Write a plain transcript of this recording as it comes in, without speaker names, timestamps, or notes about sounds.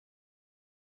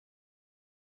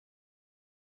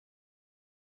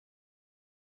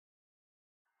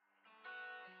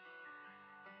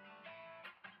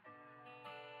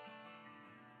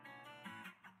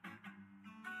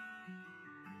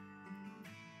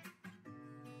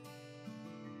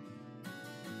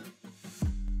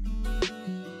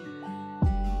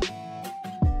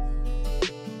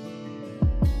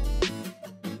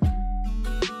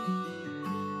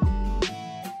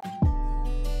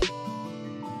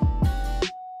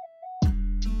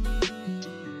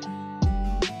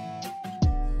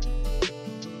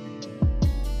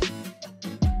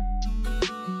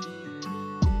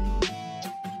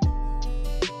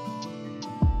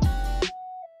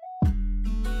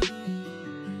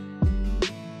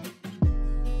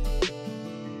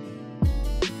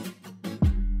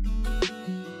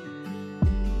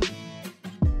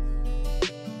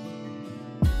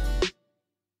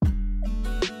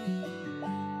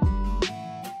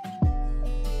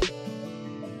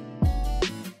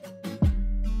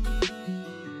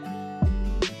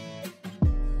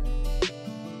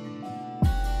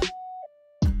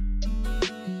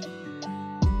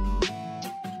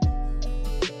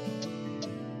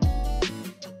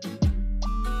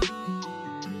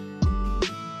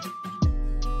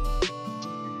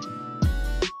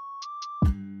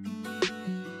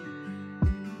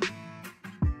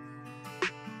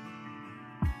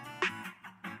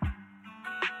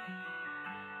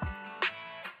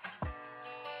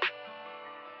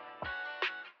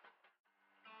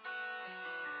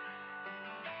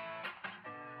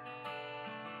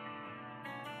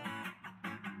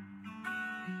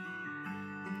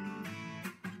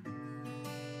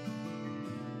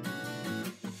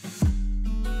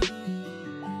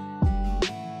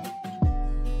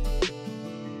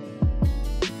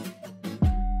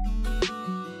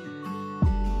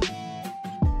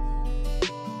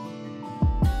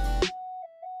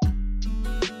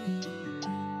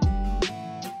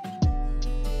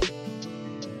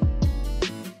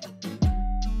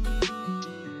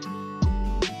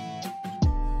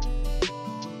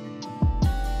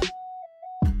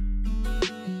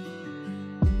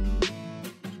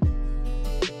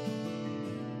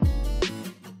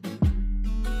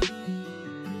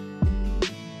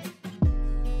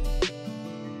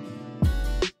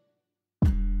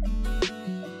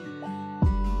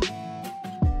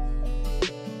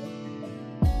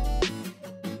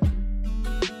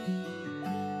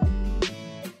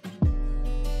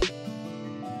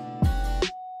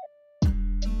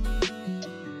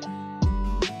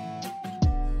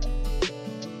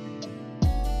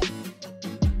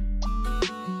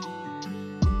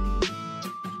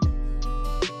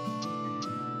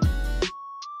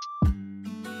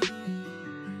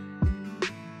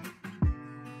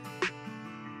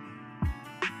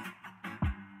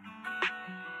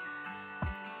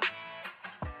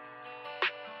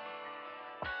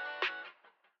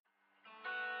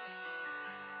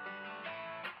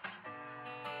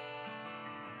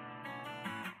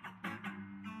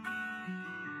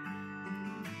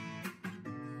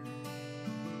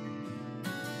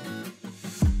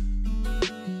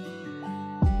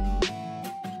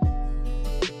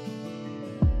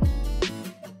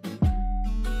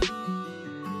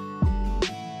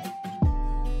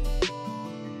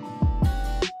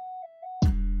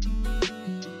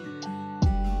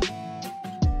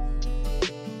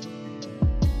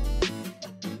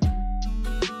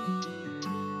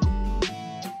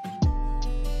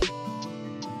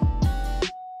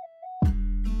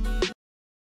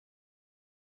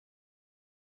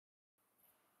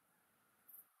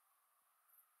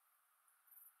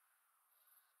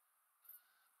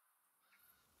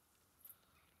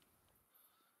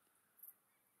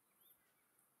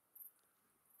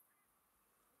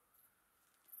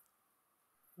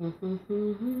Hello,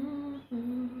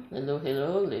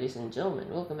 hello, ladies and gentlemen.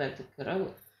 Welcome back to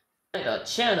Kurabu Naito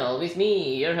channel with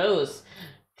me, your host,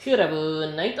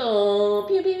 Kurabu Naito.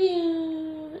 Pew, pew,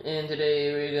 pew. And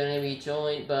today we're gonna be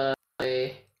joined by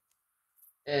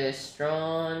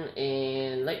straun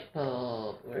and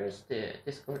Lightbulb. Where's the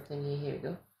Discord thingy? Here we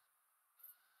go.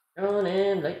 Straun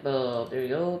and Lightbulb. There we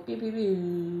go. Pew, pew,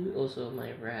 pew. Also,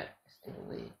 my rat is in the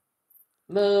way.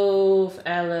 Move,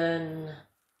 Alan.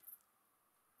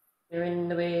 You're in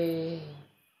the way.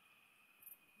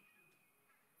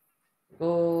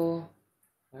 Go.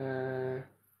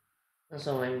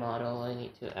 Also my model. I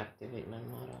need to activate my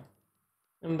model.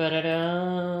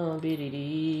 Ba-da-da,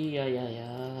 bi-di-di, ya ya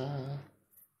ya.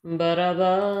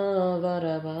 Ba-da-ba,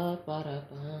 ba-da-ba,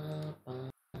 ba-da-ba,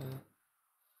 ba.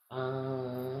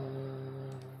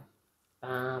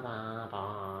 Ba-ba-ba,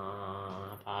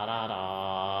 ba-da-da.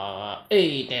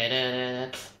 Hey, da-da-da-da,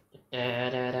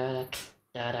 da-da-da-da,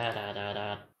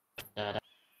 da-da-da-da-da, da-da.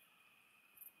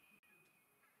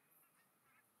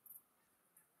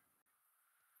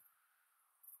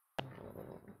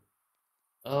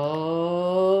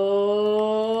 Oh,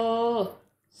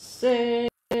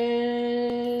 Sigs.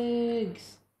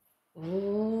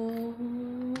 Oh,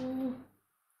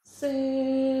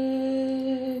 Sigs.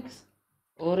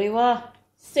 Orewa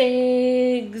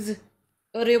Sigs.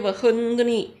 Orewa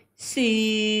Hundani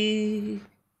Sig.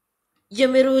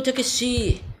 Yamero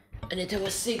Takeshi. Anita wa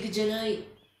Sig Janai.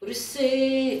 Ore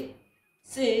Sig.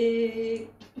 Sig.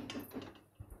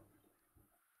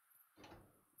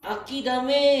 Aki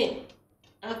dame.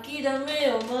 Aki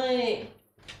dame, omae.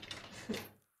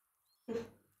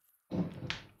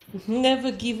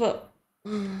 Never give up.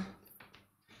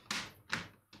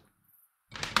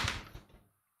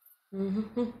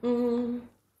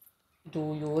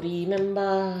 Do you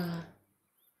remember?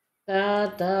 Da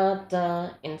da da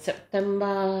in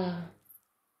September.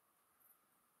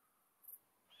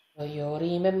 Do you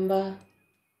remember?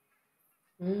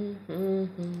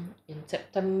 In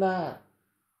September.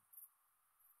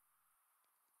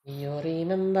 You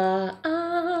remember,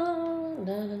 na,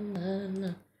 na, na, na,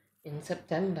 in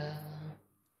September.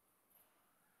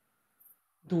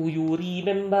 Do you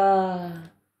remember?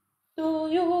 Do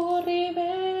you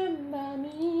remember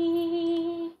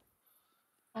me?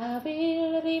 I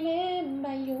will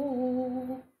remember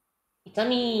you. It's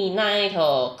me,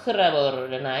 Naito, Kurabu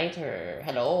the Nighter.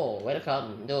 Hello,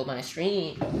 welcome to my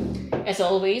stream. As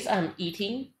always, I'm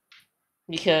eating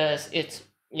because it's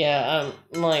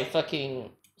my fucking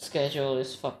schedule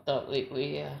is fucked up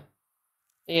lately,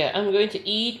 yeah. I'm going to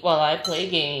eat while I play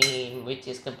game, which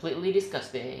is completely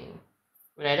disgusting.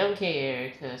 But I don't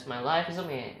care, because my life is a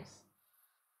mess.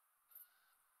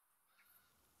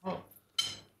 Oh.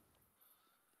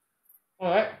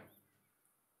 Alright.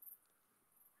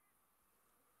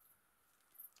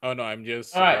 Oh no, I'm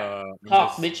just. Alright.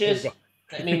 Talk, bitches. Oh,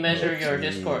 Let me measure your Jeez.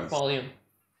 Discord volume.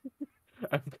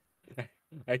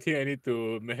 I think I need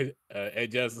to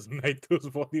adjust Naito's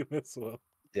volume as well.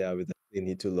 Yeah, we definitely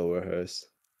need to lower hers.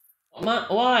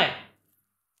 Why?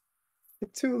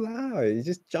 It's too loud. You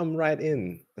just jump right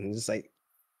in and just like.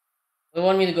 You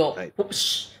want me to go? Right.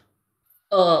 Whoosh.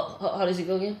 How does it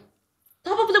go again?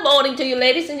 Top of the morning to you,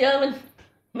 ladies and gentlemen.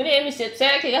 My name is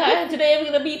Zach, and today we're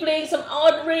gonna be playing some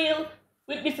unrail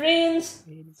with my friends,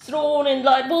 straun and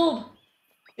Lightbulb.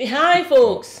 Say hi,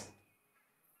 folks.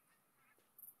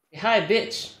 Say hi,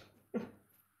 bitch.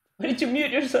 Why did you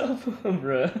mute yourself,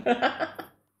 bruh?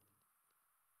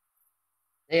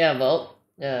 Yeah, well,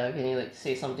 can you like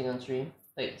say something on stream?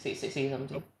 Like say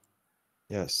something.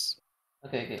 Yes.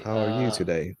 Okay. How are you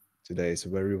today? Today is a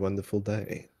very wonderful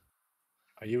day.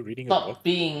 Are you reading a Stop book?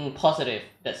 being positive.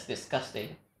 That's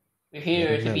disgusting. We're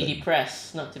here to be Watermelon.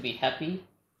 depressed, not to be happy.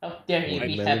 How dare you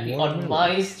be Watermelon, happy on watermelon.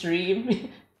 my stream?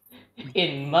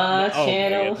 In my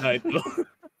channel. My God, Naito.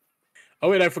 Oh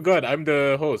wait, I forgot. I'm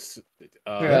the host.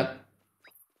 Bruh.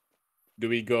 Do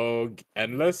we go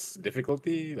endless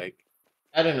difficulty? Like,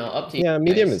 I don't know, up to you. Yeah,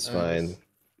 medium guys. is fine.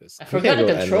 I We forgot can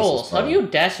the go endless controls. as How do well. you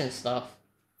dash and stuff?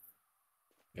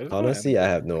 Honestly, I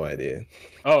have no idea.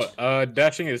 Oh,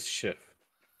 dashing is shift.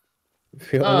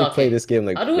 We only play this game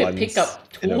like how do we once pick up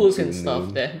in a tools blue and stuff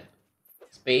moon. then?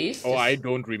 Space? Oh, I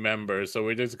don't remember, so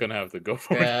we're just gonna have to go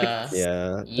for it.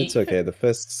 Yeah, it's Yeet. okay. The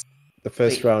first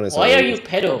Wait, round is why are always... you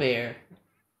pedo bear?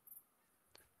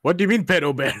 What do you mean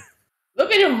pedo bear?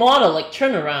 Look at your model, like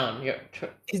turn around.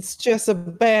 It's just a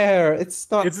bear. It's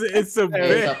not. It's a It's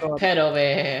bear. a pedo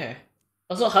bear.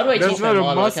 Also, how do I change my That's not a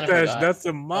model? I kind of mustache. forgot. That's a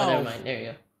Oh, mouth. never mind. There you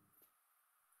go.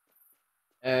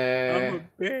 I'm a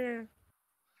bear.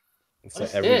 It's What like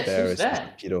is every this? bear Who's is just a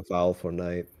that? pedophile for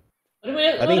night. What do we,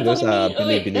 I think those are wait,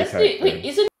 Bilibili that's characters. wait,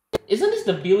 Isn't this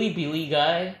the Billy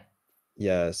guy?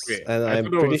 Yes, Wait, and I I'm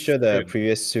thought it pretty was sure the Finn.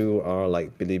 previous two are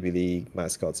like Billy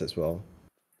mascots as well.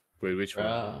 Wait, which one?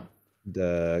 Bruh.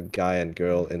 The guy and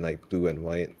girl in like blue and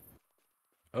white.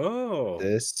 Oh.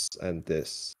 This and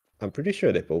this. I'm pretty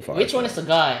sure they both are. Which one is actually. the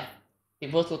guy? They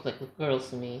both look like girls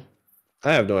to me.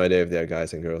 I have no idea if they're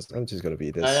guys and girls. I'm just gonna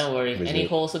be this. Don't worry. Any wizard.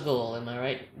 hole's a goal, am I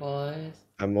right, boys?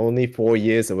 I'm only 4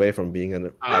 years away from being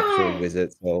an actual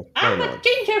wizard, so why I'm a not?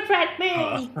 gingerbread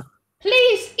man.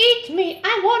 Please eat me.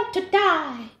 I want to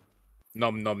die.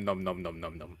 Nom nom nom nom nom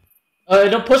nom nom.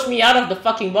 Don't push me out of the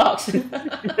fucking box.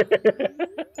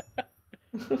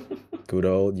 Good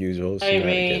old usual Irene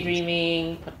shenanigans.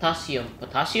 dreaming potassium.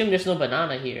 Potassium? There's no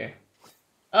banana here.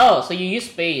 Oh, so you use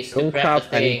space to Don't grab the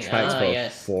craft any thing. tracks for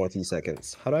Yes. 40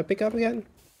 seconds. How do I pick up again?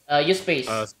 Use space.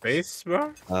 Space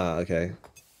bar? Ah, okay.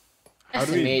 How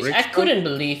do we SMH. break I stuff? couldn't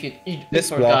believe you Just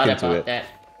forgot walk into about it. that.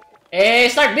 Hey,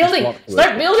 start building! walk to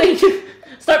Start building!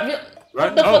 Start building!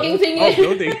 What the fucking thing is?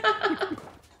 building.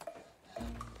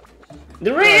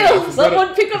 The rail! I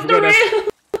Someone pick up the forgot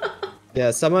rail!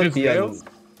 Yeah, someone There's be on. rails?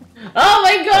 Oh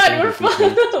my god, we're Fucking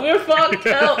fucked! We're fucked!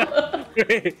 Help!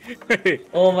 Wait,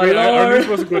 Oh my wait, are we lord!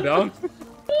 supposed to go down?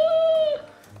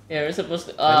 Yeah, we're supposed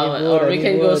to. I need wood, or I we need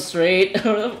can go wood. straight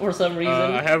for some reason.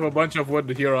 I have a bunch of wood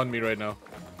here on me right now.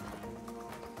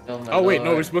 Oh my Oh wait, no,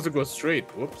 lord. we're supposed to go straight.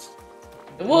 Whoops.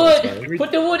 The wood! sorry.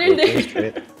 Put the wood in Go there!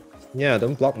 straight. Yeah,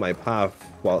 don't block my path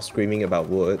while screaming about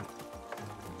wood.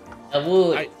 A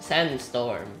wood I-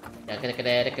 sandstorm.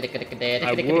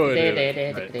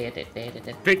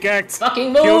 Pickaxe!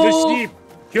 Fucking move! Kill the sheep!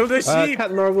 Kill the sheep!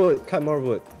 Cut more wood. Cut more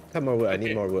wood. Cut more wood. I need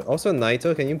Okay. more wood. Also,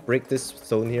 Naito, can you break this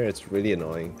stone here? It's really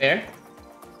annoying. Where?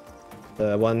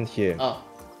 The one here. Oh,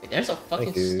 wait, there's a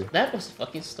fucking. Thank you. That was a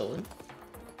fucking stone.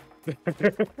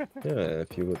 Yeah,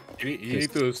 if you would. You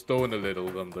need to stone a little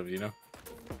sometimes, you know?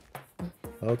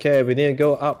 Okay, we need to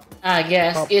go up. I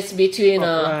guess Top- it's between top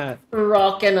a right.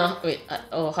 rock and a. Wait.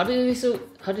 Oh, how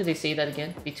did they say that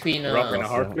again? Between a. Rock and a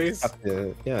hard place? Up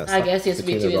the, yeah, I stuck guess it's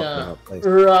between rock and a hard place.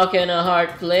 rock and a hard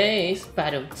place.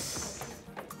 Badum.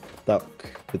 Stuck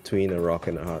between a rock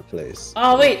and a hard place.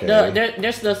 Oh wait, Okay.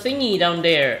 there's the thingy down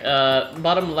there,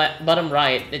 bottom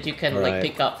right that you can like Right.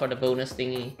 pick up for the bonus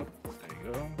thingy. There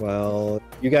you go. Well,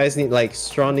 you guys need like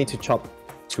Straun need to chop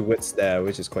towards there,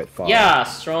 which is quite far. Yeah,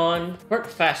 Straun, work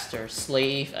faster,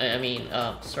 slave. I mean,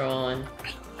 Straun.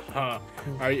 Huh.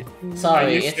 Are you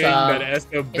Sorry, saying it's that as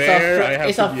a bear, I have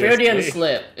it's to a be Freudian slave?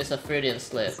 slip. It's a Freudian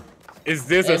slip. Is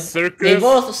this a And circus? They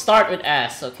both start with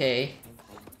ass, okay?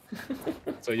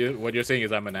 So what you're saying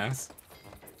is I'm an ass?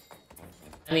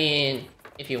 I mean,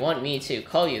 if you want me to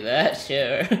call you that,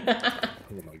 sure.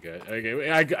 Oh my god. Okay, wait,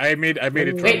 I made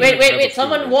it. Wait!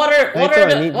 Someone water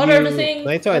Naito, the thing.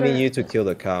 Naito, I Water- need you to kill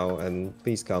the cow, and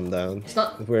please calm down. It's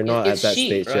not. We're not it's at that sheep,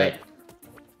 stage right? yet.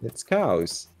 It's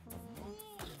cows.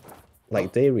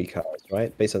 Like dairy cows,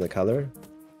 right? Based on the color.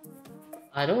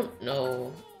 I don't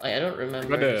know. I don't remember. I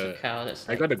got There's a- a cow that's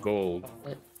I like. got a gold.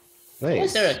 Why is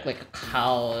Nice. there like a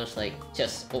cow that's like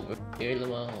just over here,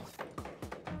 Lamau?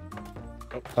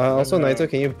 Also, Naito,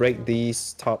 can you break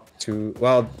these top two?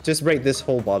 Well, just break this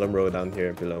whole bottom row down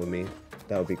here below me.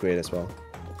 That would be great as well.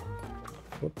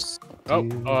 Whoops.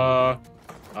 Oh,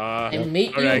 I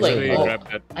made you alright, like actually, oh,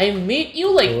 grab that. I made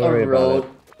you like Don't a worry about road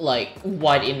like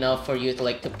wide enough for you to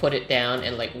like to put it down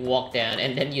and like walk down,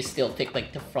 and then you still pick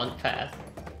like the front path.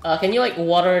 Can you like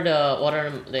water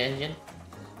the engine?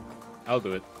 I'll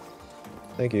do it.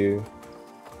 Thank you.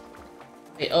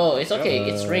 Wait, oh, it's okay.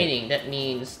 It's Uh, raining. That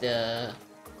means the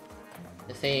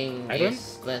thing I don't-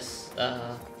 is less.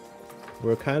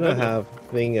 We're kind of Okay.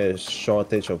 having a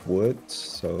shortage of wood,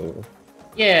 so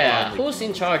Yeah. Um, Who's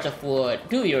in charge of wood?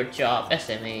 Do your job,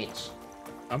 SMH.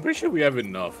 I'm pretty sure we have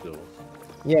enough though.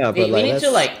 yeah. But We like, need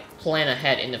to let's- like plan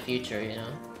ahead in the future, you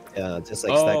know. yeah, just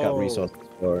like stack up Oh. resources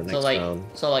for next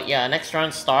round. Yeah, next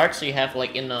round starts, so you have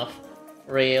like enough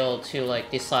rail to like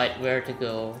decide where to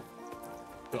go.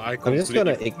 So I I'm just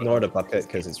gonna completely ignore the forgot. bucket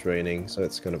because it's raining, so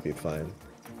it's gonna be fine.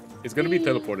 It's gonna be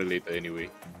teleported later anyway.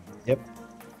 Yep.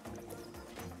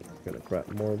 Gonna grab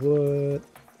more wood.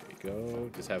 There you go.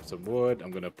 Just have some wood.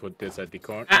 I'm gonna put this at the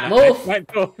corner. Move!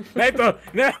 Naito,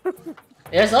 no!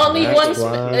 There's only That's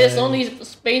why- there's only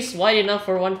space wide enough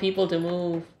for one people to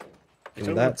move.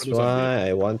 And that's why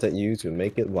I wanted you to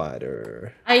make it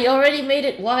wider. I already made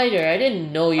it wider. I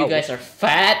didn't know you Oh. guys are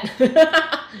fat.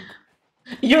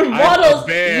 Your I'm a models,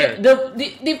 bear.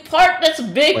 the part that's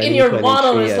big in your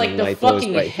model 2023 is like and the Naito is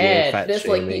fucking right here, head. fat That's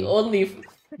like shaming.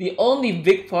 the only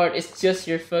big part is just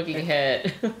your fucking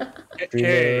head. Hey,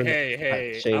 Dreamer,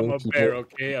 hey, shaming I'm a people, bear,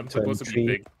 okay? I'm supposed to be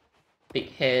 23. big.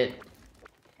 Big head.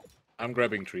 I'm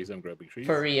grabbing trees. I'm grabbing trees.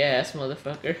 Furry ass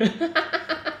motherfucker.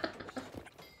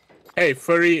 Hey,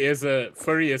 furry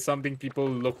is something people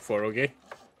look for. Okay.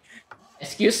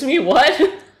 Excuse me, what?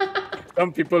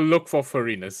 Some people look for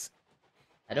furriness.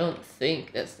 I don't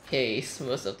think that's the case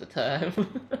most of the time.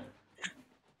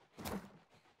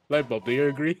 Lightbulb, do you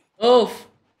agree? Oh,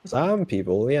 Some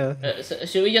people, yeah. so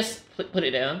should we just put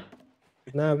it down?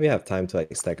 Nah, we have time to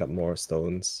like stack up more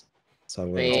stones. So I'm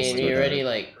I gonna mean, just we do that. already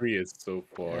like. Three is so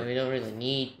far. We don't really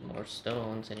need more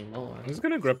stones anymore. I'm just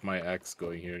gonna grab my axe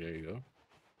going here. There you go.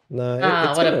 Nah,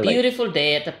 it's What a gonna, like, beautiful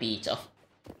day at the beach. Oh,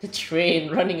 the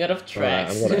train running out of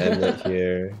tracks. I'm gonna end it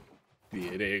here.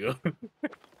 Yeah, there you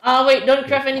go. Wait, don't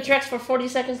craft any tracks for 40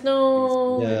 seconds.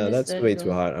 No. Yeah, I missed that's that way goal.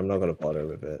 too hard. I'm not gonna bother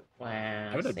with it.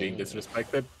 Wow. I'm not being same.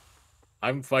 disrespected.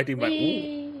 I'm fighting my. Ooh.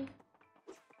 Whee!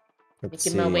 Let's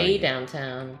Making my see. way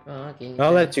downtown. Walking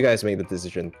I'll down. let you guys make the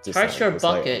decision. This Charge time, your 'cause,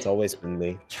 like, bucket. it's always been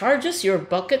me. Charges your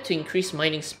bucket to increase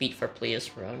mining speed for players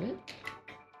around it.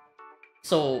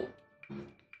 So,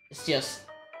 it's just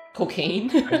cocaine.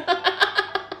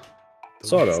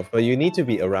 Sort of, but you need to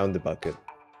be around the bucket.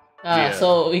 Yeah.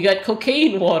 So we got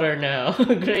cocaine water now.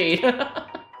 Great.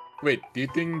 Wait, do you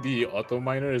think the auto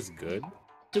miner is good?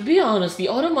 To be honest, the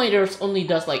auto miners only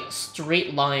does like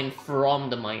straight line from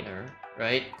the miner,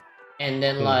 right? And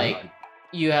then Mhm. like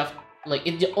you have like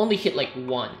it only hit like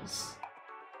once.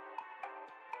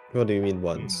 What do you mean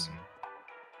once?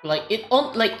 Like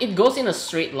it goes in a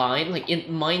straight line, like it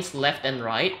mines left and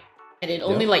right, and it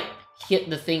only like hit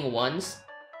the thing once.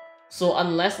 So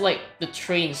unless like the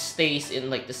train stays in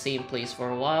like the same place for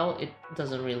a while, it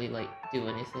doesn't really like do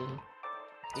anything.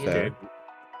 Fair.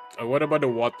 What about the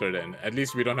water then? At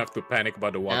least we don't have to panic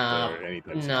about the water Nah, or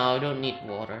anything. No, I don't need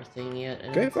water thing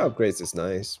yet. Going for upgrades is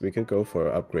nice. We could go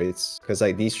for upgrades because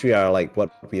like these three are like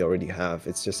what we already have.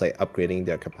 It's just like upgrading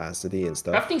their capacity and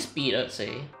stuff. Crafting speed, I'd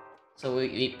say. So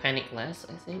we panic less,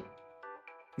 I think.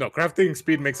 No, crafting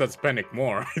speed makes us panic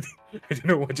more. I don't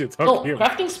know what you're No, talking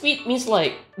about. crafting speed means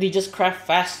like they just craft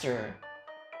faster.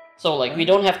 So like we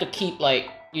don't have to keep like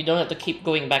you don't have to keep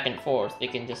going back and forth. They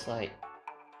can just like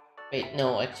wait,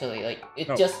 no, actually like it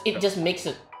No, just makes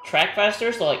it track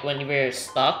faster. So like when we're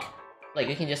stuck, like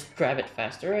you can just grab it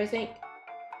faster. I think.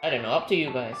 I don't know. Up to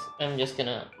you guys. I'm just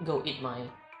gonna go eat my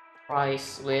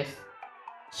rice with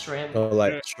shrimp. Oh,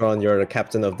 like Straun, you're the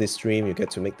captain of this stream. You get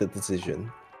to make the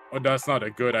decision. Oh, that's not a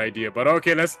good idea. But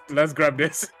okay, let's grab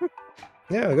this.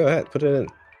 Yeah, go ahead. Put it in.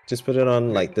 Just put it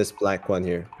on like this black one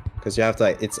here, because you have to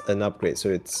like it's an upgrade, so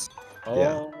it's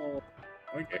yeah.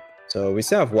 Okay. So we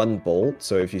still have one bolt.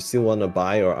 So if you still want to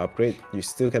buy or upgrade, you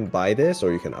still can buy this,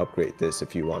 or you can upgrade this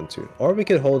if you want to. Or we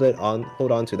could hold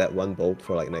on to that one bolt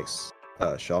for like next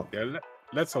shop. Yeah,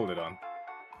 let's hold it on.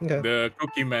 Okay.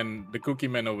 The cookie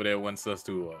man over there wants us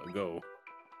to go.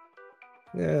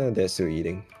 Yeah, they're still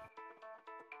eating.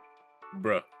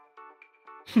 Bruh.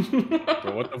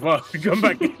 Bro, what the fuck? Come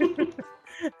back.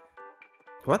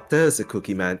 What does a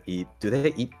cookie man eat? Do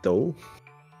they eat dough?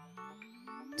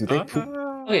 Do they poop?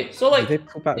 Okay, so like Do they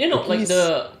poop out you know, like cookies?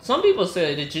 some people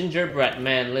say the gingerbread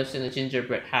man lives in a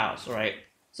gingerbread house, right?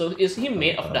 So is he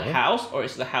made of the house, or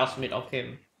is the house made of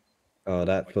him? Oh,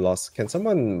 that philosophy. Can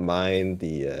someone mine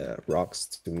the rocks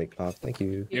to make path? Thank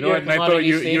you. You know what, Your Naito? commodity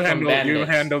You saved from bandits.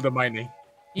 handle the mining.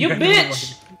 You handle the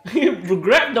bitch! You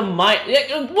grab the mic.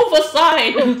 Move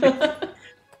aside.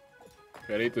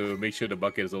 I need to make sure the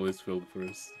bucket is always filled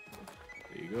first.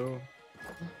 There you go.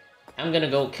 I'm gonna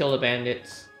go kill the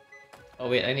bandits. Oh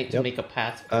wait, I need to Yep. make a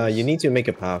path. You need to make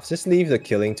a path. Just leave the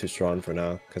killing to Straun for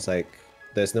now, because like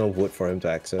there's no wood for him to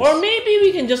access. Or maybe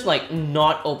we can just like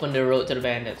not open the road to the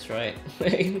bandits, right?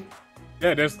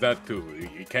 Yeah, there's that too.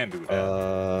 You can do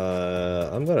that.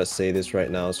 I'm gonna say this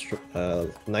right now.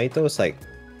 Naito's like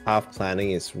path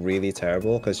planning is really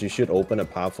terrible, because you should open a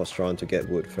path for Straun to get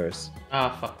wood first. Ah,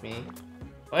 fuck me.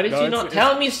 Why did No, you not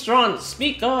tell me, Straun?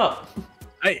 Speak up.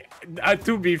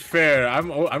 To be fair,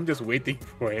 I'm just waiting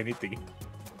for anything.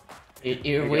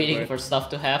 You're Okay, waiting but- for stuff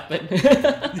to happen.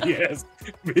 Yes,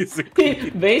 basically.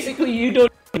 Basically, you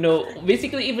don't know.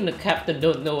 Basically, even the captain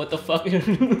don't know what the fuck you're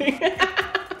doing.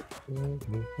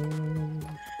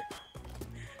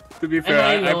 To be fair,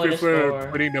 I I know this prefer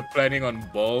for- putting the planning on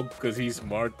Bulb because he's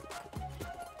smart.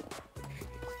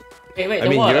 Wait, I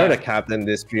mean, water. you're the captain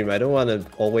this stream. I don't want to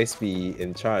always be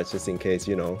in charge, just in case,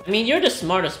 you know. I mean, you're the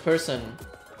smartest person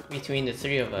between the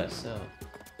three of us, so...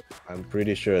 I'm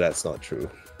pretty sure that's not true.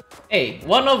 Hey,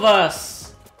 one of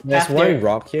us... There's after- one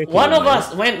rock here. Can One you of mine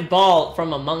us went bald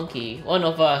from a monkey. One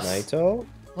of us... Naito?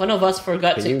 One of us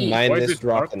forgot Can to you eat. mine Why is this it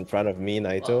rock dark? in front of me,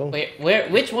 Naito? Wait,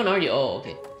 which one are you? Oh,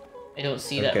 okay. I don't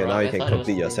see that Okay, rock. now I you can thought it was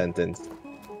complete your blue. sentence.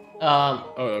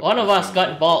 okay, One of us so-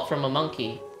 got bought from a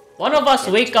monkey. One of us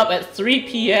wake up at 3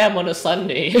 p.m. on a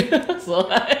Sunday. So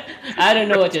I don't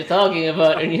know what you're talking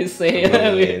about when you say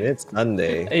I mean, it's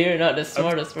Sunday. you're not the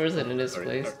smartest person in this Sorry,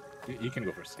 place. sorry. You can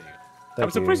go first. Yeah. Thank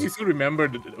I'm surprised you. you still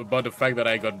remembered about the fact that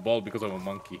I got bald because of a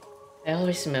monkey. I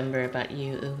always remember about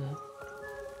you, Uwu.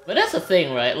 But that's the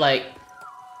thing, right? Like,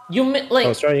 like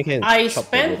Oh, sorry, you can I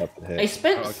chop the wood up the I head.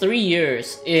 spent Oh, okay. 3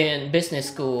 years in business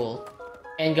school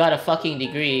and got a fucking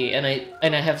degree, and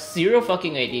I have zero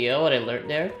fucking idea what I learned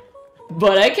there.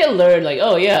 But I can learn like,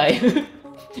 oh yeah,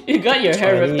 you got your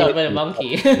hair ripped out by a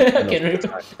monkey.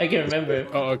 I can remember.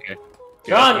 Oh, okay.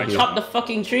 Straun, Yeah, chop the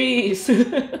fucking trees.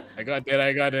 I got that.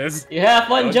 I got this. You have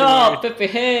one Don't job, worry. Pepe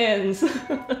hands.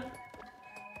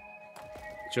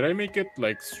 Should I make it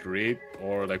like straight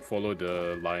or like follow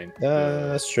the line?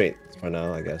 Straight for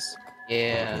now, I guess.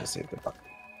 Yeah. Let's save the buck.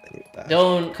 I need that.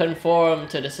 Don't conform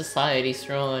to the society,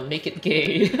 Straun. Make it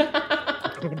gay.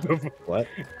 What?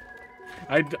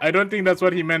 I don't think that's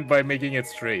what he meant by making it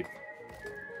straight.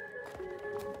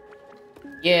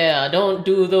 Yeah, don't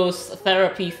do those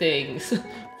therapy things.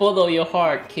 Follow your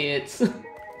heart, kids.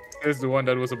 There's the one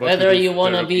that was about. Whether to do you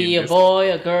wanna therapy be in a this.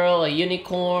 boy, a girl, a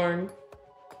unicorn.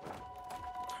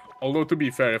 Although to be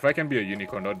fair, if I can be a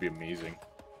unicorn, that'd be amazing.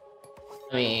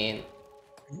 I mean,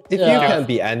 If you can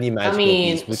be any magical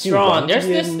beast, would you Straun, want to there's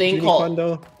be a this thing unicorn,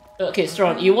 called- though? okay,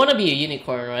 Straun, you wanna be a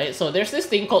unicorn, right? So there's this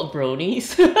thing called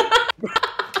bronies.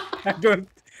 I don't.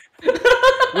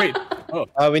 Wait. Oh.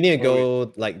 We need to Oh,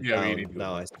 go like Yeah, we down need to go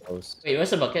now, down. I suppose. Wait, where's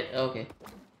the bucket? Oh, okay.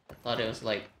 I thought it was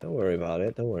like, Don't worry about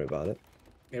it. Don't worry about it.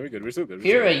 Yeah, we're good. We're still good. if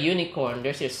you're a unicorn,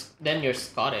 then you're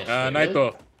Scottish. Wait, really?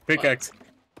 Naito, pickaxe.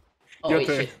 Oh your wait,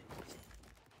 turn. shit.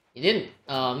 You didn't.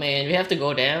 Oh man, we have to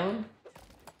go down.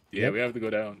 Yeah, we have to go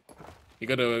down. We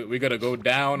gotta go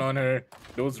down on her.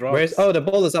 Those rocks. Where's? Oh, the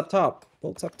bowl is up top.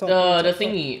 Bolt's up top. bolt's The up top.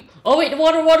 thingy. Oh wait,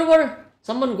 water!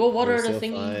 Someone go water We're the still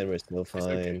thingy. fine. We're still okay.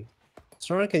 fine.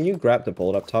 Sorry, can you grab the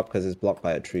bolt up top because it's blocked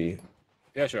by a tree?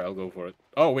 Yeah, sure. I'll go for it.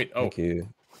 Oh wait. Oh. Thank you.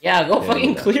 Yeah, go Yeah,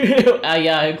 fucking yeah. clear it.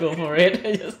 Yeah, I go for it.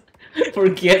 I just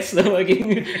forgets the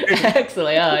fucking axe.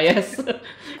 Like, yes.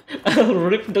 I'll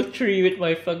rip the tree with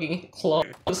my fucking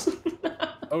claws.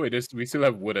 Oh wait. We still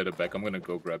have wood at the back. I'm gonna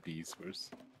go grab these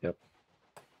first.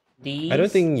 These? I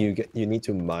don't think you need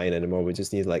to mine anymore. We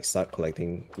just need to like start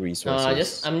collecting No,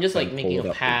 resources. I'm just like and making pull it a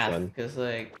up each path, one. because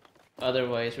like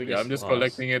otherwise we're Yeah, just I'm just lost.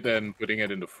 collecting it and putting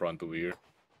it in the front over here.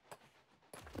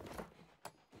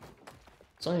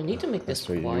 So I need to make As this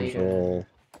per wider. usual.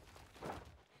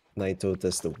 Naito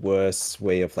does the worst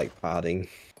way of like padding.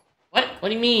 What? What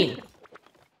do you mean?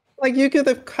 Like you could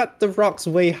have cut the rocks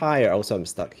way higher. Also, I'm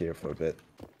stuck here for a bit.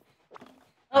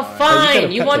 Oh, you fine!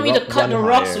 could've You cut want the me to rock cut the one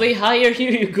rocks higher. way higher?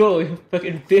 Here you go, you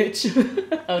fucking bitch!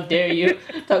 How dare you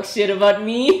talk shit about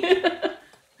me?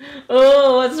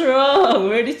 Oh, what's wrong?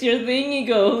 Where did your thingy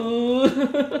go?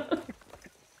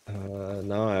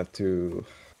 Now I have to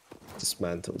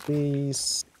dismantle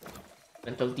these.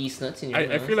 Mental these nuts in your I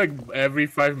mouth. feel like every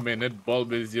 5 minutes,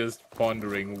 Bulb is just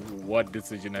pondering what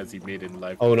decision has he made in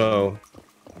life. Oh no!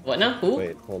 What now? Who?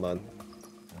 Wait, hold on.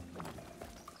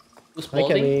 Who's Hi,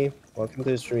 balding? Kemi. Welcome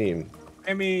to the stream.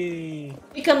 Emmy.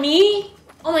 Pikami?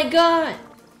 Oh my god!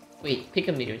 Wait,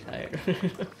 Pikami retired.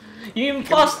 You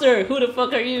imposter! Who the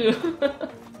fuck are you?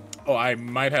 Oh, I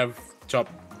might have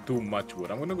chopped too much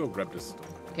wood. I'm gonna go grab this stone.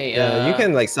 Okay, Yeah, you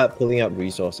can like start pulling up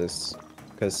resources,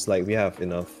 cause like we have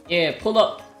enough. Yeah, pull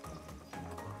up.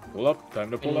 Pull up.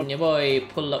 Time to pull up. Your boy,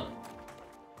 pull up.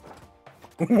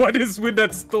 What is with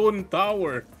that stone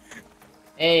tower?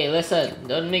 Hey, listen,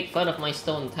 don't make fun of my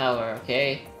stone tower,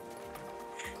 okay?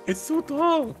 It's so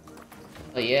tall.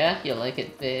 Oh yeah? You like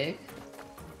it big?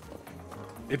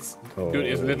 It's dude.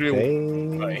 It's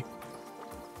literally. Okay.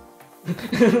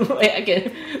 Wait, I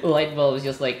can... Light bulb is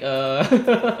just like,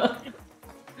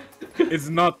 It's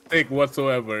not thick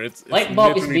whatsoever. It's Light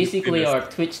bulb is literally the basically our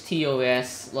thinnest. Twitch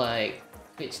TOS, like...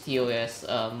 Twitch TOS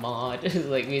mod.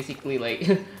 Like, basically, like...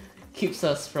 keeps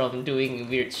us from doing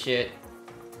weird shit.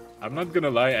 I'm not gonna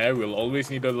lie. I will always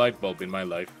need a light bulb in my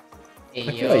life. Hey,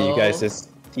 I feel like you guys just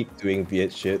keep doing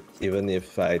weird shit, even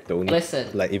if I don't. Listen,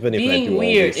 like even if I being do all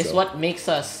weird this is stuff. what makes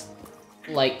us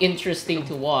like interesting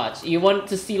to watch. You want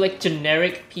to see like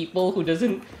generic people who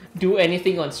doesn't do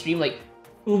anything on stream, like,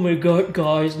 oh my god,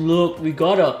 guys, look, we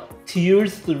got a tier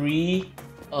 3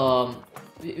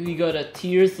 we got a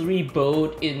tier 3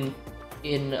 boat in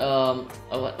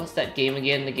what's that game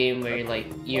again? The game where like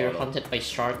you're hunted by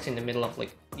sharks in the middle of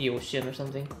like the ocean or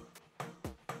something.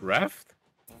 Raft?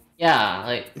 Yeah,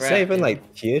 like Is that even like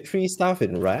tier 3 stuff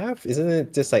in RAF? Isn't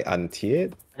it just like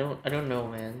untiered? I don't know,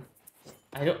 man.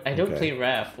 I don't Okay. play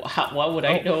Raf. Why would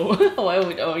I know? Why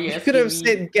would You yes could have me?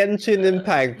 said Genshin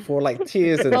Impact for like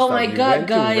tiers and Oh stuff. my You god, went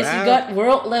to guys, we Rap? got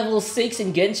world level 6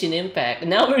 in Genshin Impact.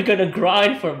 Now we're gonna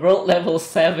grind for world level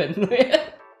 7.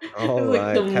 It's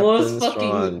like the Alright, most Captain fucking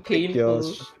Straun, pick your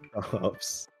painful.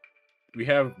 shops. We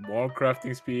have more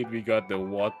crafting speed. We got the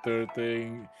water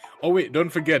thing. Oh wait, don't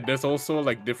forget. There's also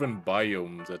like different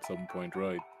biomes at some point,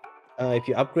 right? If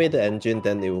you upgrade the engine,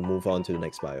 then it will move on to the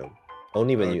next biome.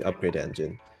 Only when you Okay. upgrade the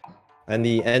engine. And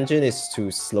the engine is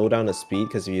to slow down the speed,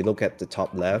 because if you look at the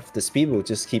top left, the speed will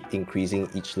just keep increasing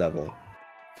each level.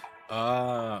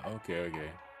 Ah, okay, okay.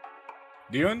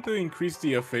 Do you want to increase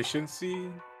the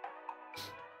efficiency?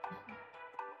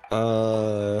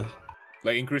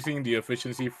 Like increasing the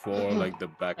efficiency for like the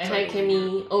Hi, backside over here.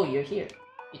 Kimmy. Oh, you're here.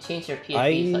 You changed your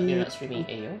PFP, so you're I not streaming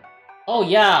AO. Oh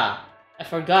yeah, I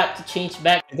forgot to change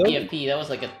back I don't- PFP. That was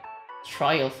like a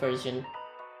trial version.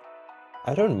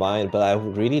 I don't mind, but I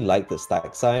would really like the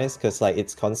stack size, because like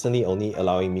it's constantly only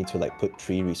allowing me to like put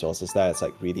 3 resources there. It's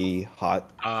like really hard.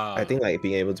 I think like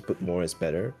being able to put more is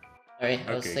better. Alright,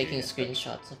 I was Okay, taking yeah.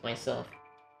 screenshots of myself.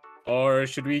 Or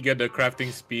should we get the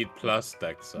crafting speed plus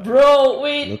stack size? Bro,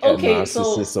 wait. Look at Okay, so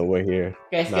Narcissus over here.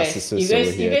 guys, Narcissus you guys,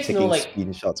 over here you guys taking know like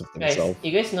screenshots of guys, themselves.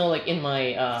 you guys know like in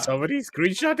my Somebody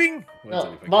screenshotting?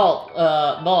 no,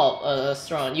 Bulb,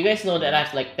 Straun, you guys know that I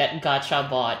have like that gacha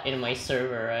bot in my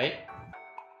server, right?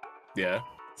 Yeah.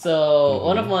 So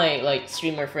one of my like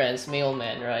streamer friends,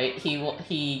 Mailman, right?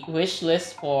 He wish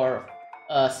list for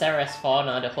Sarah's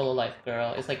Fauna, the Hololive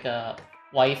girl. It's like a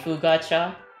waifu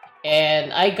gacha,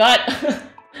 and I got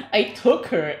I took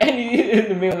her,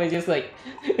 and the Mailman just like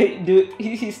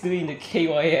he's doing the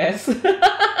KYS.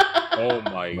 Oh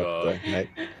my What the god. heck?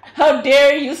 How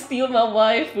dare you steal my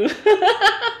waifu?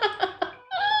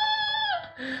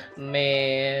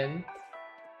 Man.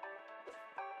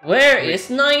 Where Wait. is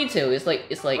Naito? It's like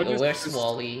What oh, is where's this?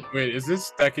 Wally? Wait, is this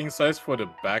stacking size for the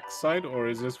backside or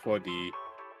is this for the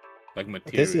like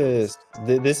materials?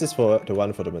 This is for the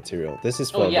one for the material. This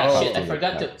is for Oh yeah, the shit, I crafting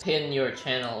forgot to impact. pin your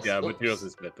channels. Yeah, Oops. materials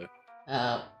is better.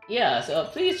 Yeah, so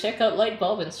please check out Light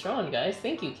Bulb and Straun, guys.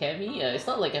 Thank you, Kevy. It's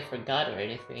not like I forgot or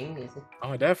anything, is it?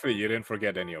 Oh, definitely, you didn't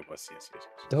forget any of us. Yes, yes,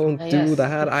 yes. Don't do Yes.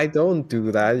 that. I don't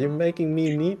do that. You're making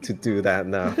me need to do that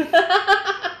now.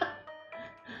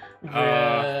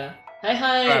 Bruh.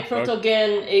 Hi, crap,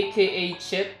 Protogen, aka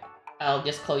Chip. I'll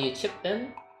just call you Chip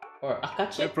then. Or Hey,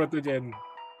 Akachip. Protogen.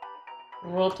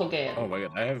 Protogen. Oh my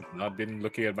god, I have not been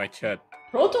looking at my chat.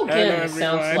 Protogen Hello,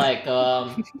 sounds everyone. like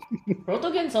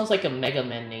Protogen sounds like a Mega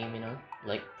Man name, you know?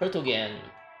 Like Protogen.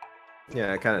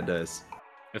 Yeah, it kind of does.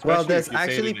 Especially there's if you say it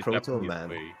actually in a Proto Japanese Man.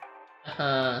 way.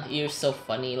 You're so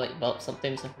funny, like Bulb.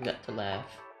 Sometimes I forgot to laugh.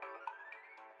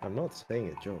 I'm not saying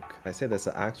a joke. I said there's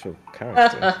an actual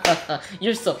character.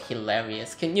 You're so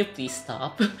hilarious. Can you please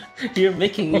stop? You're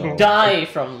making me Oh. die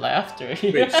from laughter.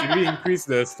 Wait, should we increase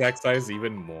the stack size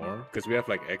even more? Because we have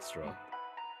like extra.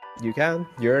 You can.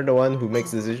 You're the one who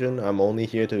makes the decision. I'm only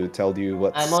here to tell you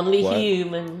what's I'm only what.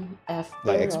 human after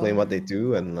Like explain all. what they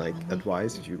do and like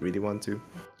advise if you really want to.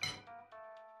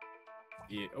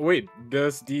 Yeah. Wait,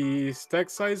 does the stack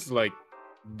size like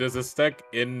does the stack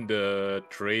in the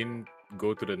train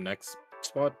go to the next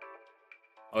spot?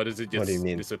 Or does it just What do you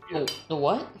mean? disappear? The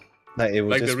what? Like it will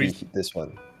Like the just be this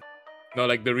one. No,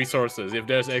 like the resources. If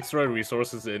there's extra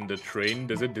resources in the train,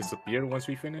 does it disappear once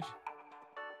we finish?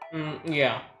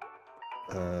 Yeah.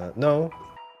 No.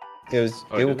 It will does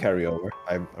it? carry over.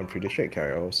 I'm pretty sure it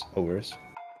carries overs.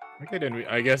 Okay, then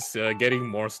I guess getting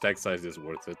more stack size is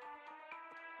worth it.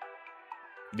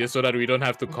 Just so that we don't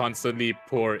have to constantly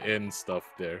pour in stuff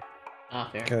there. Ah,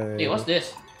 fair. Okay. Hey, what's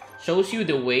this? Shows you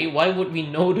the way? Why would we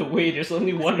know the way? There's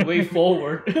only one way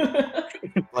forward.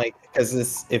 Like,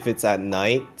 because if it's at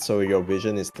night, so your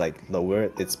vision is like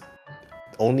lower, it's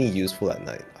only useful at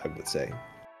night, I would say.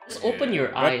 Just open your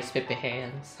But- eyes, Pepe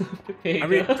hands. Pepe. I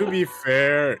mean, to be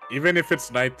fair, even if it's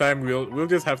nighttime, we'll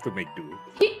just have to make do.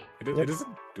 It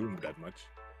doesn't do that much.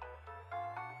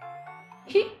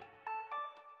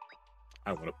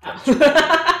 I want to punch you.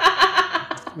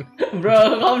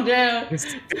 Bro, calm down.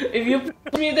 If you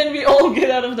push me, then we all get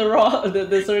out of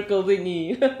the circle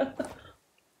thingy.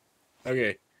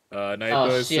 Okay, Naito Oh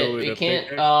is still shit, with we the can't.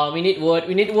 picture. We need wood.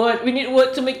 We need wood. We need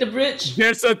wood to make the bridge.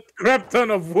 There's a crap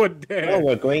ton of wood there. No,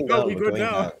 we're going No, down. we We're go going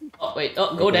down. down. Oh wait. Oh,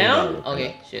 We're go going down. down, we're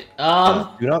Okay, shit.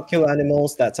 Yeah, do not kill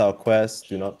animals. That's our quest.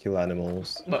 Do not kill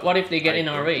animals. But what if they get in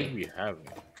I our don't think way? We haven't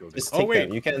killed Just it. take Oh wait.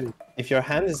 them. You can, if your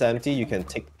hand is empty, you can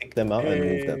pick them up and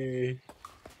move them. Hey.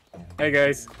 Hey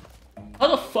guys, How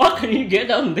the fuck can you get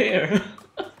down there?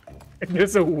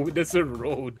 there's a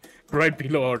road right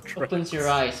below our truck. Opens your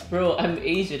eyes, bro. I'm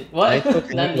Asian. What? Naito, can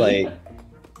you Nani? like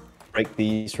break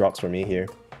these rocks for me here.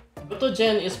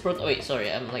 Protogen is wait,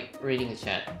 sorry, I'm like reading the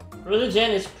chat. Protogen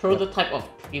is prototype of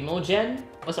Primogen?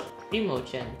 What's a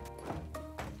Primogen?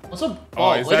 Also,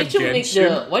 Bob, is why that did you make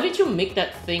Genshin? why did you make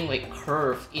that thing like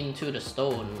curve into the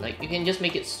stone? Like you can just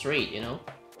make it straight, you know?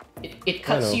 It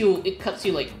cuts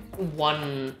you like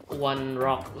one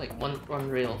rock, like one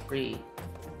rail free.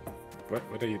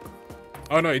 What are you?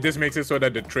 Oh no, it just makes it so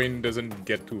that the train doesn't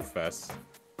get too fast.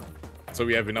 So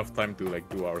we have enough time to like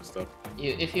do our stuff.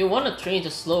 If you want a train to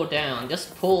slow down,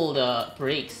 just pull the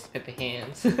brakes with your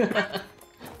hands.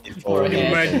 Or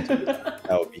Forehead. that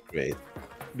would be great.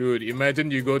 Dude,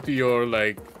 imagine you go to your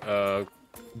like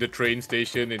the train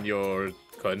station in your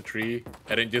country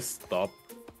and then just stop.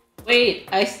 Wait,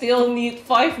 I still need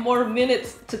 5 more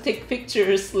minutes to take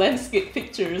pictures, landscape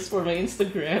pictures for my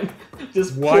Instagram.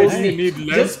 Just Why post do you the, need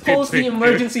just landscape post the pictures?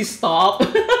 emergency stop.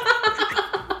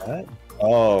 What?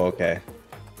 Oh, okay.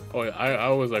 Oh, I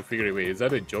was like figuring, wait, is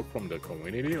that a joke from the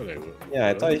community or like? Yeah,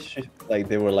 I what? thought you should, like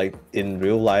they were like in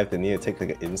real life. They need to take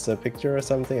like an Insta picture or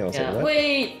something. I was Yeah, like, what?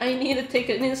 wait, I need to take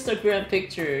an Instagram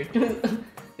picture.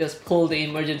 Just pull the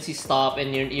emergency stop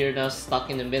and you're now stuck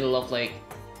in the middle of like,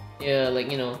 yeah, like,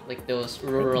 you know, like those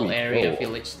rural we area go?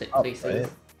 village Up, places.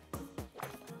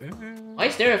 Eh, Why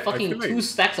is there a I fucking feel like- 2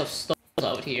 stacks of stones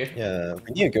out here? Yeah,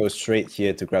 we need to go straight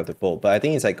here to grab the bolt. But I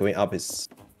think it's like going up is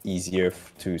easier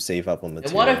to save up on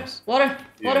Hey, water, materials. water,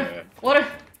 water, Yeah. water.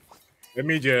 Let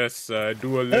me just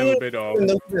do a little bit of.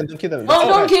 Don't kill them, don't kill them. Oh,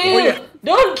 don't okay. kill! yeah.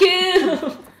 Don't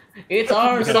kill! It's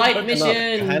our side Pick them up. Your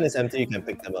hand mission. is empty, you can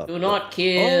pick them up. Do not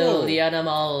kill Oh. the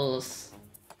animals.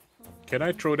 Can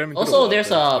I throw them? Into Also, the there's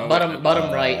water? a No,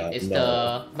 bottom right is no.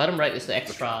 the bottom right is the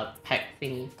extra pack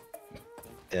thingy.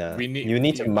 Yeah, We need- you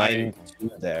need to you mine two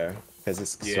there because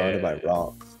it's surrounded by Yeah.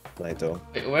 rocks. Naito.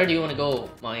 Wait, where do you want to go,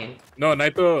 mine? No,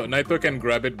 Naito can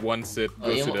grab it once it Oh,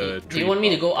 goes you to want, the do tree. you want me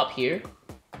to top. go up here?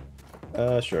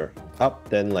 Sure. Up,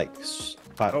 then like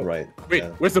part Oh, right. Wait, Yeah.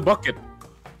 where's the bucket?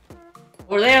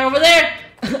 Over there, over there!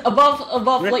 above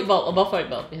Where? light bulb, above light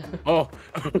bulb. Yeah. Oh,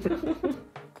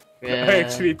 Yeah. I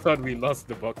actually thought we lost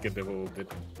the bucket a little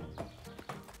bit.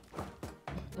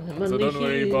 So don't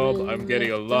worry, Bob. I'm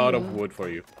getting a lot of wood for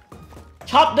you.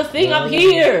 Chop the thing up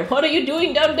here! What are you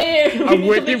doing down there? We I'm need to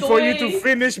waiting make a for you way. to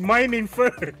finish mining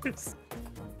first.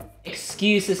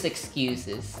 Excuses,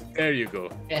 excuses. There you go.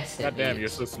 Yes, God damn, indeed. you're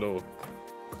so slow.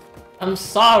 I'm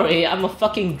sorry, I'm a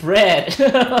fucking bread.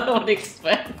 What do you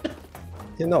expect?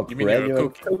 You're not You mean bread, you're a you're a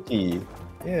cookie? cookie.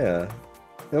 Yeah.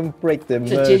 Don't break the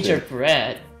It's a immersion.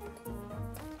 gingerbread.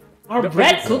 Are The bread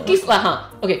bread is- cookies? Huh?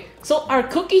 Okay, so are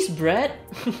cookies bread?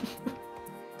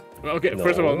 Well, okay,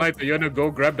 first of all, No. Naito, you wanna go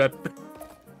grab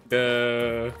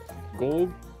the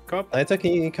gold cup? Naito,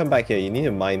 can you come back here? You need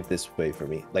to mine this way for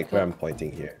me, like where I'm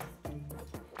pointing here.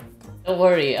 Don't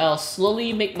worry, I'll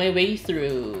slowly make my way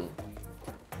through.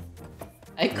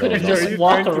 I could have no. Are just you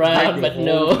walked trying to break around, the but whole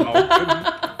no.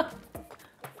 mountain?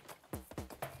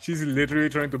 She's literally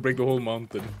trying to break the whole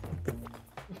mountain.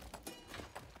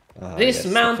 Ah, This yes,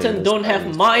 the mountain famous don't have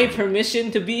Chinese my food.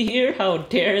 permission to be here. How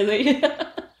dare they?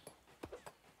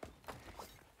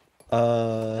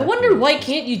 I wonder why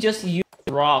can't you just use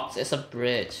rocks as a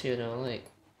bridge? You know, like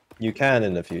You can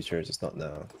in the future, just not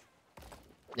now.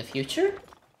 the future.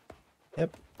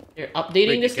 Yep. You're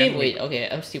updating Wait, this you game? can Wait, okay,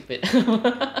 I'm stupid.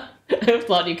 I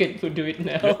thought you could do it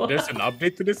now. There's an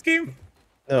update to this game?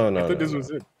 No, I no, thought no, this no. was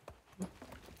it.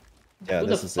 Yeah, Who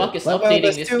the this is fuck it. is Well, updating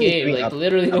they're this still game? doing Like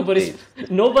literally updates.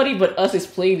 nobody but us is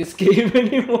playing this game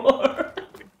anymore.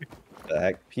 The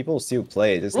heck? People still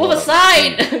play. Just Move not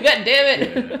aside! God damn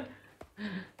it!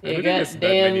 I You don't think there's that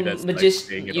many that's, goddamn like, magician,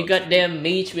 playing it you on goddamn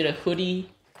mage with a hoodie.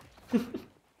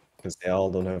 because they all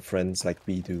don't have friends like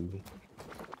we do.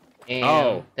 Damn,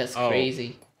 Oh, that's oh.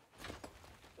 crazy.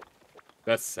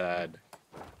 That's sad.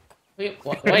 Wait,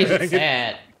 why is it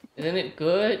sad? Isn't it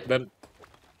good? That...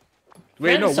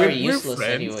 Wait, Friends no, are we're useless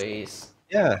friends. anyways.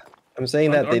 Yeah, I'm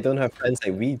saying that they Aren't- don't have friends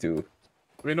like we do.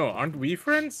 Wait, no, aren't we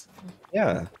friends?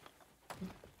 Yeah.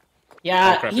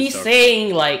 Yeah, Oh, crap, he's it's dark.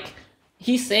 saying like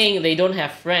he's saying they don't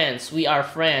have friends. We are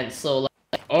friends. So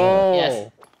like, Oh,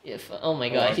 yes. If oh my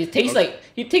god, he takes okay.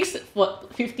 he takes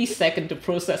what 50 seconds to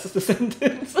process the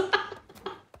sentence.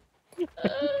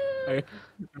 I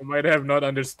might have not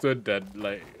understood that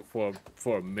like for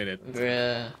a minute.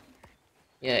 Bruh.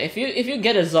 Yeah, if you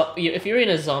get a if you're in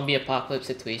a zombie apocalypse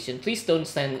situation, please don't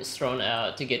send Straun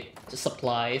out to get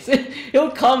supplies. He'll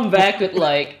come back with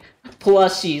like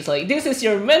plushies, like this is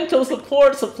your mental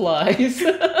support supplies.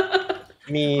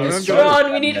 Me, I'm not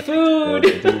Straun, we need food.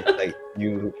 Like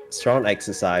you, Straun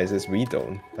exercises. We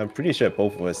don't. I'm pretty sure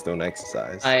both of us don't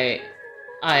exercise. I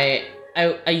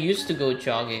I used to go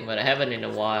jogging, but I haven't in a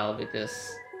while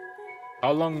because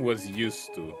How long was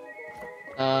used to?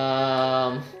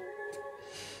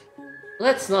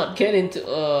 let's not get into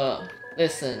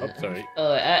listen. Oh, sorry.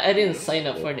 I didn't sign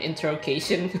up for the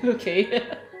interrogation. Okay.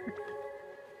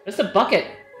 There's a bucket.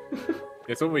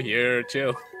 It's over here.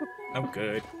 Chill. I'm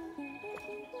good.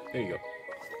 There you go.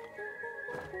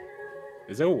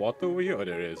 Is there water over here? Oh,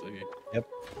 there is. Okay. Yep.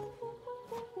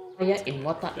 Fire in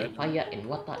water, in fire in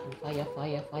water, in fire,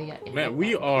 fire, fire. In Man,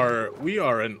 water. we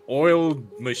are an oil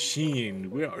machine.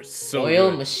 We are so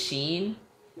Oil good. machine.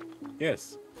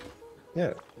 Yes.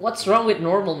 Yeah. What's wrong with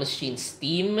normal machine?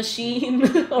 Steam machine,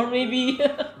 or maybe?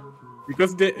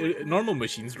 Because the normal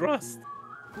machines rust.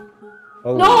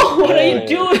 Oh, No! What are you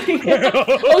Oh. doing?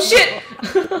 Oh shit!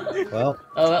 Well,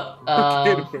 Oh well.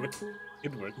 It works.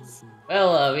 It works.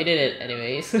 Well, we did it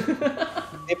anyways.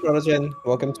 hey, Protogen,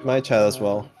 welcome to my chat as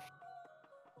well.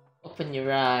 Open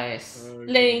your eyes.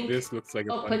 Okay, Link. This looks like a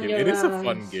fun Open game. your It is a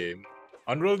fun eyes. game.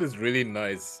 Unrolled is really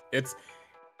nice. It's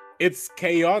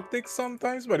chaotic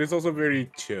sometimes, but it's also very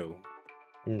chill.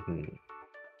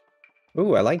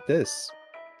 Ooh, I like this.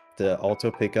 The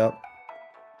auto pickup.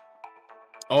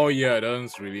 Oh yeah, that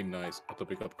one's really nice. Auto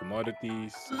pick up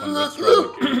commodities. Look,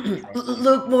 Look,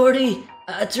 look, Morty!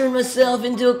 I turned myself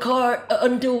into a car,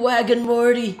 into a wagon,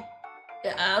 Morty.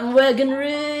 I'm Wagon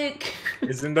Rick.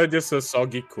 Isn't that just a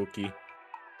soggy cookie?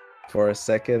 For a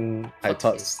second, I Fuck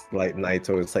thought like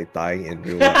Naito was like dying in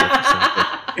real life or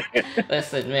something.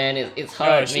 Listen, man, it's Yeah,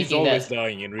 hard she's making always that.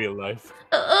 dying in real life.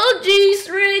 Oh, jeez,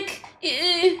 Rick.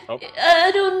 Oh. I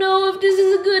don't know if this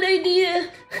is a good idea.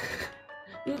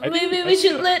 Maybe we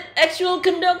should let actual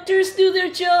conductors do their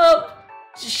job.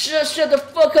 Shut the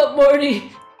fuck up,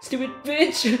 Morty. Stupid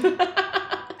bitch.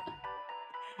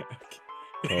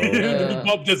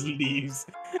 Bob just leaves.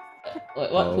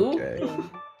 What? Who? Okay.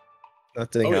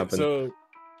 Nothing Oh, wait, happened. so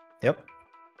Yep.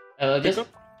 Just Pickup?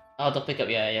 auto pickup.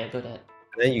 Yeah. Go ahead.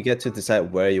 Then you get to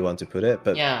decide where you want to put it,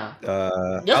 but Yeah. Just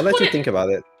I'll let put you it- think about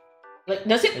it. Like,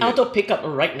 does it Okay. auto pick up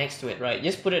right next to it, right?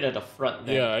 Just put it at the front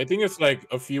then. yeah, I think it's like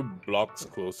a few blocks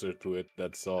closer to it.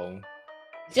 That's all.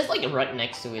 It's just like right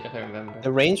next to it, if I remember.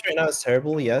 The range right now is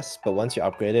terrible, yes, but once you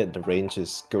upgrade it, the range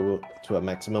is go to a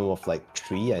maximum of like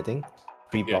 3, I think.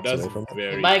 3 Yeah, blocks that's away from it.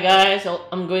 very. Bye, guys.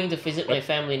 I'm going to visit my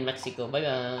family in Mexico. Bye,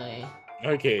 bye.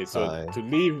 Okay, so Bye. to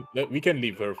leave, we can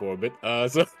leave her for a bit.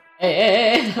 So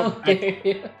Hey, how dare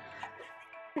you.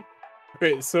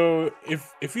 wait, so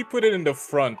if we put it in the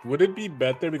front, would it be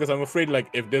better? Because I'm afraid like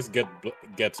if this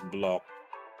gets blocked,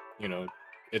 you know,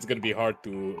 it's gonna be hard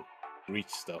to reach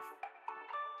stuff.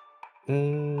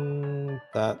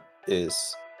 That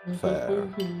is fair.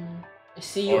 I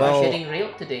see you Well- are getting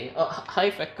railed today. Oh, hi,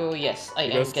 Feko. Yes, I am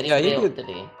Because- getting Yeah, you railed could-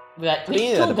 today. We got Putting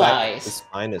it two at the back guys. is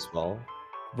fine as well.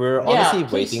 We're Yeah, honestly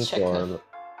please waiting check for... her.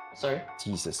 Sorry.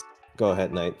 Jesus. Go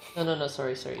ahead, Knight. No.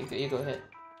 Sorry. You go ahead.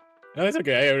 No, it's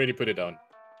okay. I already put it down.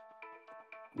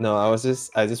 No, I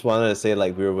just wanted to say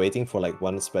like we were waiting for like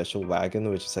one special wagon,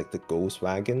 which is like the ghost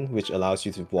wagon, which allows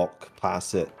you to walk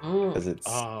past it because it's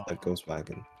Ah. a ghost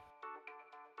wagon.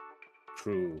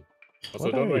 True. Also,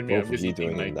 What don't are mind me. I'm both of just you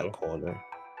eating doing in that Naito. corner?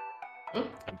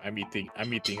 I'm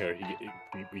eating her.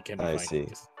 We can be I fine. see.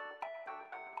 Just-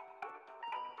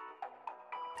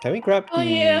 Can we grab Oh, the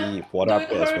yeah. water Do up it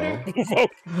there as well?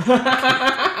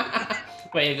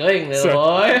 Where you going, little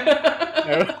Sorry.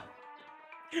 boy?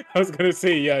 I was gonna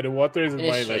say, yeah, the water is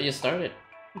my like. You started.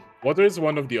 Water is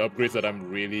one of the upgrades that I'm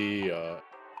really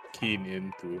keen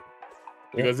into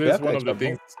because we it's have one of the extra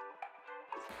things.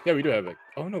 Yeah, we do have it.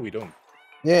 Oh no, we don't.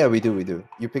 Yeah, we do.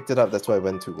 You picked it up, that's why I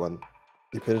went to 1.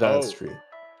 You put it down as Oh. 3.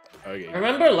 Okay. I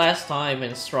remember last time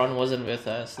when Straun wasn't with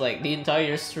us, like the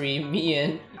entire stream, me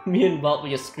and Bulb were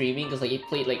just screaming because like he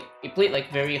played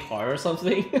like very hard or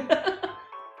something.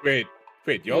 Wait,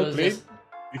 It y'all was played just-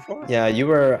 before? Yeah,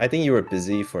 I think you were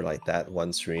busy for like that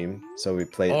one stream, so we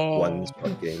played one Oh.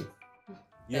 short game.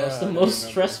 That was the I most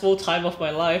remember. stressful time of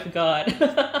my life, God.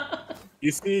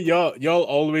 You see, y'all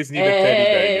always need a teddy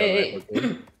bear in your life,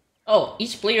 okay? Oh,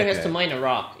 each player has to Okay. mine a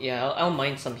rock. Yeah, I'll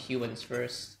mine some humans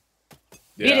first.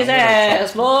 Yeah, Beat his I'm gonna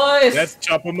ass, boys! Let's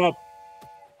chop him up.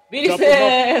 Beat his chop 'em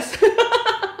up. ass!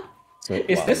 So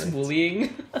Is this violent.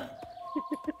 bullying?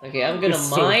 Okay, I'm gonna It's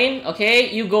so- mine. Okay,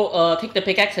 you go. Take the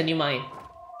pickaxe and you mine.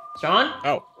 Straun?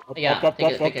 Ow. Yeah, Up, take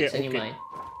the okay, pickaxe and you okay. mine.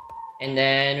 And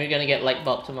then we're gonna get light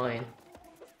bulb to mine.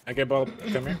 Okay, Bob,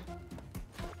 come here.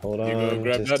 Hold You on. go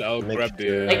grab just that, I'll make grab the-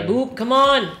 sure- Like Boop, come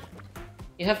on!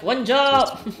 You have one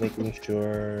job. Just making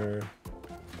sure.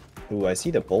 Ooh, I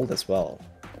see the bolt as well.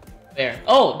 There.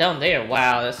 Oh, down there.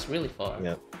 Wow, that's really far.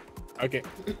 Yeah. Okay,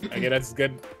 that's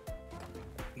good.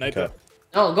 Night Okay. up.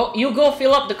 Oh, go! You go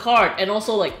fill up the cart and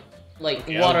also like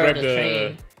Okay, I'll water grab the the-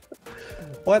 train.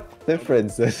 What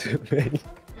difference does it make?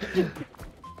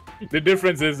 The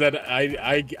difference is that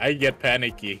I get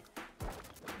panicky.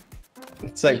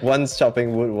 It's like one's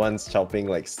chopping wood, one's chopping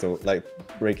like stone, like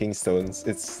breaking stones.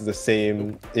 It's the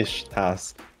same-ish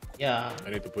task. Yeah. I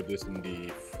need to put this in the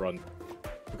front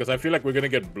because I feel like we're gonna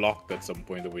get blocked at some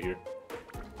point over here.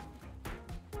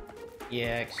 Yeah,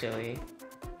 actually.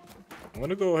 I'm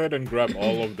gonna go ahead and grab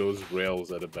all of those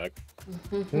rails at the back.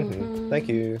 Thank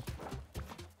you.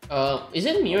 Is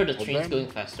it me or the Hold train's on. going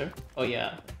faster? Oh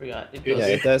yeah, I forgot. It Yeah, goes,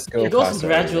 Yeah, it does go it goes faster.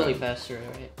 gradually faster,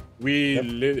 right?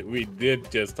 We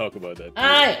did just talk about that.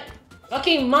 Alright!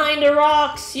 Fucking mind the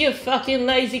rocks, you fucking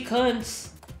lazy cunts!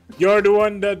 You're the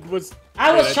one that was.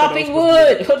 I was I thought chopping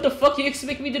supposed wood! What the fuck you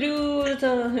expect me to do all the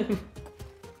time?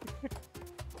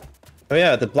 Oh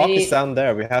yeah, the block Wait. is down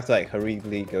there. We have to like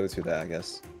hurriedly go to that, I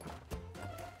guess.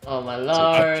 Oh my So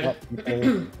lord. chop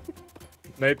people.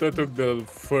 Naito took the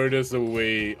furthest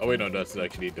away. Oh wait, no, that's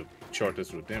actually the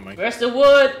shortest route. Damn, Where's the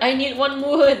wood? I need one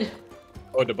wood!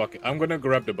 Oh, the bucket. I'm gonna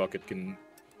grab the bucket. Can.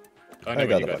 Oh, I no,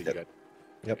 got you the got it. You bucket. got it.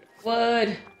 Yep.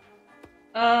 Wood!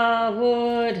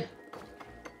 Wood!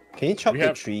 Can you chop We the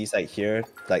have- trees like here,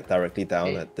 like directly down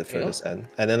Okay, at the there you go. furthest end,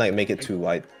 and then like make it too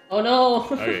wide? Oh no!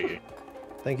 Okay, okay.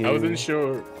 Thank you. I wasn't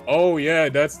sure. Oh yeah,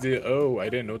 that's the. Oh, I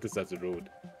didn't notice that's the road.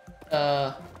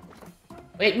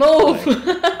 Wait, move!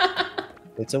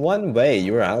 It's a one way.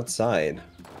 You were outside.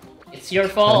 It's your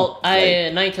fault.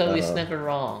 Like, Naito is uh, never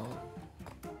wrong.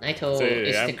 Naito So,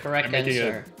 is the I'm correct making it-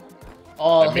 answer.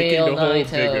 All I'm making hail the hole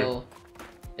Naito,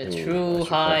 the Ooh, true I should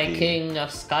High probably- King of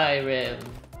Skyrim.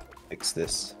 Fix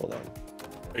this. Hold on.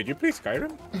 Did you play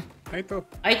Skyrim? Naito.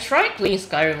 I tried playing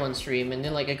Skyrim on stream and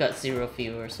then like I got 0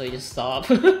 viewers, so I just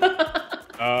stopped.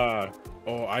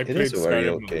 Oh, I It played is a very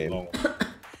Skyrim old game. long.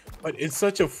 But it's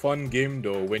such a fun game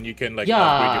though when you can like upgrade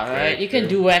Yeah, your right. You can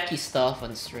character. do wacky stuff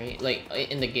on stream, like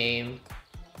in the game,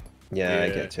 Yeah, I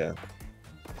Yeah. get ya.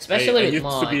 especially I with used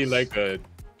mods. to be like a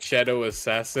shadow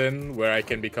assassin where I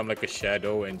can become like a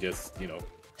shadow and just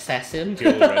Assassin.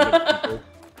 kill random people.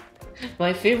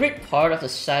 My favorite part of the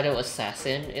Shadow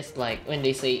Assassin is like when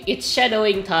they say it's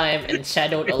shadowing time and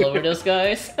shadowed all over those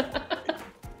guys.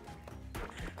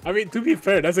 I mean, to be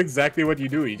fair, that's exactly what you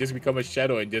do. You just become a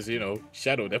shadow and just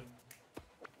shadow them.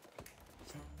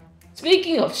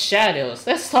 Speaking of shadows,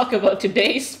 let's talk about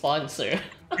today's sponsor.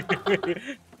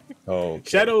 Oh, okay.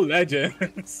 Shadow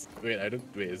Legends. Wait,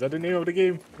 is that the name of the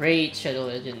game? Raid Shadow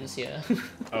Legends, yeah.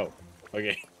 Oh,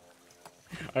 okay.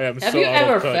 I am Have so you out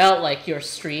ever of touch. felt like your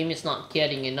stream is not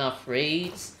getting enough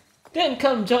raids? Then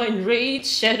come join Raid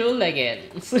Shadow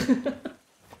Legends.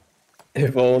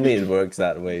 If only it works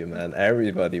that way, man.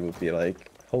 Everybody would be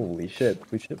like, "Holy shit,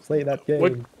 we should play that game."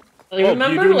 What? I You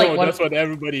remember do like know one. that's what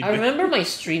everybody I did. remember my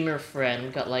streamer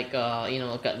friend got like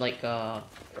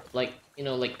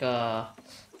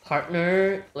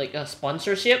partner like a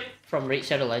sponsorship from Raid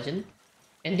Shadow Legend,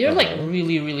 and they're like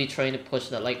really trying to push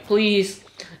that, like, please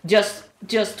just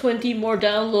 20 more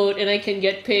download and I can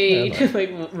get paid. Yeah,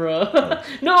 Like, bruh.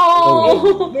 No!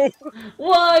 Oh.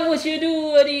 Why would you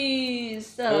do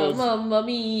this? Oh. Mamma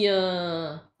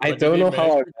mia. I What did don't they know how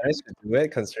I manage managed to do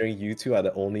it, considering you two are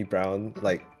the only brown.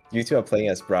 Like, you two are playing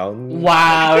as brown.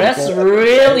 Wow, that's people.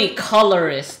 really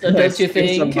colorist, don't you Still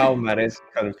think? Somehow managed to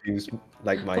confuse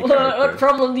like my What character.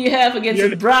 problem do you have against You're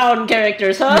the- brown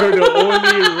characters, huh? You're the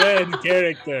only red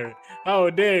character. How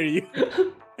dare you?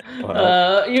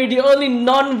 Wow. You're the only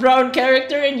non-brown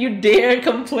character and you dare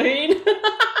complain?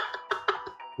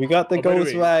 We got the Oh, by the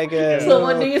ghost way, wagon. yeah. So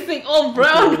what do you think? All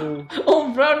brown? All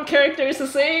brown characters the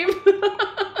same?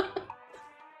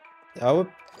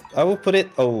 I would put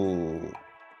it. Oh,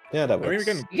 yeah, that I mean, works.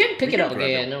 we can. You can pick We it can up grab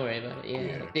again, it. don't worry about it. Yeah,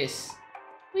 Yeah. like this.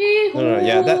 No,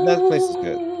 yeah, that place is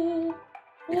good.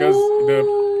 Because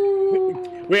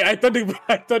Wait, I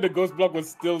thought the ghost block was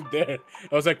still there.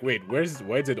 I was like, wait, why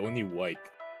is it only white?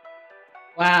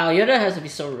 Wow, Yoda has to be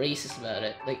so racist about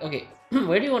it. Like, okay,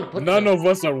 where do you want to put None them? of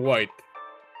us are white.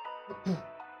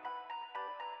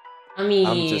 I mean...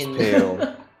 I'm just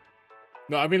pale.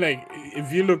 No, I mean like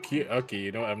if you look here. Okay,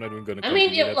 you know I'm not even gonna. I mean,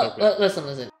 continue yeah, that topic.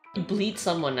 listen. You bleed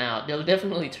someone out, they'll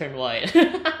definitely turn white.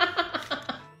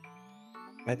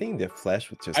 I think their flesh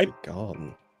would just I- be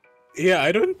gone. Yeah,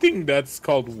 I don't think that's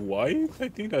called white. I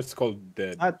think that's called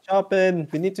dead. Not chopping.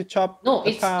 We need to chop. No,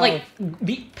 the it's cow. like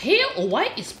pale.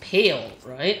 White is pale,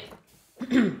 right?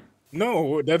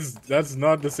 No, that's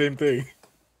not the same thing.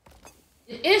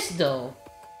 It is though.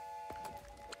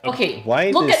 Okay,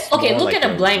 White look is at more look like at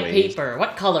a a blank gray. paper.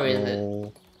 What color is it?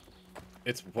 Oh,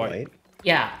 It's white. white.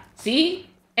 Yeah. See,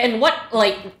 And what,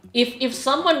 like, if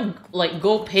someone like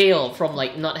go pale from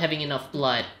like not having enough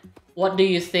blood, what do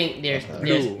you think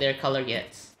Blue. their color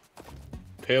gets?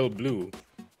 Pale blue.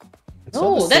 It's not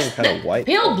the No, same kind of white.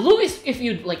 pale though. blue is if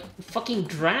you like fucking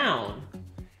drown.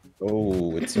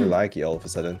 Oh, it's so laggy all of a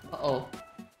sudden. Uh-oh.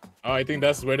 Oh, I think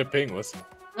that's where the ping was.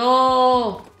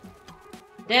 No!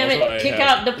 Damn Also, it! I Kick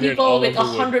have out the cleared people all with of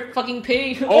the wood. 100 fucking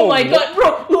ping! Oh, Oh my god,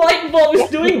 bro! Light bulb is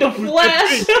doing the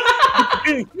flash!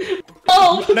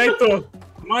 Oh! Naito,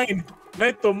 mine.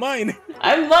 Naito, mine.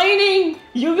 I'm mining!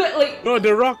 You got like... No,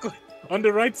 the rock on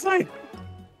the right side.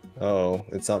 Oh,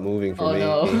 it's not moving for Oh me.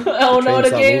 no. Oh no, train's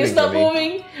the game is not for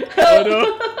me. moving! Oh Help!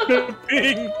 no, the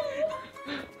ping.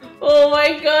 Oh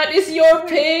my god, it's your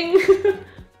ping!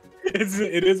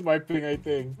 It is my ping, I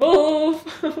think. Move!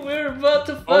 We're about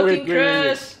to Oh, wait, fucking wait, wait,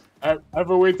 wait. crash! I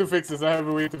have a way to fix this. I have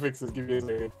a way to fix this. Give me a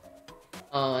second.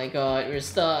 Oh my god, we're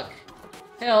stuck.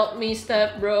 Help me,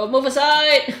 step bro. Move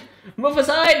aside! Move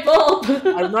aside, bulb!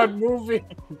 I'm not moving.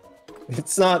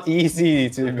 It's not easy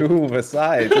to move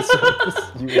aside. It's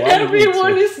just, you want me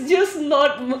Everyone to. is just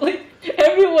not like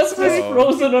everyone's just Oh.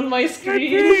 frozen on my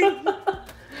screen.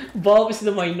 Bulb is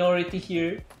the minority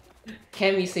here.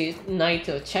 Kemi says,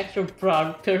 Naito, check your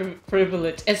brown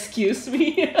privilege. Excuse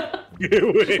me.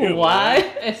 Wait, Why?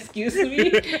 Excuse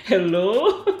me.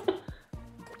 Hello.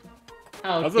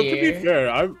 How Also, to be dare?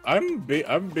 fair,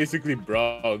 I'm basically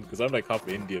brown because I'm like half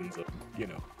Indian, so you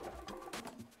know.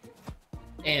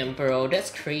 Damn, bro, that's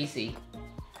crazy.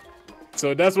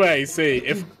 So that's why I say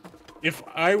if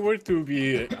I were to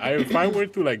be if I were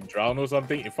to like drown or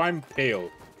something, if I'm pale,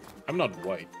 I'm not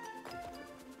white.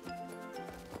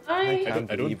 I don't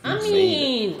believe I you made it.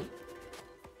 mean.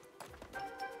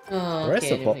 Oh, Where's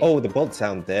okay, the bolt? anyway. Oh, the bolt's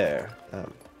down there.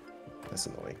 That's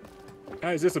annoying.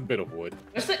 It's just a bit of wood.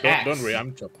 Where's the Don't axe? worry,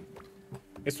 I'm chopping.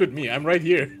 It's with me. I'm right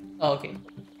here. Oh, okay.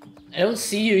 I don't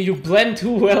see you. You blend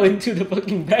too well into the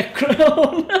fucking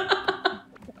background.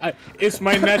 It's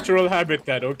my natural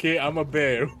habitat. Okay, I'm a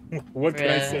bear. What can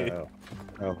I Bruh. say?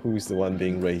 Who's the one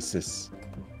being racist?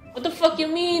 What the fuck you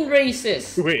mean,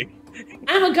 racist? Wait.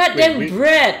 I'm a goddamn wait.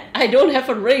 brat. I don't have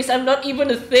a race. I'm not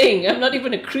even a thing. I'm not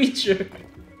even a creature.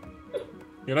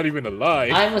 You're not even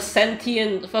alive. I'm a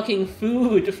sentient fucking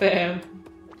food, fam.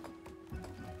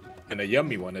 And a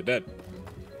yummy one at that.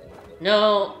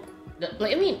 No,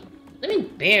 like I mean,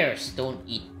 bears don't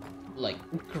eat like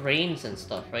grains and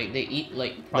stuff, right? They eat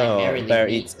like primarily No, bear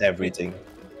meat. eats everything.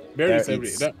 Bear is Bear every.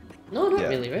 eats- That, No, not Yeah.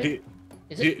 really, right? did,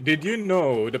 Is it? did you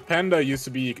know the panda used to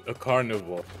be a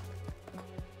carnivore?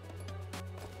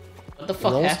 What the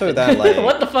fuck also happened? that, like,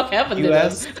 What the fuck happened to them?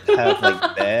 US have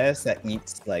like bears that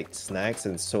eats like snacks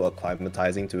and so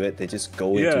acclimatizing to it, they just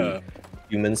go Yeah. into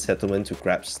human settlement to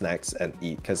grab snacks and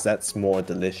eat because that's more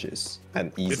delicious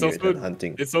and easier also- than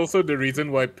hunting. It's also the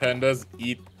reason why pandas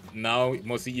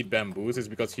mostly eat bamboos is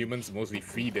because humans mostly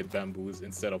feed it bamboos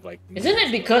instead of like. Isn't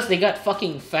it because they got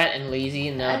fucking fat and lazy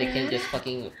and now they can just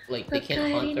fucking like they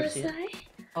can't hunt or shit?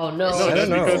 Oh no. No, I that's don't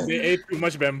know. because they ate too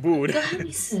much bamboo.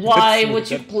 Why would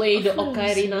you play the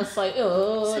Okairi Nasai?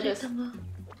 Oh, that's...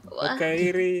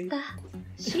 Okairi.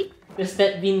 Does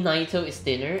that mean Naito is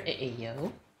dinner?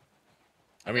 Yo.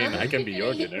 I mean, I can be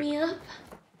your Hit dinner. me up.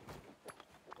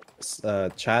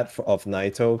 Chat of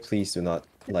Naito, please do not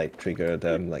like trigger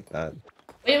them like that.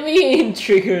 What do you mean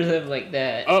trigger them like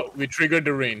that? Oh, we triggered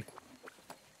the rain.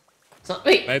 So,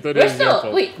 wait, Naito, where's this is your the...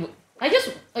 fault. Wait,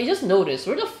 I just noticed,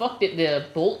 where the fuck did the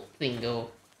bolt thing go?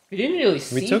 We didn't really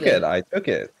see We took them. it, I took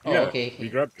it. Oh, Yeah, okay. we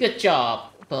grabbed it. Good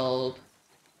job, Bulb.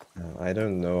 I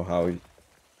don't know how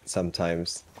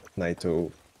sometimes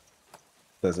Naito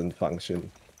doesn't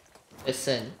function.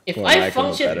 Listen, if For I lack of a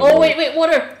function... better Oh, word. wait,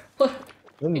 water!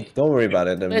 Don't worry about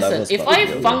it. The Listen, levels if probably I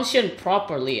go down. functioned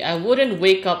properly, I wouldn't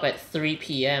wake up at 3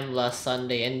 p.m. last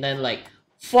Sunday and then like,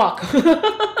 fuck!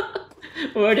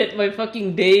 Where did my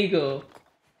fucking day go?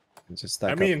 Just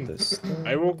stack mean- up this.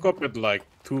 I woke up at like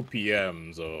 2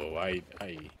 p.m. So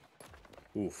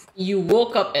oof. You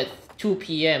woke up at 2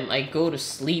 p.m. I go to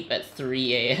sleep at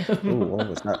 3 a.m. Ooh, what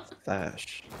was that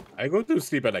flash? I go to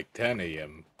sleep at like 10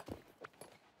 a.m.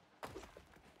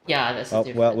 Yeah, that's the Oh,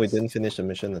 difference. well, we didn't finish the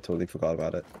mission. I totally forgot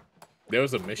about it. There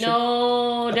was a mission.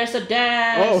 No, there's a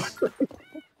dash. Oh,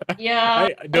 Yeah.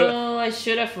 the- Oh, I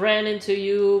should have ran into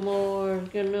you more.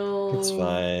 You know. It's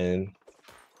fine.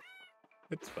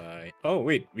 it's fine. Oh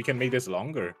wait, we can make this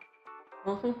longer.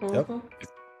 Yep.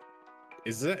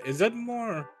 Is that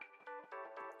more?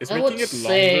 Is I making would it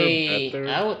say. longer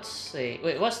better? I would say.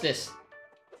 Wait, what's this?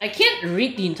 I can't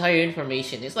read the entire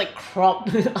information. It's like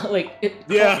cropped, like it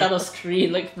cropped Yeah. out of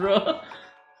screen, like bro.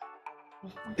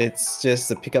 It's just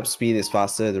the pickup speed is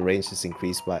faster, the range is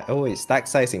increased by... Oh wait, stack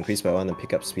size increased by 1 and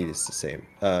pickup speed is the same.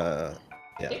 Yeah.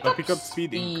 But pickup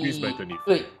speed increased by 25.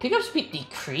 Wait, pickup speed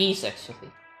decreased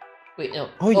actually. Wait, no.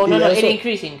 Oh, Oh, no, yeah, it so-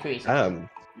 increased.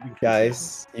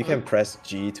 Guys, you can press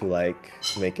G to like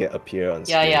make it appear on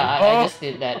Yeah, screen. yeah, I Oh! just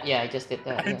did that. Yeah, I just did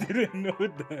that. I Yeah. didn't know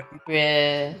that.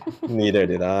 Yeah. Neither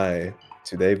did I.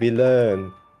 Today we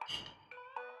learn.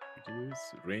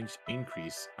 Reduce range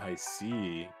increase. I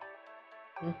see.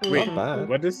 Mhm. Wait, Not bad.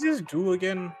 what does this do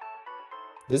again?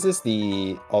 This is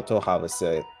the auto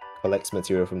harvester. It collects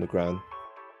material from the ground.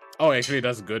 Oh, actually,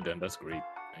 that's good then. That's great.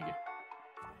 Okay.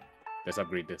 Let's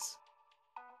upgrade this.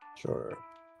 Sure.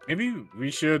 Maybe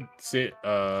we should say,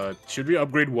 should we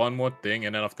upgrade one more thing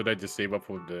and then after that just save up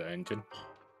for the engine?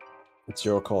 It's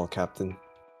your call, Captain.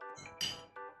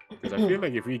 Because I feel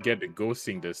like if we get the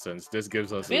ghosting distance, this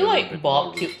gives us. I feel like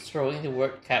Bob keeps throwing the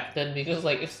word captain because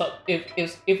like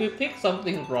if we pick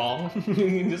something wrong, you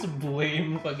can just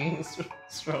blame fucking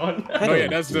Straun. I Oh yeah, don't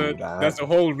that's do that's the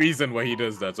whole reason why he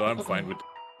does that. So I'm fine with.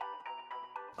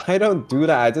 I don't do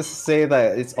that. I just say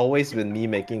that it's always been me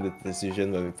making the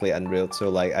decision when we play Unreal. So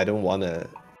like, I don't wanna,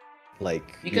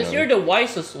 like. Because you're the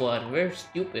wisest one. We're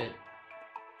stupid.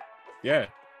 Yeah.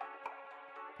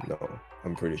 No,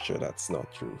 I'm pretty sure that's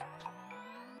not true.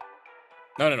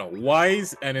 No.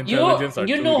 Wise and intelligence are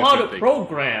You two know how to different things.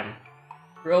 program,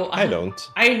 bro. I don't.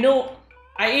 I know.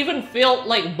 I even failed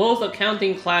like both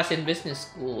accounting class in business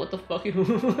school. What the fuck are you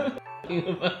talking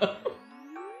about?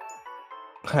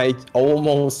 I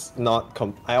almost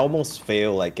I almost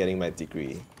fail like getting my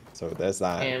degree. So there's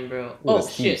that. Damn, bro. Ooh, Oh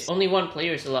there's shit! thieves. Only one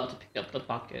player is allowed to pick up the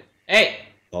pocket. Hey,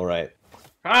 All right.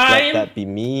 Let Prime. that be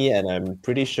me, and I'm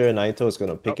pretty sure Naito is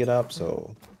gonna pick it up.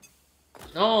 So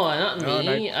No, not No,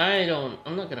 me.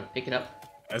 I'm not gonna pick it up.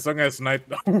 As long as night,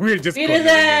 we're just. Beat his cornering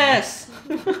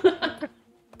him. ass!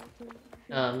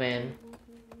 Oh man.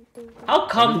 How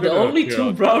come the gonna only appear two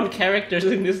out. brown characters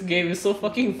in this game is so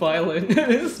fucking violent?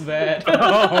 This is bad.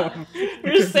 Oh.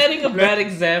 We're setting a bad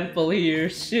example here.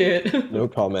 Shit. no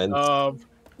comment.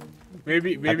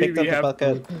 Maybe I picked we up the have.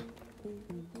 bucket.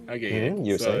 Okay.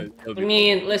 You say? it'll I be-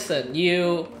 mean, listen,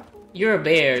 you're a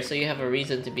bear, so you have a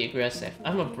reason to be aggressive.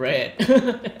 I'm a bread.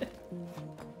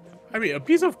 I mean, a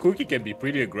piece of cookie can be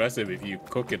pretty aggressive if you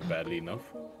cook it badly enough.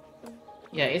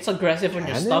 Yeah, it's aggressive on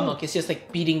your Can it? stomach. It's just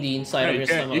like beating the inside of you your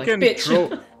can, stomach. you Like, can bitch.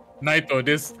 throw. Naito,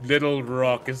 this little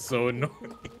rock is so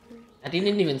annoying. I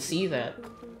didn't even see that.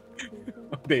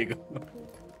 There you go.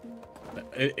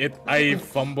 I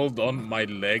fumbled on my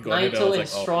leg on it. I Naito was and like,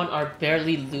 Straun are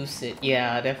barely lucid.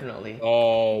 Yeah, definitely.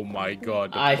 oh my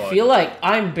god. the I fun. feel like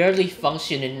I'm barely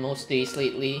functioning most days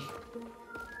lately.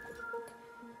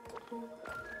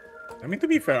 I mean, to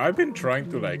be fair, I've been trying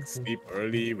to like sleep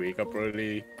early, wake up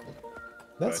early.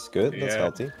 That's But, good. That's yeah.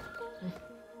 healthy.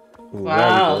 Ooh, where are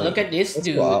we Wow, going? look at this Let's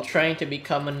dude go up. trying to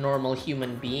become a normal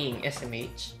human being.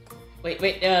 SMH. Wait,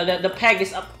 the peg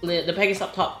is up. The peg is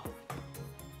up top.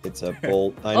 It's a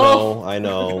bolt. I Oh!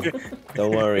 know.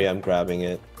 Don't worry, I'm grabbing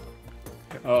it.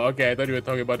 Oh, okay. I thought you were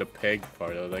talking about the peg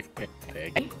part. I was like,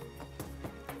 peg.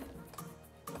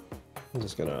 I'm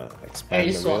just gonna Why are expand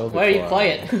you, the rail. why are you before I-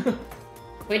 quiet?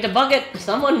 Wait, the bucket!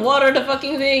 Someone water the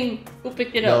fucking thing! Who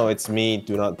picked it No, up? it's me.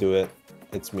 Do not do it.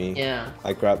 It's me. Yeah.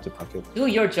 I grabbed the bucket. Do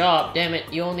your job, damn it.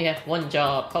 You only have one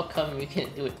job. How come you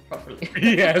can't do it properly?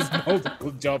 He has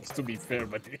multiple jobs to be fair,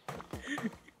 but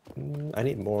I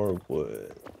need more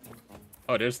wood.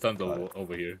 oh, there's tons of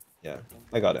over here. Yeah,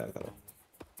 I got it.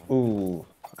 Ooh,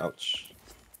 ouch.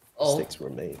 Oh. Mistakes were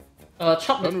made.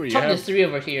 Chop Don't we the have- three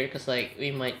over here, cause like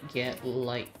we might get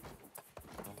like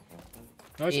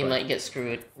No, it's we fine. might get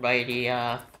screwed by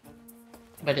the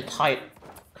tight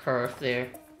curve there.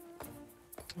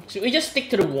 Should we just stick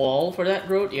to the wall for that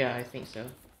road? Yeah, I think so.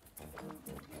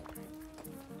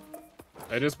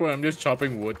 At this point, I'm just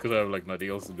chopping wood because I have like nothing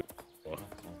else to do.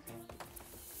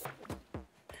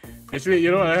 Actually,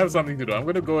 you know, I have something to do. I'm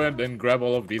gonna go ahead and grab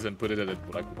all of these and put it at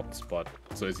like one spot,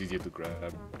 so it's easier to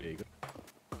grab. There you go.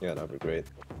 Yeah, that'd be great.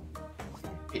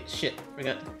 Shit,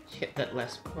 forgot to hit that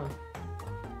last one.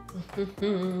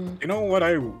 You know what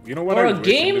I For I a wish in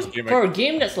game, this game for a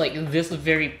game that's like this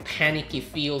very panicky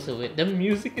feel to it, the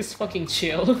music is fucking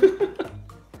chill.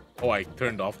 Oh, I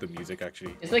turned off the music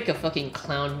actually. It's like a fucking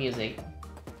clown music.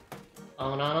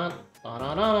 Oh no no oh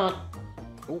no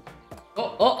no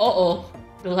Oh. Oh.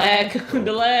 The lag,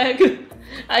 the lag.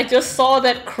 I just saw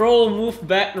that crow move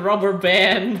back rubber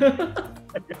band.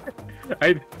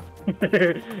 I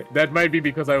that might be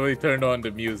because I only turned on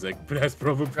the music, but that's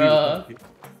probably Bruh.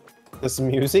 This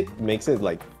music makes it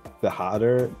like the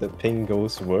harder the ping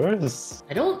goes, worse.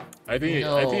 I don't I think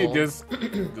know. it just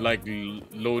like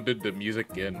loaded the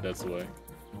music in. That's why.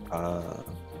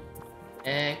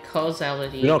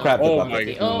 Causality. Do not grab the Oh bucket. my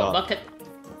Okay. Do Oh, not. bucket.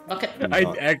 Do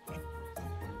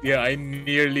not. I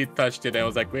nearly touched it. I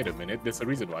was like, wait a minute. There's a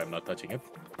reason why I'm not touching it.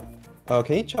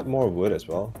 Can you chop more wood as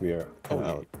well? We are kind of Oh,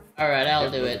 out. Alright, I'll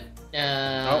Yeah, do it.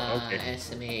 okay.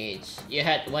 SMH. You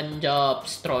had one job,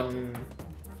 Straun.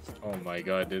 Oh my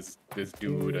god, this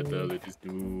dude, I tell you, this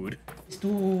dude. This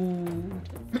dude.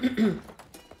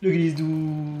 Look at this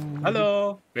dude.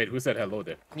 Hello. Wait, who said hello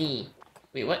there? Me.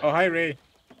 Wait, what? Oh, hi Ray.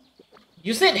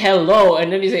 You said hello,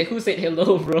 and then you said, who said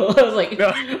hello, bro? I was like,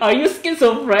 No. are you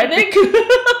schizophrenic?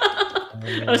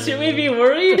 Or should we be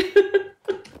worried?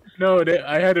 No,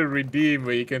 I had a redeem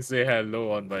where you can say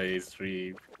hello on my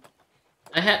stream.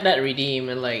 I had that redeem,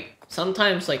 and like,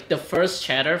 sometimes like the first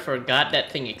chatter forgot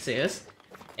that thing exists.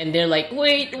 And they're like,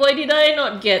 wait, why did I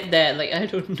not get that? Like, I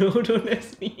don't know, don't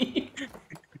ask me.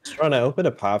 Straun, I opened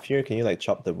a path here. Can you like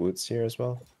chop the woods here as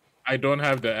well? I don't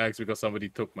have the axe because somebody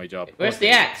took my job. Where's the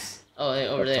axe? Oh,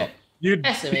 over Up there. top. You.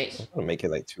 SMH. I'm gonna make it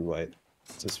like too wide,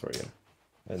 just for you.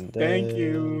 And then... Thank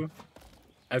you.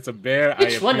 As a bear,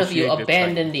 Which I one of you appreciate the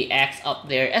abandoned the axe up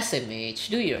there? SMH,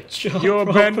 do your job You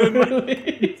abandoned my-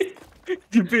 properly.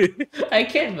 time. I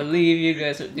can't believe you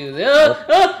guys would do this.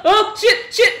 Oh, shit.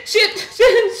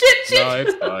 No,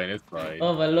 it's fine. It's fine.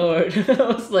 Oh my lord.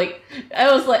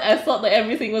 I thought that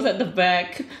everything was at the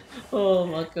back. Oh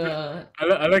my god.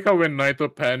 I like how when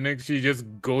Naito panics, she just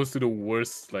goes to the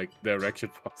worst like direction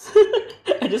possible.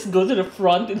 I just go to the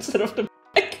front instead of the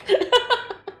back.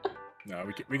 No,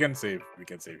 we can save. We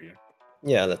can save here.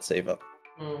 Yeah, let's save up.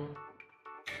 Hmm.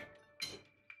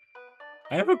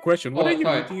 I have a question. What Oh, are you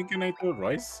sorry. eating again, Naito?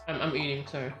 Rice? I'm eating,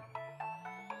 sorry.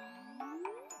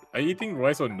 Are you eating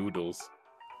rice or noodles?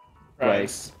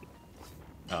 Rice.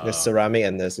 Ah, There's ceramic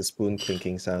and there's a spoon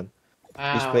clinking sound. Each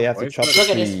Wow. player have to Rice? chop Look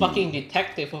at this three. fucking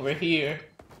detective over here.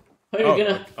 How are Oh, you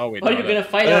gonna? oh wait, How are no, you that- gonna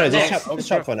fight No, out no, just next? chop, just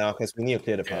chop for now because we need to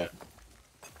clear the Yeah. path.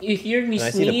 You hear me And I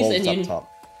see the sneeze bolts and up you,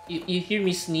 top. you hear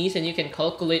me sneeze and you can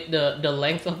calculate the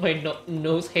length of my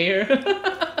nose hair.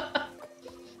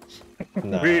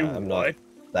 Nah, Wait, I'm not what?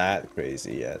 that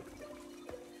crazy yet.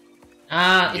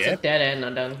 Ah, it's a Yet? dead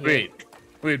end down here.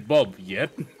 Wait, Bob, yet?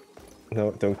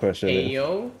 No, don't question Hey it.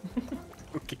 yo.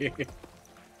 Okay.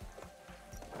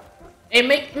 Hey,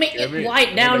 make Yeah, it wait, white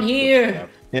wait, down like- here.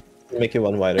 Make it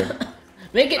one wider.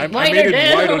 Make it I wider made it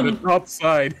down. white on the top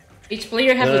side. Each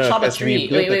player have No, to no, chop a 'cause we tree.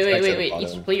 built Wait, the tracks at the Each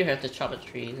bottom. player have to chop a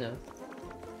tree. So.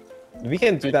 We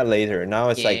can do that later. Now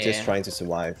it's like just Yeah. trying to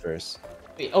survive first.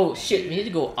 Wait, oh shit, we need to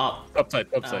go up. Top side,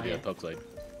 yeah. top side.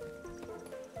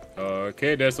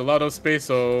 Okay, there's a lot of space,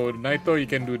 so Naito, you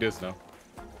can do this now.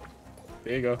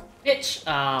 There you go. Bitch!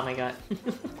 Oh my god.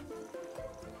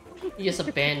 You just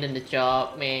abandoned the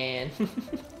job, man.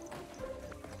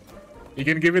 You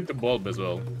can give it the bulb as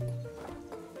well.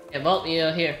 Yeah, well,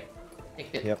 yeah, here. Take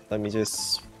it. Yep, let me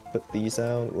just put these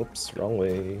out. Whoops, wrong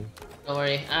way. Don't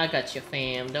worry, I got you,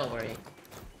 fam. Don't worry.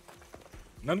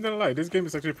 Not gonna lie, this game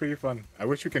is actually pretty fun. I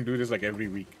wish we can do this like every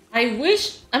week. I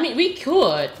wish. I mean, we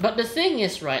could, but the thing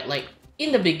is, right? Like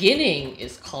in the beginning,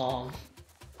 is calm.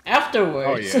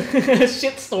 Afterwards, Oh, Oh,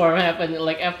 shitstorm happened.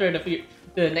 Like after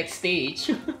the next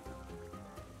stage.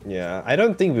 Yeah, I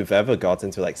don't think we've ever gotten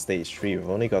to like stage 3. We've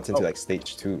only gotten to Oh. like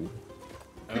stage 2.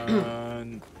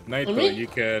 Naito, I mean, you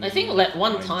can. I think that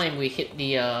one find- time we hit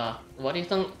the what do you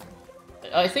think?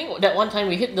 I think that one time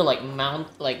we hit the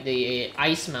like the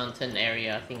ice mountain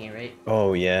area thingy, right?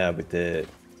 Oh yeah, we did.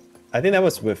 I think that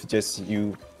was with just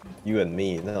you and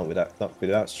me, not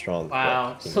without Straun. but,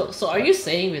 Wow. you know, So are you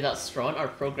saying without Straun our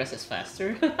progress is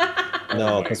faster?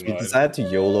 No, my because we God. decided to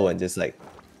YOLO and just like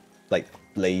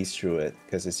blaze through it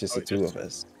because it's just Oh, the two yes. of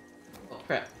us. Oh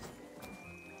crap.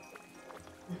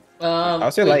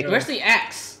 Also, Wait, like- where's the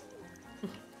axe?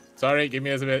 Sorry, give me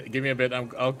a bit. Give me a bit.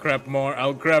 I'll grab more.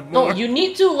 I'll grab No, more. you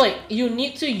need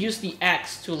to use the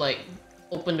axe to like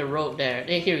open the road there.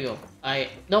 Hey, here you go.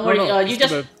 Don't worry. no, You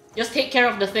it's just take care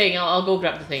of the thing. I'll go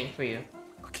grab the thing for you.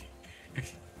 Okay.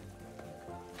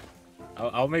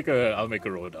 I'll make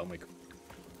a road. I'll make.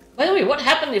 By the way, what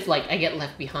happened if like I get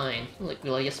left behind? Like,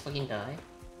 will I just fucking die?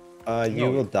 You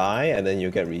No. will die and then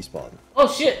you'll get respawned. Oh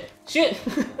shit! Shit!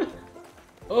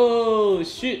 Oh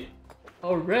shit!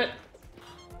 Alright.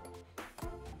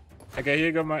 Okay, here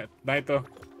you go, my Naito.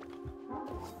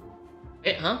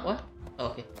 Wait, huh? What? Oh,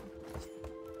 okay.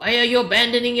 Why are you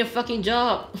abandoning your fucking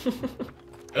job?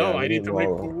 Oh, Yeah, I we need need to make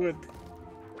more. more wood.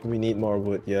 We need more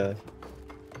wood, yeah.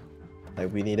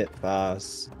 Like we need it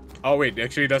fast. Oh wait,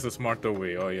 actually that's a smarter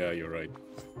way. Oh yeah, you're right.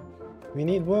 We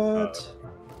need wood.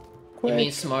 quick. You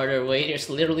mean smarter way? There's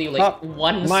literally like Stop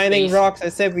one mining space. rocks. I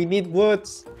said we need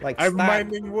woods. Like I'm stack.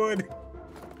 mining wood.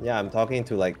 Yeah, I'm talking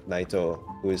to like Naito,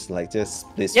 who is like just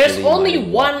There's blissfully only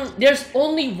mining one. rocks. There's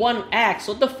only one axe.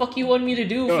 What the fuck you want me to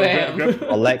do, No, fam?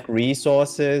 Collect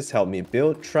resources, help me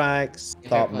build tracks, Fair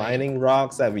stop point. mining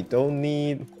rocks that we don't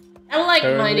need. I like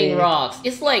mining Currently- rocks.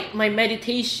 It's like my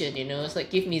meditation, you know. It's like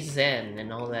give me zen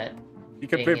and all that. You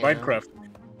can thing, play you know? Minecraft.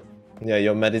 Yeah,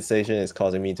 your meditation is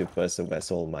causing me to burst a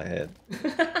vessel in my head.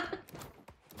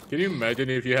 Can you imagine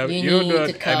if you have You you know need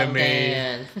to the calm anime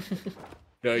down.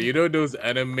 no, you know those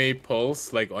anime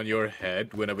pulse like on your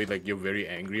head whenever like you're very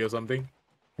angry or something?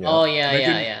 Yeah. Oh yeah,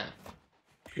 Imagine- yeah.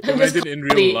 I'm just Imagine in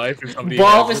constantly- real life if somebody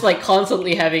Bob has is like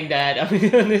constantly having that on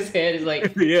his head. Is like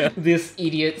it. Yeah. this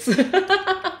idiots.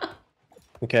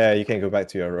 Okay, you can go back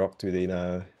to your rock 2D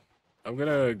now. I'm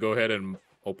gonna go ahead and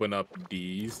open up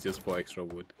these just for extra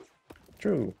wood.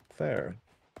 True, fair.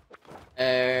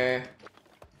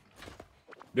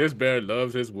 This bear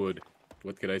loves his wood.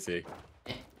 What can I say?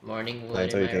 Morning wood.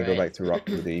 Naito, you can go back to rock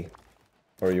 2D.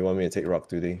 Or you want me to take rock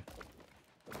 2D?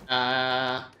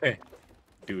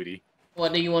 Duty.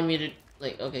 What do you want me to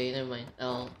like? Okay, never mind.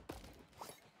 I'll.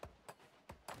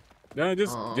 No,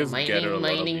 just gather a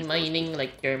lot of mining, these mining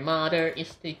like your mother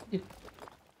is the.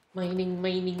 Mining,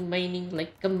 mining, mining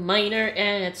like a miner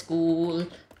at school.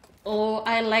 Oh,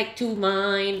 I like to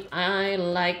mine. I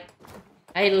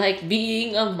like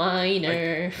being a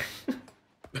miner.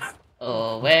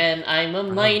 Oh, when I'm a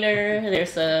miner,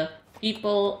 there's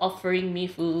people offering me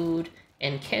food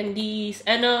and candies.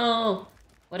 And no,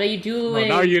 what are you Well, doing?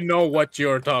 now you know what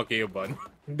you're talking about.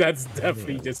 That's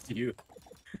definitely just you.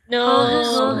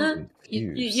 No,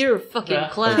 Confused. You're a fucking Bruh.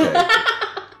 clown. Okay.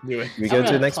 Do it. We go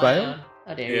to the next biome?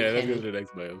 Oh, there Yeah, you let's can. go to the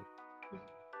next biome.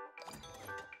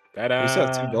 Ta-da! We still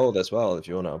have 2 gold as well if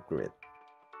you want to upgrade.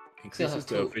 Increases have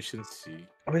the two. efficiency.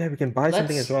 Oh yeah, we can buy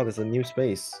something Let's- as well. There's a new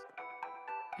space.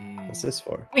 Mm. What's this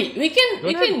for? Wait, we can.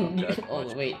 Don't have that Oh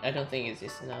much. wait, I don't think it's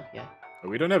this enough. Yeah.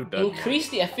 We don't have that. Increase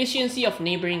the efficiency of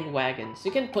neighboring wagons.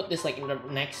 You can put this like in the,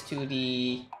 next to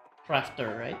the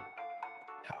crafter, right?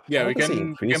 Yeah, How we does it can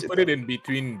increase put it though? in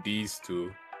between these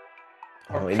two.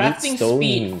 Or Oh, it needs crafting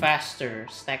speed stone. faster,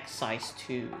 stack size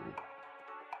 2.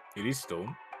 It is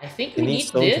stone. I think You we need need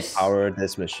stone this. to power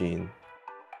this machine.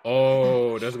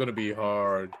 Oh, that's gonna be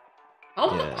hard.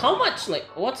 Yeah. How much like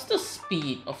what's the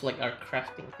speed of like our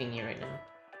crafting thingy right now?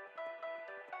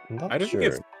 I'm not I don't sure.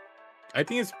 think it's. I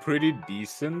think it's pretty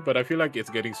decent, but I feel like it's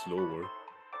getting slower.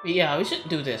 Yeah, we should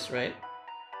do this, right?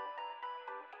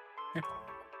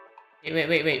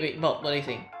 Wait, Bob, what do you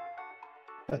think?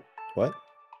 What?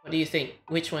 What do you think?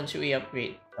 Which one should we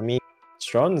upgrade? I mean,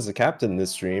 Straun is the captain in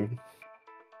this stream.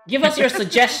 Give us your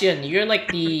suggestion. You're like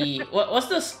the what's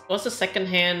the second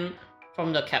hand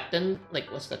from the captain?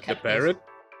 Like what's the The captain? parrot?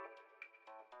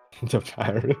 The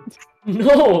pirate.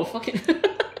 No, fucking.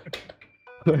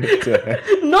 What the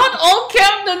heck? Not all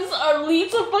captains are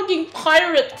leads of fucking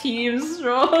pirate teams,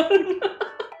 Ron.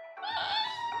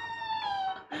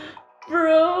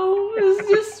 Bro, it's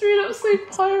just straight up say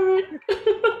pirate.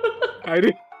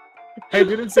 I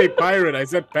didn't say pirate. I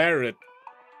said parrot.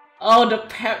 Oh, the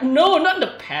parrot. No, not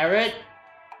the parrot.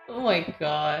 Oh my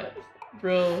god,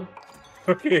 bro.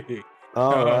 Okay.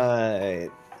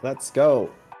 Alright, let's go.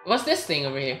 What's this thing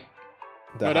over here?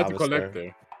 The No, that's a harvester.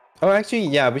 collector. Oh, actually,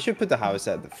 yeah, we should put the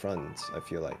harvester at the front, I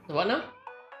feel like. The what now?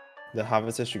 The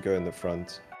harvester should go in the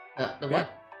front. The Yeah.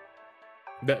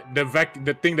 what?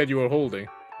 The thing that you were holding.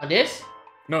 Oh, this?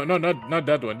 No, not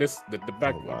that one. This the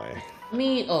back Oh one. my. I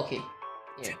mean, okay.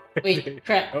 Yeah. Wait,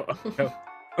 crap. Oh, oh,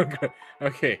 okay.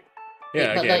 Okay. Wait,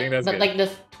 Yeah, but okay, like, I think that's but good. like the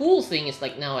tool thing is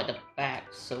like now at the back,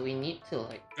 so we need to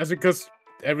like. That's because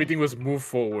everything was moved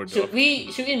forward. Should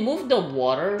we move the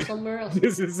water somewhere else?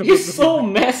 This is It's supposed to so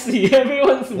messy.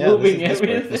 Everyone's Yeah, moving this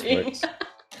everything. works.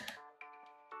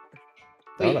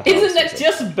 Wait, Now the isn't that harvester's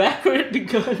just back where it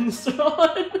begins,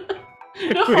 Ron?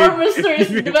 The Wait, harvester is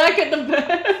give me- back at the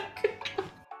back.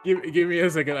 Give me a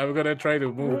second. I'm gonna try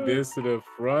to move this to the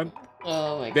front.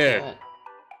 Oh my There. god.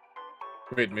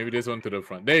 Wait, maybe this one to the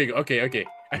front. There you go. Okay, okay.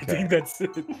 I think that's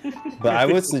it. But I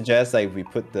would suggest like we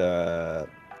put the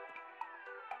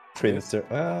printer.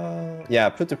 Well, yeah,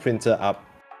 put the printer up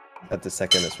at the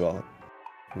second as well.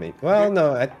 Maybe. Well,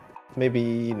 no,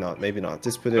 maybe not. Maybe not.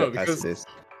 Just put it No, as because- it is.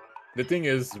 The thing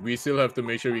is, we still have to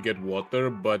make sure we get water,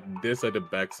 but this at the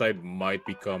backside might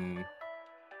become.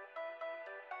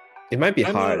 It might be I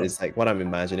don't hard. know. Is like what I'm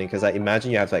imagining because I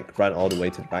imagine you have to like run all the way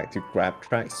to the back to grab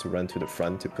tracks to run to the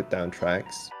front to put down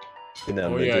tracks in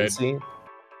an Oh, yeah, emergency.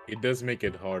 It does make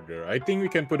it harder. I think we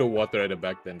can put a water at the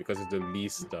back then because it's the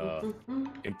least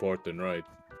important, right?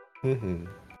 Mm-hmm.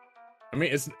 I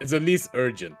mean, it's the least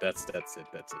urgent. That's it.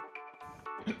 That's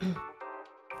it.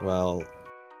 Well,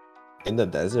 in the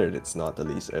desert, it's not the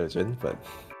least urgent, but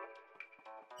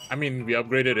I mean, we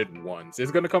upgraded it once.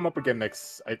 It's gonna come up again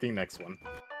next. I think next one.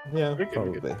 yeah, We're good,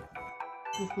 we're good.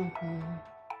 probably.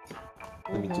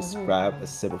 Let me just grab a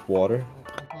sip of water.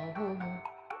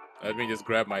 Let me just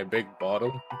grab my big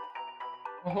bottle.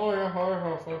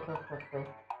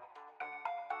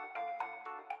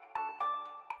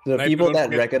 The Night, people don't that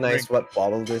forget to recognize drink. what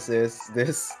bottle this is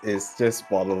just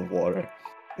bottled water.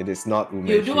 It is not umeishi.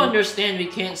 You do understand we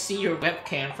can't see your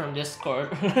webcam from Discord,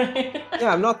 right?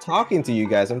 Yeah, I'm not talking to you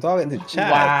guys. I'm talking to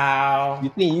chat. Wow. You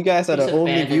think you guys are He's the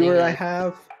only abandoning viewer I us.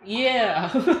 have?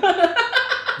 Yeah.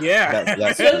 Yeah.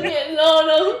 That's Just kidding.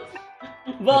 No.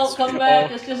 Well, That's come true.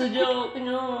 back. It's just a joke.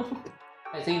 No.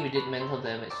 I think we did mental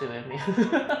damage to him.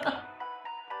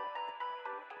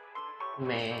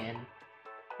 Man.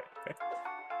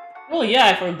 Oh yeah,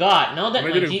 I forgot. Now that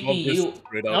my Imagine if Bob just GPU,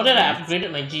 spread now out that I meat.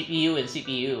 upgraded my GPU and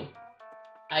CPU,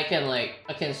 I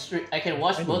can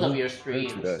watch both of your Go to the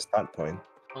streams start point.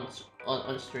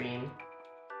 on stream.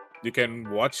 You can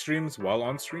watch streams while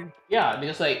on stream. Yeah,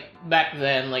 because like back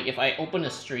then, like if I open a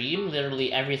stream,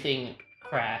 literally everything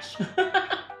crashed.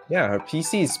 Yeah, her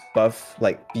PC is buff,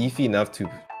 like beefy enough to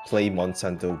play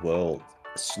Monsanto World.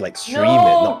 Like stream it,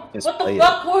 No! not just What the play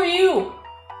fuck were you?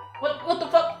 What the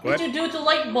fuck What? did you do to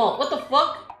light bulb? What the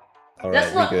fuck? it. Alright,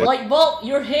 That's we not good. light bulb.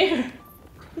 Your hair.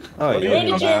 Oh, What you are Where you did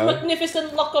want me your down?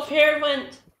 magnificent lock of hair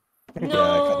went? Yeah,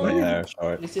 I cut my No. hair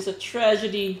short. This is a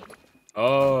tragedy.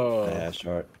 Oh. My hair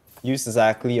short. Use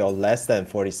exactly or less than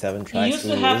 47 tracks. used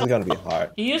to Ooh, have- this is gonna be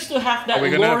hard. He used to have that Are we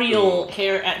gonna have L'Oreal to-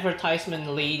 hair advertisement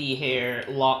lady hair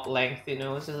lock length, you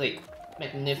know? It's just like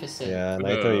magnificent. Yeah, But,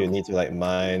 Naito, you need to like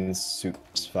mine super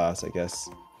fast, I guess.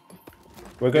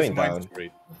 We're This going mine's down.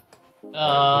 great. We're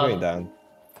going Um, down.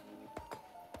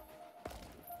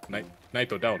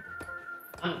 Naito down.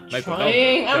 I'm Naito, down,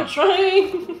 trying. I'm down.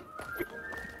 trying.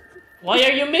 Why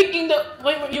are you making the?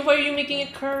 Why are you making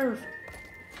it curve?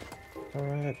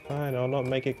 Alright, fine. I'll not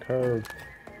make it curve.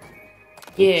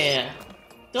 Yeah.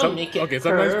 Don't make it okay, curve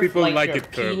sometimes people like your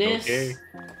it curved, penis. okay?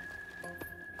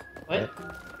 What?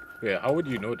 Yeah, how would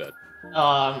you know that?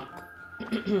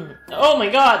 Oh my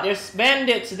God! There's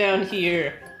bandits down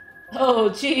here. Oh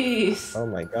jeez. Oh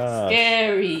my god.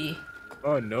 Scary.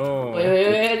 Oh no.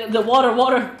 Wait. The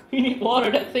water. You need water.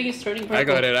 That thing is turning purple. I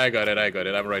got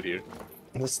it. I'm right here.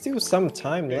 There's still some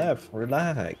time left.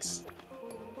 Relax.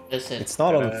 Listen. It's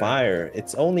not on fire.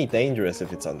 It's only dangerous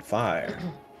if it's on fire.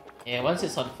 Yeah, once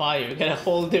it's on fire, you get a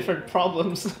whole different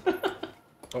problems.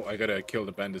 Oh, I gotta kill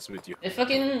the bandits with you. They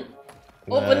fucking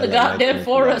Nah, open the that might goddamn be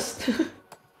forest. No,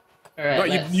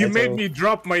 Alright, you That's made all. me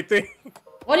drop my thing.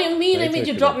 what do you mean I Later made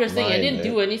you could drop have your thing? I mined didn't it.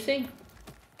 do anything.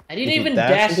 I didn't If you even dash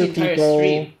dash the into entire people-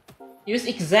 stream. Use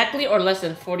exactly or less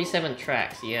than 47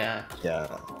 tracks, yeah. Yeah.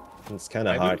 It's kind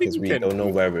I of don't hard think because you we can don't know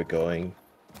do- where we're going.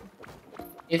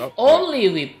 If Oh, only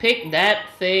we picked that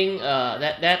thing,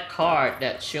 that card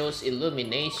that shows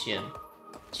illumination.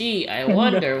 Gee, I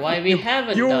wonder why we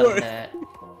haven't you done were- that.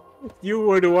 You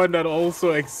were the one that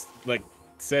also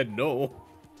said no.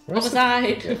 Where's the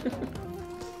Homicide! bucket?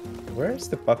 Where's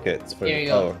the buckets for Here the you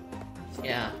go. oh,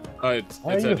 Yeah. why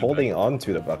are you holding on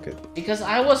to the bucket? Because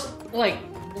I was like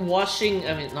washing,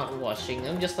 I mean not washing,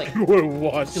 I'm just like You were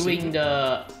watching. doing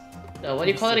the what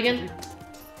do you call it again?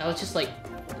 I was just like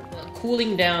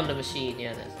cooling down the machine,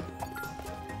 yeah that's it.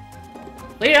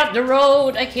 Clear up the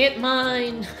road, I can't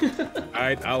mine!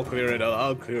 Alright, I'll clear it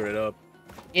up.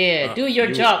 Yeah, do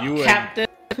your job, you and- Captain!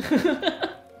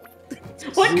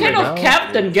 What You kind and of I-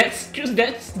 captain gets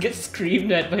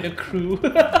screamed at by the crew?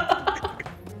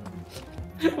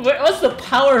 What's the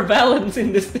power balance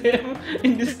in this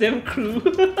damn crew?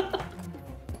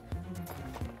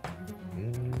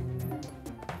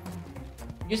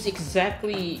 Use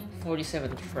exactly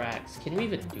 47 tracks. Can we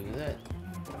even do that?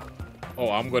 Oh,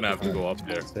 I'm gonna have to go up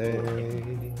there. Say...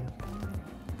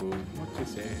 What you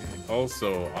say?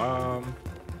 Also,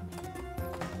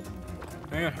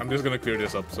 yeah, I'm just gonna clear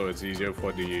this up so it's easier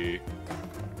for the.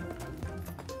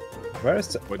 Where's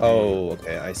the... What do you- Oh,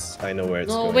 okay. I know where it's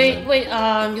No, going. wait, then. wait.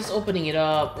 I'm just opening it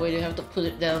up. Wait, you have to put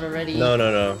it down already.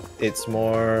 No. It's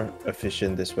more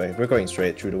efficient this way. We're going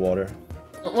straight through the water.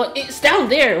 What? It's down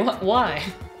there. Why?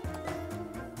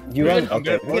 You We're want? gonna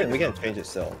Okay, get we can change it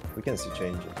still. We can still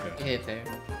change it. Okay, fair.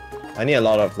 I need a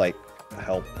lot of like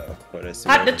help though for this. to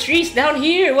Cut the work. trees down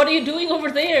here. What are you doing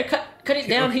over there? Cut it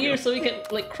down Okay. here so we can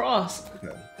like cross.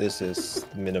 Okay, this is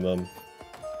minimum.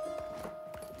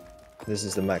 This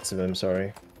is the maximum.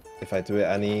 Sorry. If I do it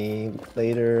any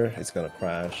later, it's gonna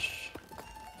crash.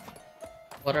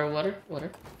 Water.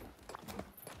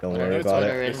 Don't Water, worry It's about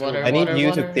water, it. and water, I need water, you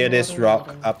water, to clear and this water, rock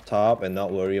water. up top and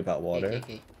not worry about water.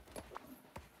 Okay.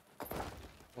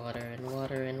 Water and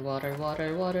water and water,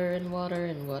 water, water and water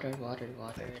and water, water,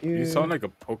 water. Thank You sound like a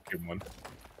Pokemon.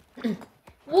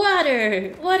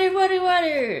 Water! Water, water,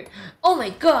 water! Oh my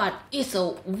god, it's a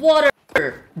water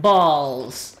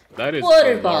balls! That is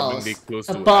Water alarmingly balls! close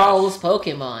A to balls Ash.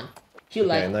 Pokemon. You Okay,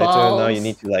 like Naito, balls? now you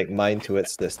need to like mine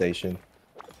towards the station.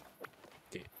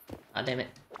 Okay. Ah, damn it.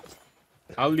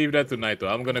 I'll leave that to Naito.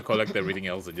 I'm gonna collect everything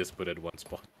else and just put it one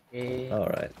spot. Yeah.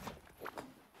 Alright.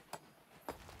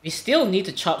 We still need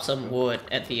to chop some wood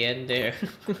at the end there.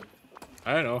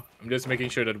 I don't know. I'm just making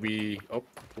sure that we... Oh.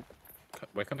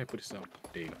 Why can't I put this down?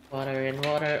 There you go. Water and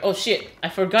water. Oh shit! I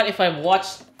forgot if I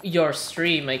watched your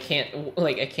stream, I can't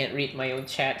read my own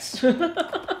chats.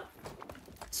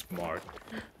 Smart.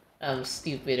 I'm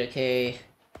stupid, okay?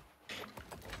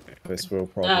 First world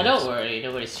Nah, problems. don't worry,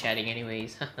 nobody's chatting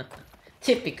anyways.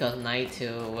 Typical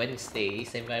Naito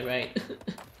Wednesdays, am I right?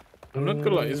 I'm not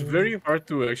gonna lie. It's very hard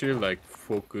to actually like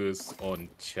focus on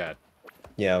chat.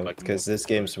 Yeah, Like, because this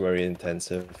game's very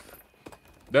intensive.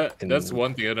 That's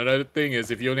one thing. Another thing is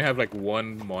if you only have like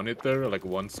one monitor or like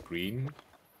one screen.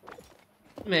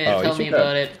 Man, Oh, you tell me should about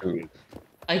grab it. two.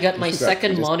 I got You my should grab-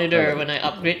 second just monitor grab when it. I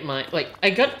upgrade my I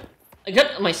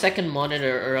got my second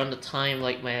monitor around the time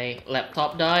like my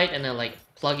laptop died, and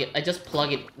I just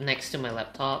plug it next to my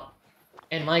laptop,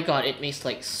 and my god, it makes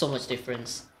like so much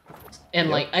difference. And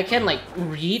Yep. like I can like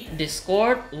read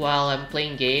Discord while I'm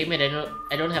playing game, and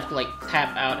I don't have to like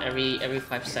tap out every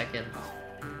 5 seconds.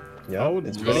 Yeah, would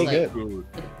it's love really like- good.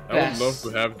 I would love Best. to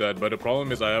have that, but the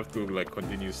problem is I have to like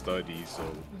continue study. So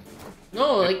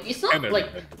No, like it's not kinda like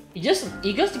depends.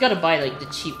 you just gotta buy like the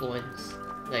cheap ones.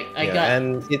 Like I Yeah, got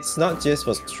and it's not just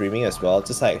for streaming as well.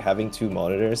 Just like having two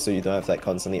monitors, so you don't have to like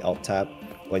constantly alt tab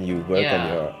when you work on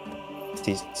Yeah. your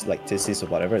thesis or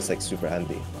whatever. It's like super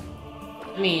handy.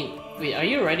 I mean, wait, are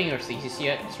you writing your thesis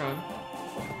yet, Straun?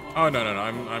 Oh no.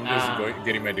 I'm just Ah.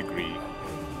 getting my degree.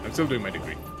 I'm still doing my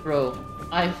degree.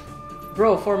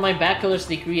 Bro, for my bachelor's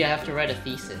degree, I have to write a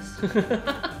thesis.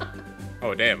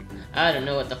 Oh damn. I don't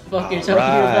know what the fuck you're talking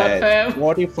about, Alright, fam.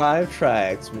 45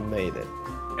 tracks, we made it.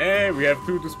 Hey, we have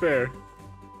 2 to spare.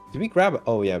 Did we grab it?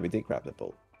 Oh yeah, we did grab the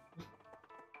bolt.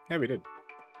 Yeah, we did.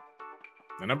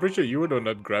 And I'm pretty sure you were the one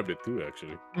that grabbed it too,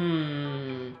 actually.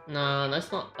 No,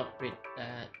 let's not upgrade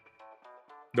that.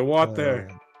 The water.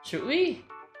 Should we?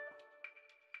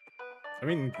 I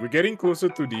mean, we're getting closer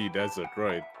to the desert,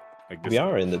 right? Like this. We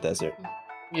are in the desert.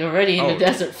 You're already in Oh. the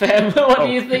desert, fam. What do Oh.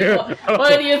 you think?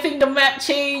 Why do you think the map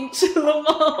changed,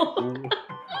 Lamar?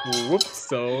 Whoops,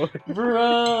 so...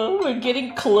 Bro, we're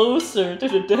getting closer to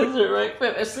the desert, right,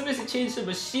 fam? As soon as you change the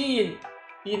machine,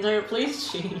 the entire place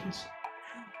changed.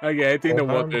 Okay, I think No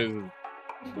the harm. water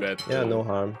is better. Yeah, no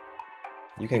harm.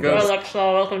 You can Because- go. Well, Alexa,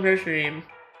 welcome to the stream.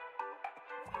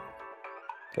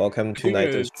 Welcome The to thing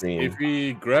Naito's is, stream. if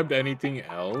we grabbed anything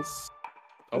else...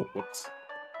 Oh, whoops.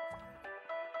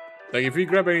 Like, if we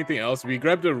grab anything else, we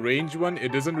grab the range one,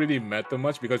 it doesn't really matter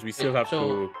much because we still have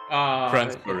to...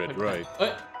 transfer it, right.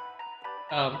 What?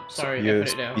 Sorry, I you, put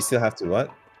it down. you still have to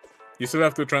what? You still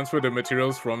have to transfer the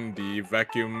materials from the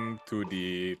vacuum to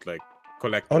the, like,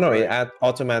 collector. Oh no, it right?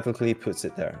 automatically puts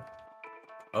it there.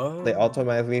 Oh. They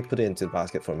automatically put it into the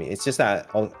basket for me. It's just that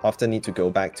I often need to go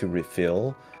back to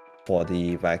refill for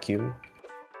the vacuum.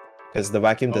 Because the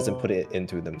vacuum doesn't put it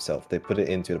into themselves. They put it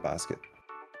into the basket.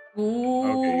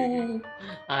 Ooh,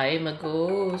 I'm a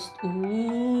ghost.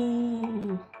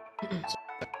 Ooh.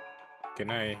 Can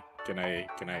I...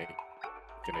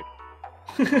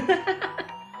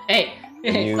 Hey,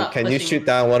 stop Can you pushing shoot me.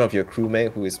 down one of your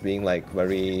crewmate who is being like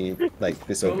very like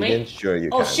disobedient? Sure you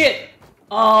Oh can. shit!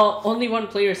 Only one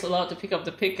player is allowed to pick up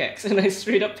the pickaxe, and I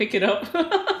straight up pick it up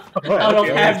out of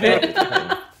okay, habit.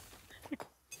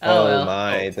 Oh, well.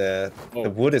 my, the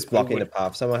wood is blocking the wood.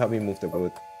 path. Someone help me move the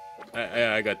wood.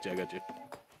 I got you.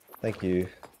 Thank you.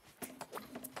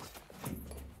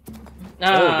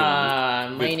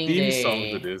 Mining the theme day. song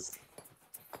to this.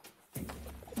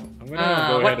 I'm gonna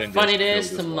go What ahead and fun just it is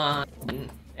kill to this one. mine,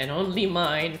 and only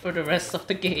mine for the rest of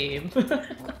the game.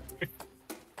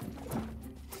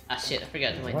 Ah shit, I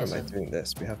forgot to mine Why this am I one. doing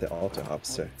this? We have the auto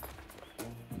harvester.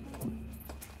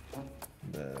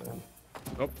 No.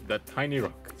 Oh, that tiny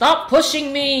rock. Stop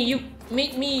pushing me! You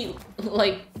make me,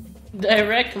 like,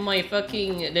 direct my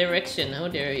fucking direction. How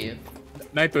dare you?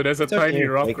 Naito, there's a So can tiny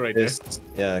you rock break right this?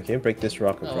 Yeah, can you break this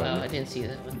rock in Oh front wow, of I me? didn't see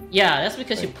that one. Yeah, that's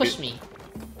because you Thank pushed me.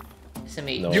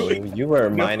 Semi. No, you were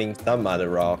mining some other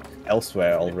rock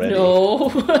elsewhere already. No.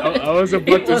 I was about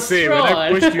It to was say, when I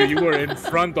Straun. pushed you, you were in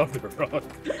front of the rock.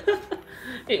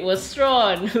 It was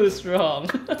Straun who's wrong.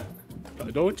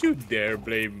 Don't you dare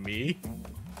blame me.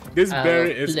 This I bear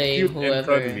will is blame cute and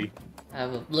whoever. cuddly. I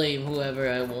will blame whoever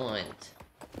I want.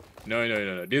 No.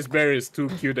 This bear is too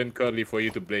cute and cuddly for you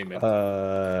to blame it.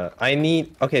 I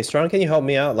need. Okay, Straun, can you help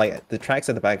me out? Like the tracks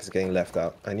at the back is getting left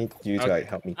out. I need you to Okay. like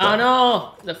help me. Oh grab it.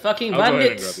 no! The fucking I'll go ahead and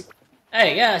grab bandits! it.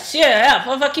 Hey, yeah, shit, yeah,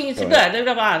 for fucking Go sudah, dia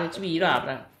berapa? Cebi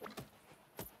lah.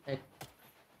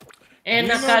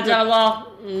 Enak aja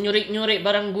lo nyuri-nyuri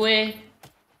barang gue.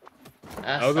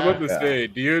 I was about to Yeah. say,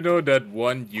 do you know that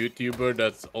one YouTuber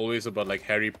that's always about like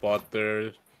Harry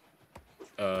Potter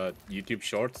YouTube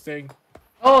shorts thing?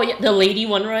 Oh yeah, the lady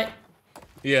one, right?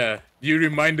 Yeah, you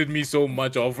reminded me so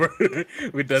much of her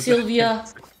with that. Sylvia.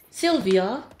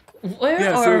 Sylvia? Where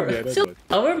Yeah, are Sylvia, that's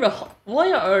Sylvia,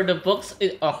 why are the books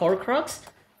a Horcrux?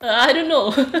 I don't know.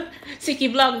 Siki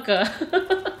Blanca.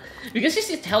 Because she's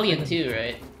Italian too,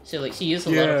 right? So like she used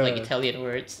a lot of like Yeah. Italian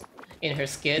words in her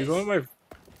skits.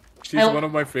 She's one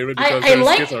of my favorite because I her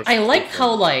like skits are I so like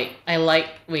how funny.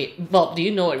 wait, Bob, do you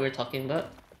know what we're talking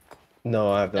about? No,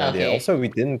 I have no idea. Okay. Also, we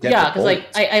didn't get. Yeah, the because like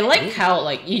bolt. I like how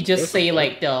like you just There's a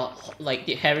say bolt. like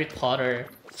the Harry Potter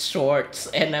shorts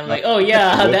and I'm like, Like, oh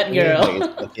yeah, the that thing is, girl. Like,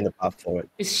 it's looking the path forward.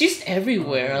 It's just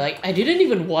everywhere. Like I didn't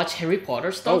even watch Harry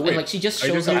Potter stuff, Oh wait, and like she just I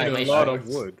shows just up need in my a lot of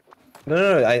shorts. wood.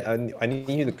 No. I need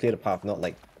you to clear the path, not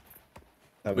like.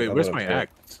 Wait, I'm where's gonna my throw it.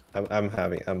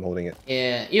 axe? I'm holding it.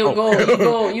 Yeah, you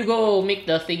Oh. you go make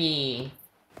the thingy,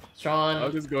 I'll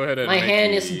Straun. just go ahead and My make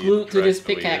hand is the glued to this tracks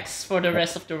over here. pickaxe for the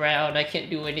rest of the round. I can't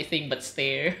do anything but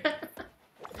stare.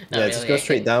 Not Yeah, just really, go I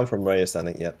straight can- down from where you're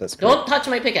standing. Yep, that's good. Don't touch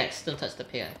my pickaxe. Don't touch the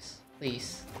pickaxe,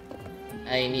 please.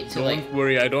 I need to like. Don't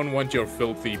worry, I don't want your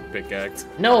filthy pickaxe.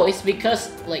 No, it's because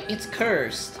like it's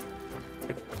cursed.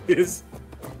 Is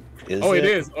Is it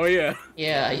is. Oh yeah.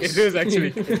 Yeah, It is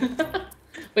actually.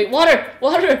 Wait, water!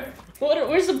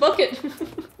 Where's the bucket?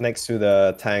 Next to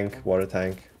the tank, water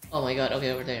tank. Oh my god,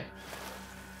 okay, over there.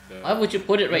 Why would you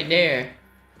put it right there?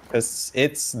 Because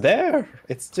it's there.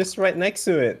 It's just right next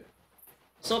to it.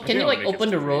 So can think you I'll like make it open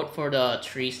the straight. road for the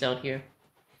trees down here?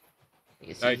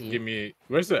 It's Like, easy. give me.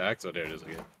 Where's the axe? Oh, there it is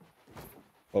again.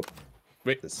 Oh,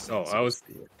 Wait. this Oh, I was.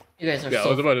 You guys are Yeah, I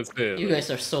was so about to say. you like,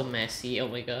 guys are so messy. Oh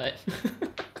my god.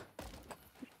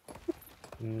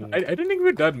 Mm, I don't think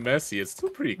we're that messy. It's still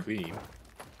pretty clean.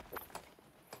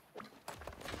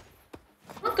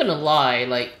 I'm not gonna lie,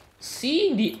 like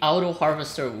seeing the auto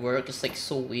harvester work is like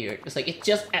so weird. It's like it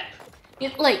just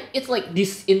it's like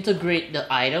disintegrate the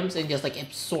items and just like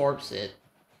absorbs it.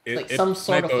 Like some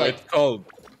sort of Naito, like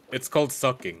It's called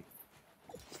sucking.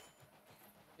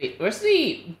 wait, where's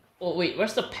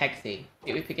the peg thing?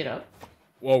 Did we pick it up?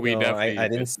 Well, we no, definitely. I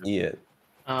didn't missed it. see it.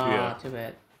 Ah, Yeah. too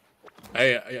bad.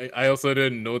 I also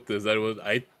didn't notice that it was.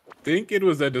 I think it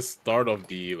was at the start of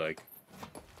the like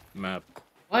map.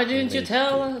 Why didn't you Maybe.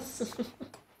 tell us?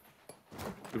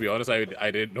 To be honest, I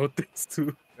didn't notice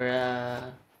too.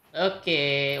 Bruh.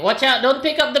 Okay, watch out! Don't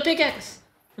pick up the pickaxe.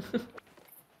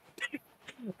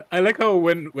 I like how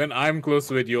when I'm close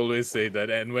to it, you always say that,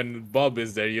 and when Bob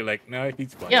is there, you're like, nah,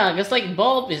 he's fine. Yeah,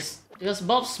 because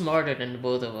Bob's smarter than the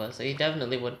both of us, so he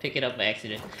definitely would pick it up by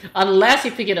accident. Unless he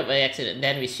pick it up by accident,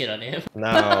 then we shit on him.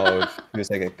 Now feels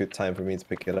like a good time for me to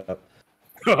pick it up.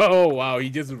 Oh wow, he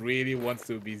just really wants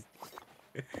to be.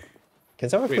 Can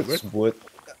someone Wait,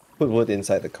 put wood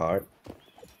inside the cart?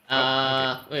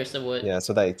 Where's the wood? Yeah,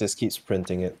 so that it just keeps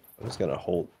printing it. I'm just gonna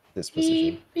hold this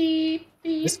position. Beep, beep,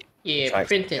 beep. This Yeah, tracks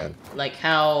print it. again. Like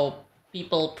how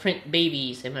people print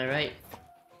babies, am I right?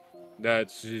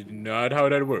 That's not how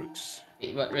that works.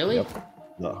 Wait, what, really? Yep.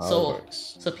 Not how So- it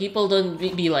works. So people don't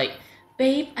be like,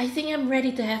 babe, I think I'm ready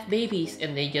to have babies,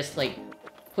 and they just like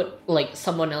put like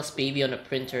someone else's baby on a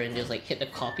printer and just like hit the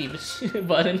copy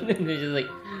button, and they're just like,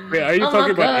 Wait, are you "Oh my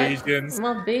talking about God, Asians?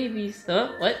 my babies,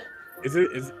 huh? What?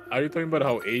 Are you talking about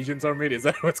how Asians are made? Is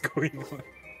that what's going on?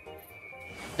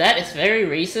 That is very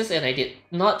racist, and I did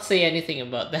not say anything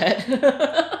about that.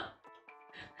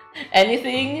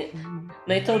 Anything?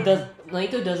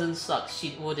 Naito doesn't suck.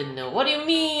 She wouldn't know. What do you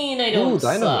mean? I don't Ooh,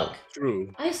 dynamite. suck.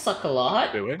 True. I suck a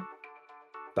lot. Wait, what?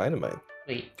 Dynamite.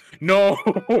 Wait, No,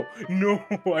 no,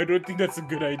 I don't think that's a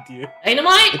good idea.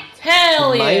 dynamite?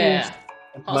 Hell yeah!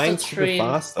 Mine's How's mine's the super train?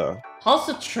 faster. How's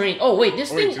the train? Oh wait,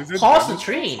 this Wait, thing is it pause the damage?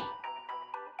 train.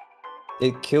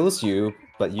 It kills you,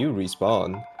 but you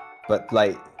respawn. But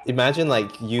like, imagine like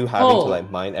you having Oh. to like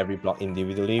mine every block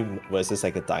individually versus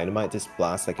like a dynamite just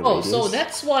blast like a Oh, radius. so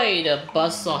that's why the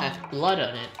buzzsaw has blood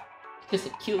on it. Because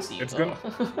it kills you. It's Oh.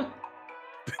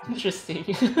 Interesting.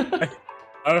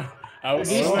 I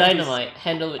was Use so dynamite.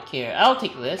 Handle with care. I'll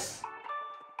take this.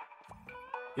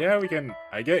 Yeah, we can.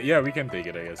 Yeah, we can take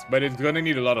it, I guess. But it's gonna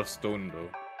need a lot of stone though.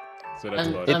 So that's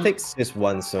about It it. takes just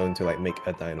one stone to like make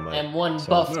a dynamite. I'm one So-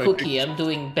 buff No, it cookie. takes- I'm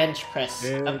doing bench press.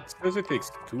 It says it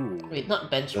takes 2. Wait, not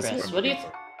bench Does press. it? What do you?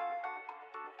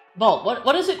 Bob,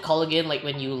 what is it called again? Like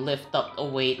when you lift up a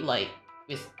weight, like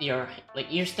with your like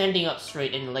you're standing up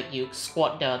straight and like you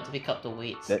squat down to pick up the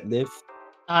weights. Deadlift.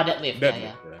 Deadlift. Deadlift,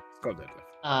 Yeah. It's called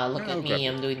deadlift. Look Yeah, at I'll me. grab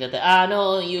I'm it. doing the.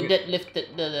 No, you Wait.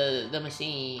 deadlifted the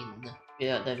machine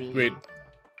without the mean. Wait,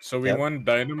 so we Yep. want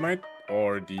dynamite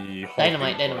or the halting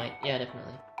Dynamite. part? Dynamite. Yeah,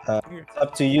 definitely. It's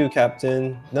up to you,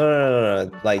 Captain.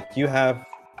 No. Like you have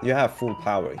full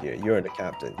power here. You're the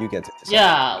captain. You get to decide.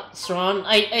 Yeah, Straun.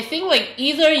 I think like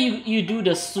either you do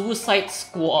the suicide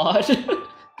squad,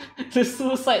 the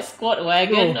suicide squad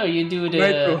wagon, No, or you do the.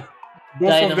 Naito.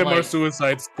 Both of them are dynamite.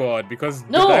 Suicide Squad because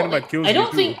No, the dynamite kills I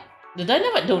don't you think too. the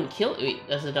dynamite don't kill. Wait,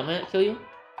 does the dynamite kill you?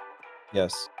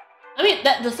 Yes. I mean,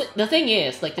 the thing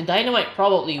is, like, the dynamite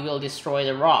probably will destroy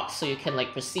the rocks, so you can,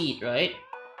 like, proceed, right?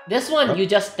 This one, Huh? you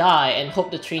just die and hope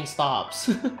the train stops.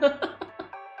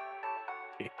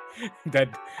 That,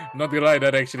 not gonna lie,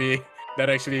 that actually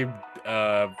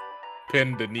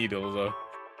pinned the needle. So,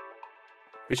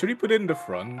 wait, should we put it in the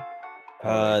front?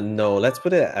 No. Let's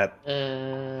put it at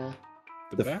The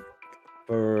the back?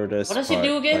 furthest What does it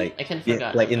do part, again? Like, I can yeah,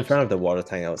 forget. like in front of the water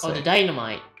tank, I would Oh, say. the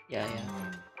dynamite. Yeah.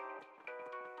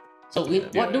 So,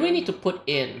 what do we need to put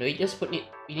in? Do we just put it?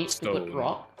 We need to put Stone.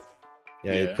 rock?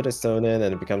 Yeah, you Yeah. put a stone in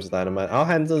and it becomes a dynamite. I'll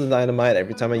handle the dynamite.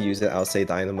 Every time I use it, I'll say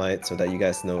dynamite so that you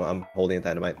guys know I'm holding a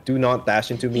dynamite. Do not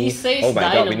dash into me. He says Oh my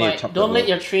god, we need to dynamite. chop Don't the let wood.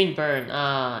 your train burn.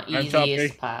 chopping.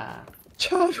 Easiest path.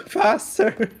 Chop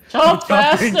faster. Chop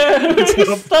chopping. faster! We're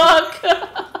Chop. stuck!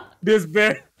 This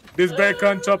bear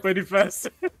can't chop any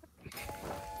faster.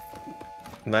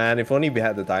 Man, if only we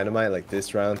had the dynamite like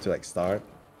this round to like start.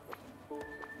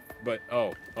 But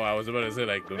oh, I was about to say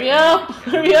like. Hurry up!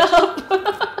 Hurry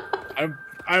up!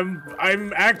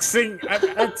 I'm axing. I'm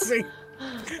axing.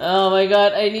 Oh my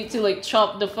god, I need to like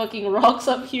chop the fucking rocks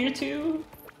up here too.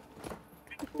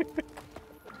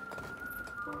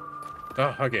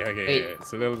 Oh, okay. Wait. Yeah,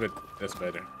 it's a little bit. That's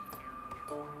better.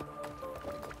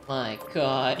 My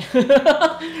god.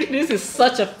 This is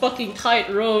such a fucking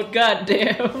tight road,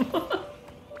 goddamn.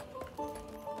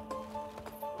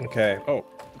 Okay. Oh,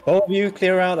 Both of you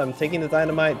clear out. I'm taking the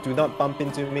dynamite. Do not bump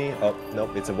into me. Oh,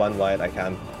 nope. It's a one wide. I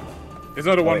can. it's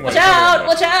not a one. Watch Watch out!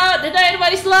 Watch out! The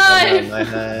dynamite is live! My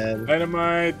hand.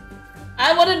 Dynamite.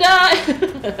 I wanna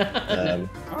die!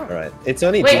 Alright. It's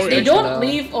only Wait, this they section don't now.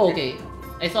 leave? Oh, okay.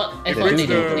 I thought They they do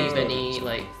don't leave. leave any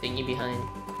like thingy behind.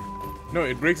 No,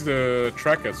 it breaks the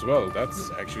track as well.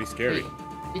 That's actually scary.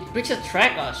 Wait, it breaks a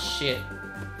track? Oh shit.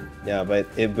 Yeah, but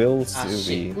it will Ah still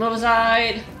shit. be Move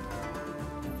aside!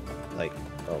 like,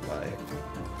 oh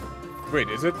my. Wait,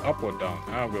 is it up or down?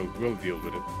 We'll deal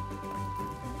with it.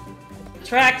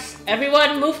 Tracks!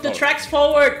 Everyone move the Oh. tracks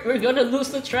forward! We're gonna lose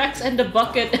the tracks and the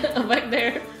bucket back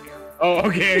there. Oh,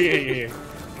 okay, yeah.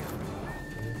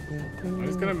 I'm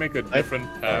just gonna make a different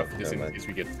path just in never mind. case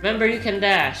we get. Remember, you can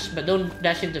dash, but don't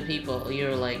dash into people.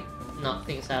 You're like, knock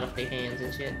things out of their hands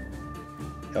and shit.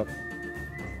 Yep.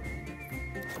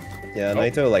 Yeah, Oh.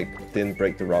 Naito like didn't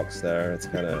break the rocks there. It's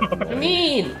kind of. What do you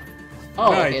mean?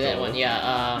 Oh, okay, that Naito. one,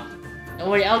 yeah, don't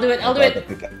worry, I'll do it, I'll do The it!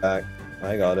 pickaxe.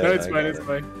 I got it. No, it's I fine. got It's it.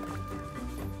 fine.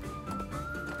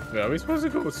 Wait, are we supposed to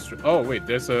go straight? Oh wait,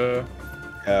 there's a.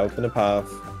 Yeah, open the path.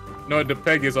 No, the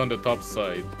peg is on the top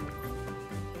side.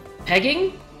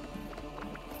 Pegging?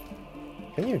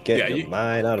 Can you get Yeah, your you-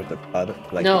 mind out of the gutter,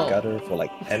 like No. the gutter for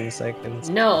like 10 seconds?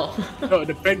 No. No,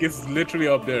 the peg is literally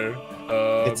up there.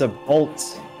 It's a bolt.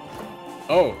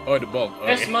 Oh, the bulb.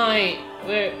 Where's Okay. my...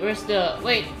 Where's the...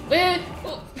 Wait!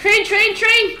 Oh,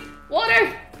 train!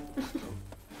 Water!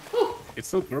 Whew. It's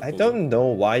still purple. I don't know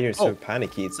why you're so Oh.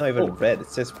 panicky. It's not even Oh. red.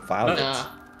 It's just violet. Nah.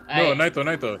 No, I-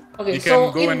 Naito. Okay, you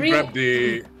so can go in and real- grab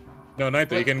the. No,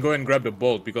 Naito, you What? can go and grab the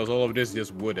bolt because all of this is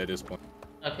just wood at this point.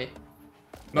 Okay.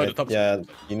 No, the Right, top. Yeah,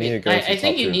 you need to Wait, go. I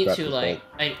think you need grab to the like...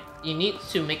 bolt. You need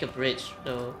to make a bridge,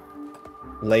 though.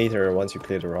 Later, once you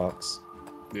clear the rocks.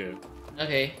 Yeah.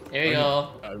 Okay, there you go.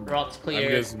 I'm- Rocks I'm clear.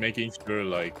 just making sure,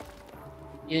 like.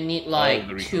 You need the like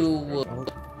resources 2 are- wood.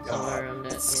 Oh, Somewhere around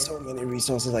that, it's yeah. so many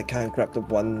resources. I can't grab the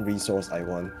one resource I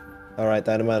want. All right,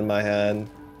 dynamite in my hand.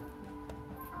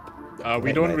 We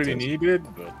Like don't my really turns. need it,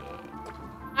 but.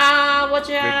 Ah, watch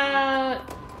out!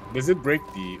 Does it break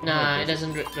the? oh, Nah, no, it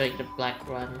doesn't break the black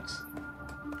ones.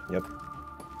 Yep.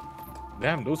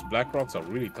 Damn, those black rocks are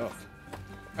really tough.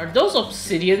 Are those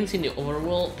obsidians in the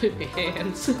overworld? Put your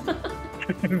hands.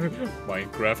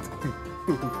 Minecraft.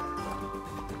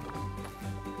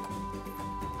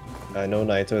 I know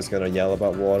Naito is gonna yell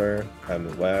about water. I'm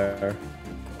aware.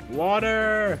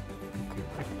 Water.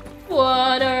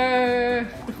 Water!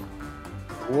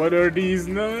 What are these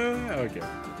now? Okay.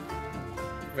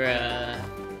 Bruh.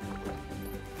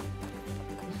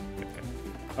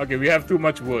 Okay, we have too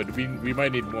much wood. We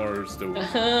might need more stone.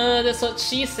 That's what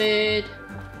she said.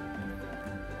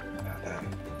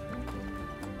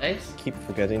 Nice. Keep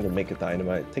forgetting to make a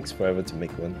dynamite. It takes forever to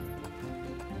make one.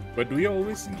 But do we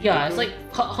always need Yeah, it, it's though? like,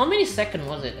 how many seconds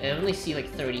was it? I only see like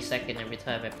 30 seconds every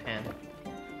time I pan.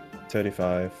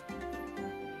 35.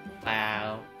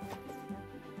 Wow.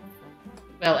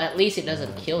 Well, at least it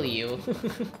doesn't kill you.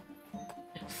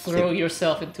 Throw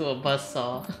yourself into a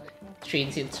buzzsaw.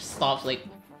 Train stops like...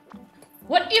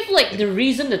 What if like the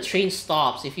reason the train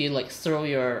stops if you like throw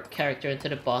your character into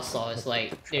the buzzsaw is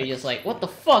like, they're just like, what the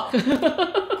fuck?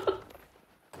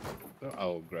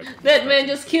 I'll grab it. That man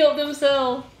just killed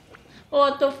himself!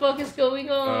 What the fuck is going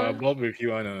on? Bulbe, if you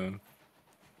wanna...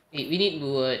 We need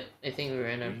wood. I think we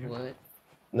ran out of wood.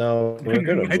 No, we're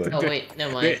good on wood. Oh wait,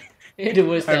 never mind. The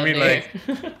wood's I down mean, there.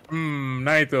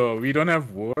 Naito, we don't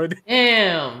have wood.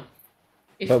 Damn!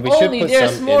 If But we should only put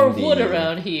there's some more in the- wood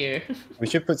around here. We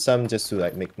should put some just to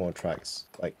like make more tracks,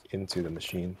 like into the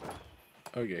machine.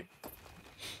 Okay.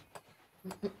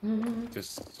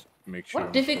 Just make sure.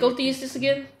 What difficulty is this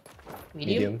again?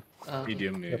 Medium. Oh, okay.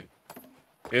 Medium, yeah.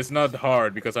 It's not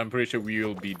hard because I'm pretty sure we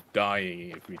will be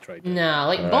dying if we try to. Nah,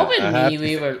 like Alright, Bob I and have me, to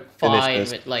we were finish fine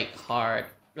this. with like hard.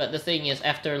 But the thing is,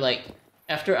 after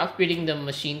upgrading the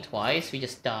machine twice, we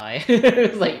just die.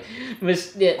 It's like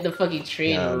the fucking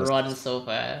train Yeah, this- runs so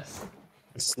fast.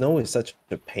 Snow is such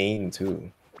a pain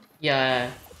too. Yeah.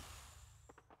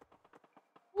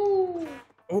 Ooh.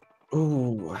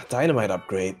 Ooh, dynamite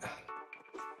upgrade.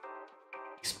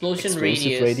 Explosion Explosive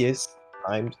radius. radius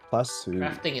times plus 2.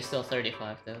 Crafting is still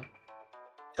 35 though.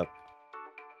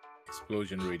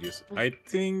 Explosion radius. I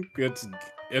think it's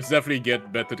definitely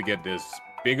better to get this.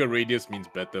 Bigger radius means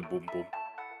better. Boom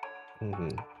boom.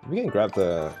 We can grab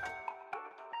the.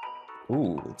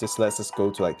 Ooh, it just lets us go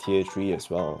to like tier 3 as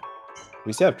well.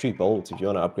 We still have 3 bolts if you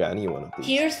want to upgrade any one of these.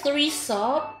 Tier 3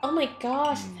 sub? Oh my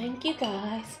gosh, thank you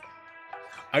guys.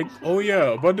 Oh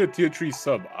yeah, about the tier 3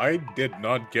 sub. I did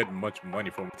not get much money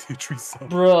from tier 3 sub.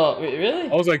 Bro, wait, really?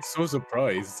 I was like so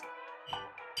surprised.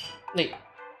 Like,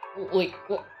 what?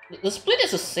 The split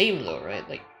is the same though, right?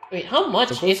 Like, wait, how much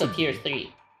Supposed is a to tier be.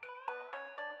 3?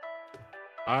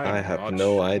 I have not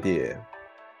no sure. idea.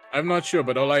 I'm not sure,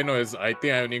 but all I know is I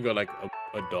think I only got like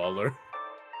a $1.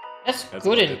 That's That's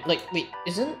good. about In it.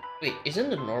 like, isn't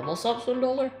the normal subs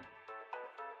 $1?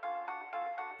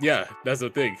 Yeah, that's the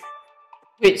thing.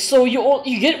 Wait, so you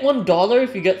get $1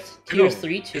 if you get tier No,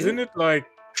 3 too? Isn't it like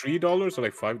 $3 or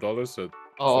like $5? So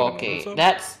Oh, for the okay. normal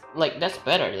sub? That's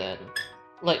better then.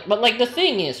 Like, but like the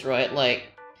thing is, right? Like,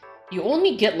 you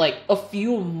only get like a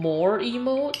few more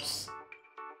emotes,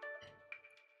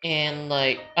 and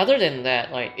like other than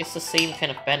that, like it's the same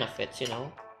kind of benefits, you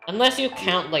know. Unless you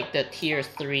count like the tier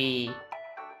 3,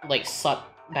 like sub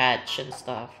badge and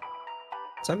stuff.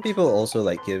 Some people also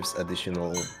like gives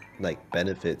additional like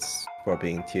benefits for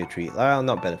being tier 3. Well,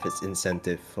 not benefits,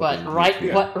 incentive for But being tier write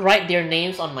 3. write their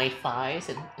names on my thighs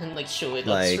and like show it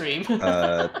on Like stream.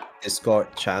 Discord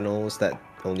channels that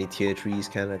only tier 3s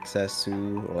can access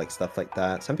to, or like stuff like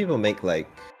that. Some people make like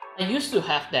I used to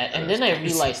have that, and then I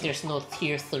realized there's no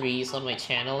tier 3s on my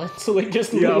channel, and so like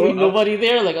there's Yeah, literally well, nobody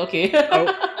there. Like, okay.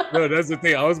 No, that's the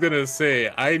thing. I was gonna say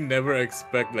I never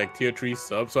expect like tier 3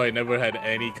 subs, so I never had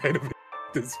any kind of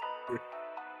this.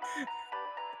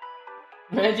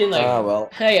 Imagine like, well.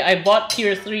 hey, I bought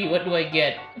tier 3. What do I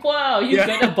get? Wow, you Yeah.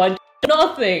 get a bunch of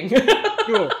nothing.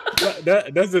 No,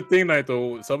 that's the thing,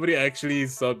 Naito. Somebody actually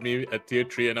subbed me at tier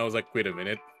 3, and I was like, wait a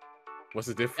minute, what's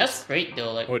the difference? That's great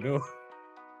though. Like, Oh no.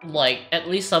 like at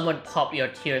least someone popped your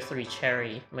tier 3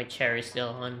 cherry. My cherry's still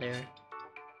on there.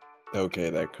 Okay,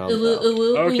 that calm Ooh, down. ooh,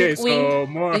 ooh, Okay, wink, so wink.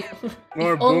 more If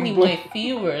boom only boom. my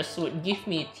viewers would give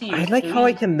me a tier I like how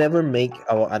I 3. can never make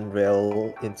our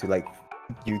Unrail into like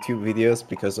YouTube videos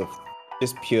because of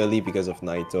just purely because of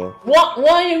Naito. What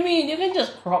do you mean? You can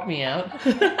just crop me out.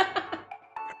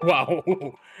 Wow.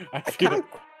 I I feel can't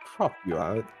crop you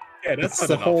out. yeah, that's It's not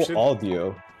the an whole option.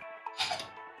 audio.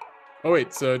 Oh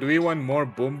wait, so do we want more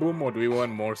boom boom or do we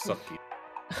want more sucky?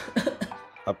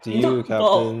 Up to No, you,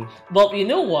 Captain. Bob, you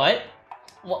know what?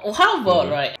 How about,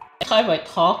 Mhm. right, every time I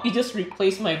talk, you just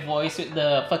replace my voice with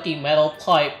the fucking metal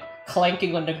pipe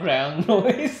clanking on the ground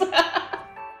noise.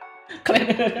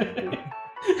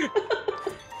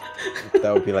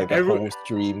 That would be like the Every- whole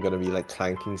stream gonna be like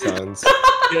clanking sounds.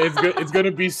 Yeah, it's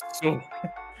gonna be so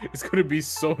it's gonna be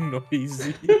so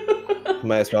noisy.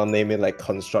 Might as well name it like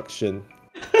construction.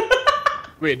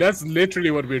 Wait, that's literally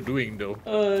what we're doing though.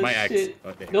 Oh, My axe. shit.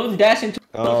 Okay. Don't dash into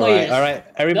Alright.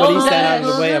 Everybody Go, stand out of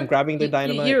guys. the way. I'm grabbing the You-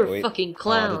 dynamite. You're a Wait. fucking Oh,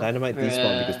 clown. the dynamite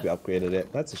despawned because Bruh. we upgraded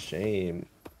it. That's a shame.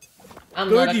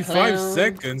 I'm not a 35 clown.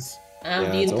 seconds. I'm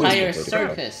Yeah, the it's always entire been 35.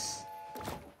 circus.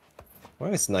 Why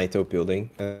is Naito building?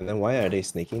 And then why are they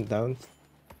sneaking down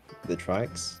the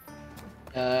tracks?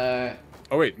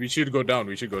 Oh wait, we should go down.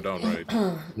 We should go down, right?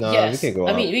 No, yes. we can go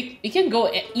I up. mean, we can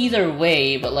go either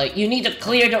way, but like, you need to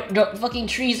clear the fucking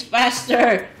trees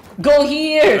faster. Go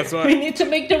here. That's why- We need to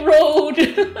make the road.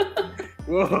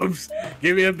 Whoops!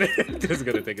 Give me a bit. This is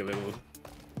gonna take a little.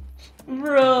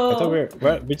 Bro. I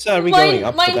thought which side are we going?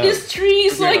 Up or Mine down? this tree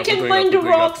so I We're can going mine up, the we're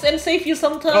going up. rocks and save you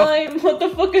some time. What the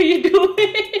fuck are you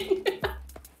doing?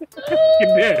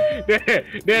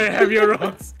 There, have your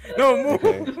rocks. No, move.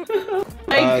 Okay.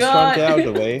 My Straun, god. get out of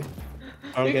the way.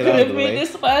 Straun, We get could out of have the made way.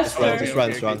 this faster. Just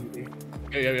run.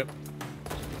 Yeah.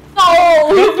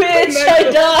 Oh, you bitch! I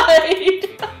died!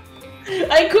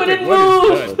 I couldn't Wait, what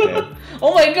move! is Okay.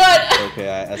 Oh my god! Okay,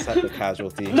 I accept the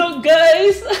casualty. Look,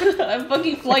 guys! I'm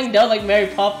fucking flying down like Mary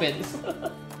Poppins.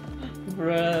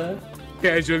 Bruh.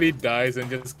 Casually dies and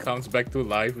just comes back to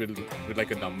life with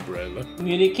like an umbrella.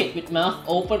 Communicate with mouth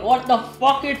open? What the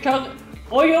fuck you talking?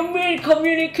 What you mean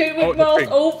communicate with Oh, the mouth ping.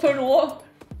 open? What?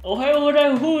 Oh,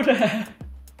 hey, who that?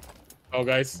 Oh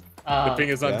guys, the ping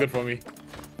is not Yeah. good for me.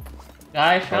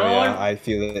 Guys, Oh someone, yeah, I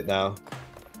feel it now.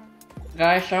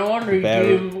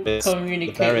 redeem The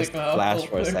communicate barest with mouth flash open.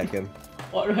 for a second.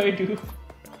 What do I do?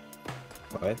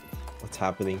 What? What's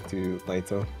happening to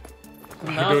Naito?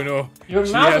 I don't know. Your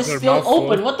She mouth has is her still mouth full.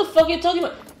 open. What the fuck are you talking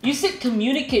about? You said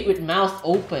communicate with mouth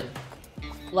open.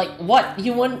 Like what?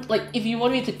 You want like if you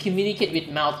want me to communicate with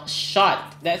mouth shut,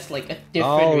 that's like a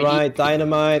different. Alright,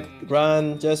 dynamite,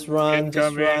 run, just run,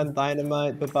 Incoming.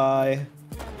 dynamite, bye bye.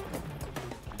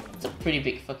 It's a pretty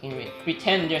big fucking read.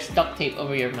 Pretend there's duct tape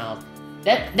over your mouth.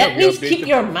 That we means update keep the-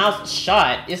 your mouth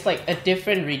shut. It's like a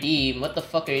different redeem. What the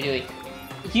fuck are you doing?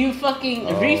 You fucking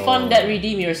refund that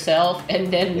redeem yourself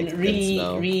and then Makes sense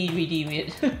now. redeem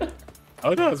it.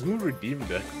 How does who redeemed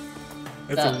that?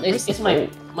 It's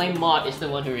my mod is the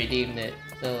one who redeemed it.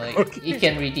 So like Okay. he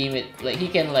can redeem it. Like he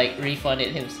can like refund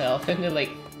it himself and then like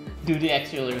do the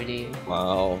actual redeem.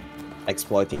 Wow.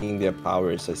 Exploiting their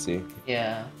powers, I see.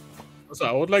 Yeah. So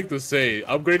I would like to say,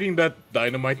 upgrading that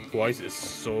dynamite twice is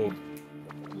so.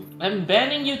 I'm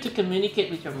banning you to communicate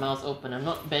with your mouth open. I'm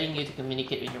not banning you to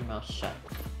communicate with your mouth shut.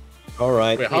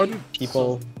 Alright, Wait, how did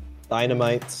people,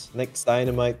 dynamite, next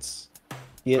dynamite.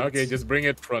 Hit. Okay, just bring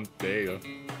it front. There you go.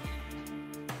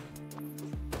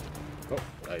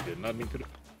 Oh, I did not mean to do.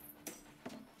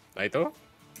 Naito?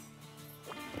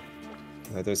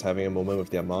 Naito's having a moment with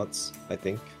their mods, I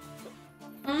think.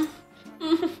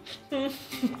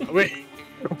 Wait,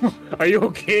 are you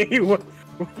okay? What?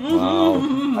 Wow,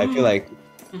 I feel like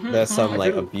there's some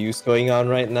like feel- abuse going on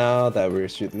right now that we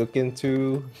should look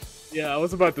into. Yeah, I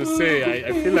was about to say,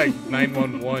 I feel like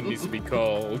 911 needs to be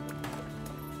called.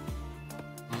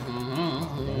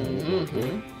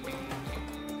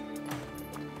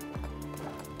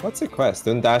 What's the quest?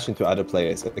 Don't dash into other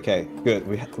players. Okay, good.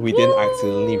 We didn't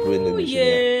accidentally ruin the mission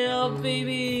yet. Yeah,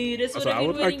 baby. That's Also, what I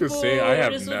would like to say I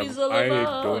have never, I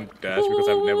don't dash because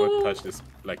I've never touched this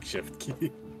like shift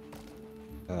key.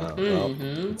 Well,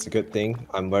 it's a good thing.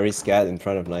 I'm very scared in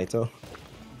front of Naito.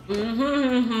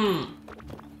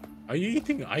 Are you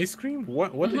eating ice cream?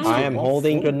 What is I your am mouth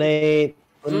holding full? grenade.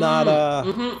 Granada.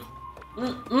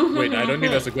 Wait, I don't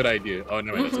think that's a good idea. Oh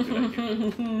no, that's a good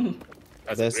idea.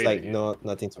 That's a There's great like idea.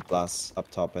 nothing to blast up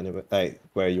top anyway. Like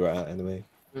where you are at anyway.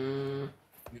 I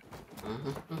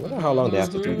wonder how long they have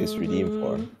to do this redeem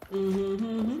for.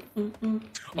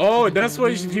 Oh, that's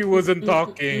why she wasn't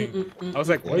talking. I was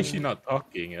like, why is she not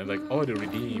talking? And I was like, oh, the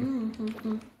redeem.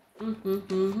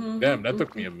 Damn, that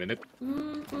took me a minute.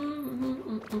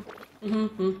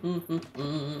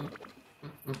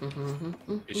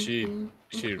 Is she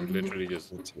literally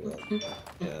just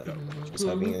Yeah, just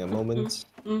having a moment.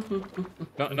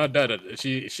 not that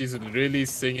she's really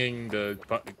singing the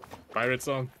pirate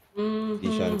song.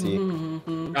 Shanty.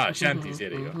 Ah, shanties. Yeah,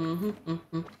 there you go.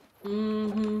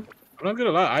 I'm not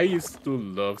gonna lie, I used to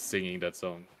love singing that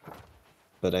song.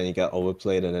 But then you got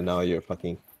overplayed and then now you're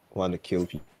fucking want to kill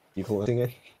people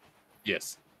singing.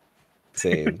 Yes.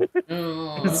 Same.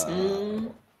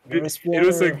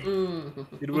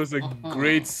 It was a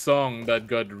great song that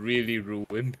got really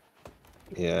ruined.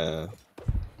 Yeah.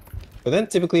 But then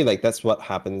typically like that's what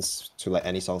happens to like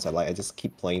any songs I like. I just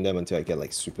keep playing them until I get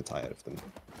like super tired of them.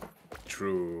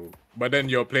 True. But then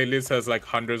your playlist has like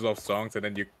hundreds of songs and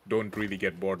then you don't really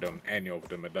get bored on any of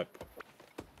them at that point.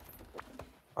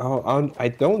 Oh, I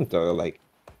don't though. Like,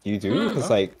 you do? Because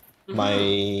like my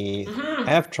I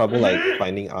have trouble like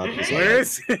finding art. Where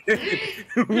is it?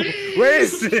 Where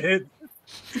is it?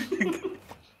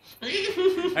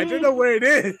 I don't know where it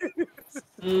is.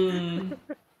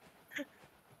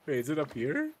 Wait, is it up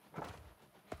here?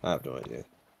 I have no idea.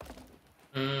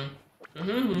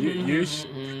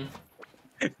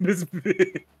 This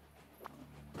big.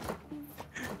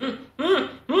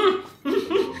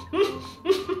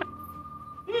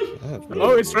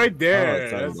 Oh, it's right there.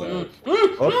 That's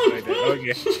right there.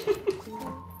 Okay.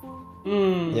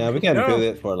 Yeah, we can build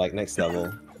it for like next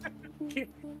level.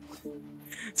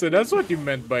 So that's what you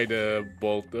meant by the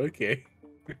bolt. Okay.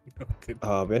 We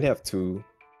only have 2.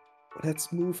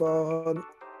 Let's move on.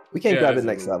 We can grab it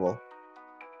next level.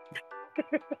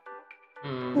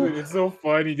 Dude, it's so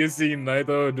funny just seeing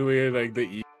Naito doing like the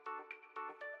E.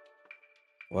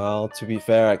 Well, to be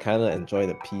fair, I kind of enjoy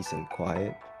the peace and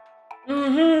quiet.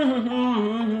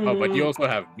 Oh, but you also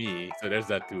have me, so there's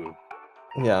that too.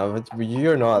 Yeah, but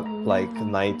you're not like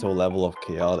Naito level of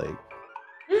chaotic.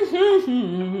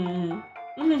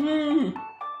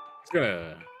 It's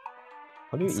gonna.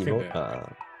 How do you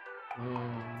emote?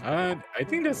 I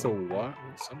think that's a what?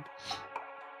 Something.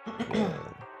 Yeah.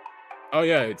 Oh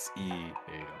yeah, it's E. There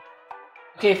you go.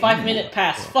 Okay, 5 minute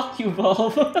pass. Fuck you,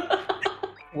 Bulb.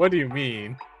 What do you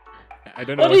mean? I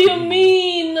don't know. What do you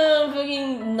mean,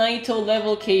 fucking Naito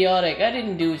level chaotic? I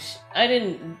didn't do.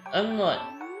 I'm not.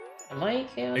 Am I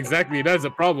chaotic? Exactly, that's the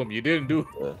problem. You didn't do.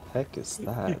 The heck is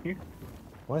that?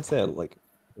 Why is that like?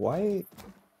 Why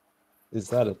is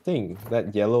that a thing?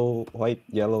 That yellow, white,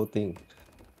 yellow thing.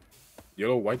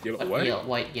 Yellow, white, yellow. What?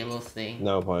 White, yellow thing.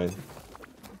 No point.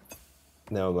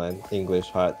 No man, English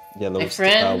heart, yellow. My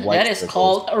friend, white that is circles.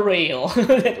 called a rail.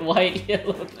 That white,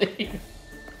 yellow thing.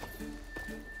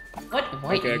 What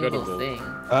white, yellow thing?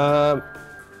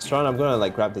 Straun, I'm gonna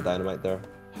like grab the dynamite there.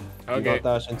 Okay. You got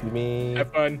dash into me.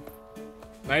 Have fun.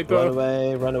 Naito. Run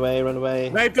away, run away, run away.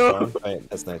 Naito! Right,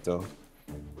 that's Naito.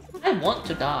 I want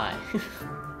to die.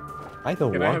 I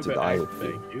don't Can I want have to the die axe? with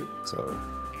you. Thank you. So,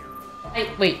 Hey,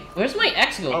 wait, where's my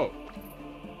axe go? Oh.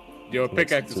 Your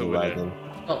pickaxe is to over ride there. them.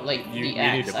 Oh, like You the need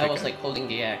axe. a I was pickaxe. like holding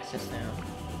the axe just now.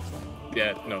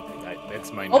 Yeah, no,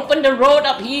 that's mine. now. Open the road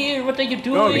up here. What are you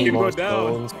No, we doing? can go More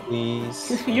down. stones,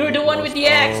 please. You're the one with the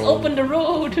axe. Open the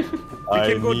road. We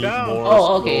can go down.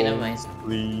 Oh, okay, never mind.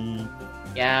 Please.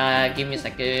 Yeah, give me a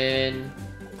second.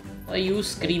 Why are you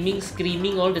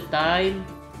screaming all the time?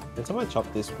 Can someone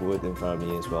chop this wood in front of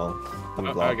me as well? I'm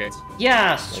Oh, blocked. okay.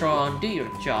 Yeah, Straun, do your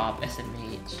job as a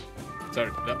mage.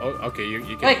 Sorry. Oh, okay, you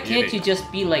can. Why can't you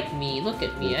just be like me? Look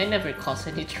at me, I never cause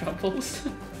any troubles.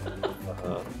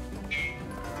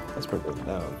 Let's put this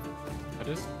down. What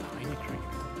is tiny tree?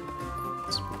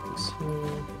 Let's put this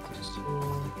here, this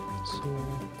here, this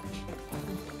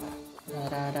here.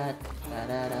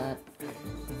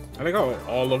 I like how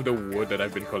all of the wood that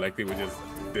I've been collecting was just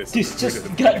this. This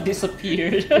just got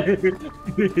disappeared.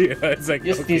 Yeah, it's like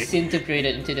Just okay.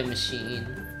 disintegrated into the machine.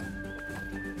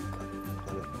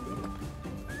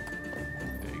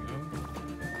 There you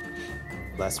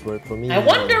go. Last word for me. I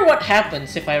wonder what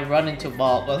happens if I run into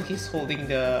Bob while he's holding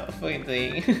the fucking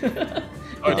thing.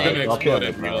 Oh, it's Then- gonna Drop it explode on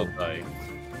in the real ground. time.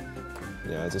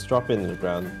 Yeah, just drop it in the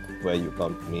ground where you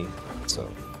bumped me. So.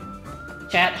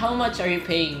 Chat, how much are you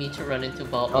paying me to run into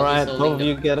Bob? All while right, he's both of holding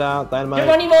you get out. Dynamite.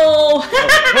 Geronimo!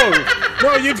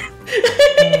 No, you.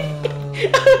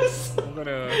 I'm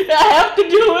gonna. I have to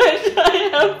do it! I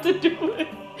have to do it!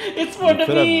 It's for You the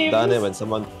could have memes! done it when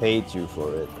someone paid you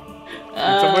for it.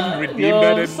 someone redeem no,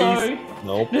 that at sorry.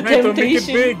 Nope. The Naito, make it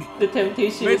temptation, big. the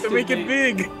temptation Wait is to too make it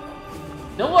big.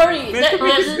 Don't worry, Make it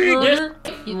big.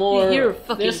 there's more. You're a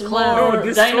fucking There's clown. more No,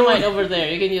 this dynamite stone. over there.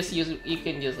 You can just use. You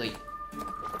can just like.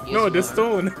 Use No, the more.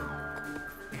 stone.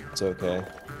 It's okay.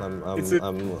 It's a-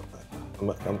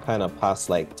 I'm kind of past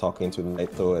like talking to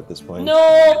Naito at this point.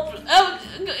 No,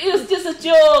 it was just a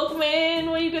joke, man.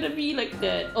 Why you gonna be like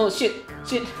that? Oh shit,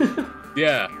 shit.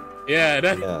 Yeah,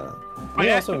 that. Yeah. I-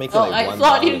 You also make it Oh, like I one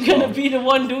thought down you were as gonna well. be the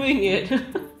one doing it.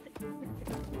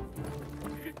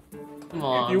 Come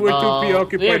on, You were too Bob.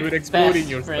 preoccupied We're with exploding best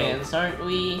yourself. friends, aren't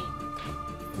we?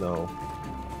 No.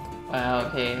 Wow,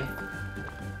 okay.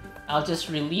 I'll just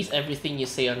release everything you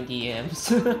say on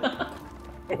DMs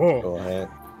Oh, Go ahead.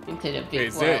 into the Wait, big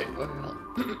is it-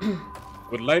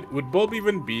 wild world. would Bulb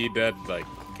even be that like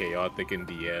chaotic in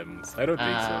DMs? I don't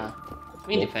think so.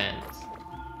 It depends.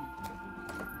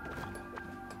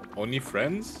 Only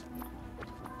friends?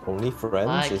 Only friends?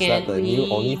 Why Is can't that the we new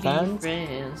be OnlyFans?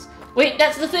 friends? Wait,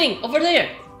 that's the thing over there.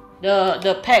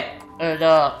 The peg or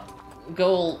the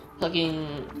gold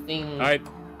fucking thing. Alright,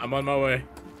 I'm on my way.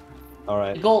 The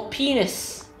Alright. gold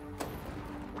penis.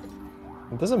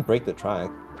 It doesn't break the track.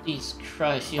 Jesus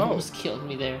Christ, you Oh. almost killed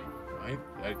me there.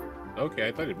 Okay,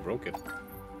 I thought it broke it.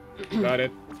 Got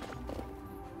it.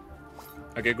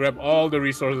 Okay, grab all the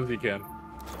resources you can.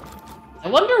 I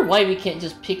wonder why we can't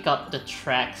just pick up the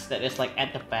tracks that is like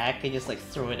at the back and just like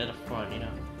throw it at the front, you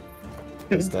know?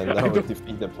 Because then I that would don't-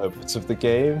 defeat the purpose of the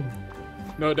game.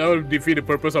 No, that would defeat the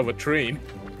purpose of a train.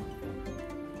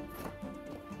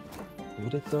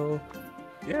 Would it though?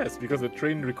 Yes, because a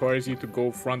train requires you to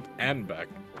go front and back.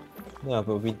 Yeah,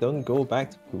 but we don't go back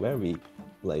to where we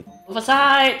like. Move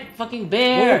aside! Fucking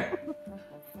bear!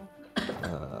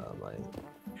 My.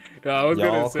 Yeah, I was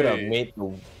Y'all gonna could have say. made the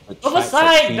Move tracks aside,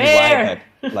 like 3 bear!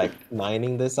 wide, like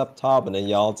lining this up top, and then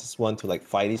y'all just want to like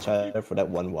fight each other for that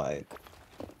 1 wide.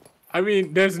 I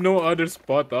mean, there's no other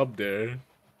spot up there.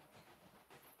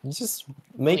 You just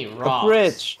make Only a rocks.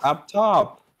 bridge up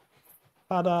top.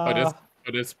 Ta-da!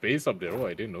 There's space up there. Oh,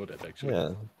 I didn't know that actually.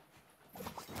 Yeah.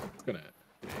 It's gonna.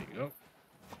 There you go.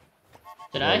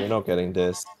 Did No, I? you're not getting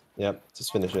this. Yep,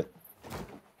 just finish it.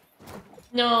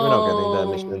 No, We're not getting that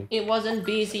mission. it wasn't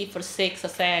busy for 6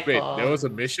 seconds. Wait, there was a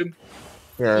mission?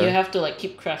 Yeah. You have to like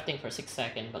keep crafting for 6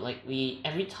 seconds, but like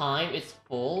every time it's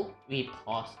full, we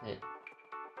pause it.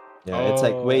 Yeah, it's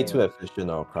like way too Oh. efficient,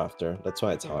 our crafter. That's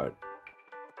why it's hard.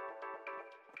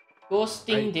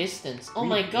 Ghosting distance. Oh we-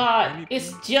 my we- god, we need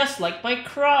it's to- just like my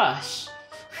crush.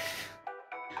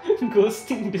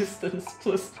 Ghosting distance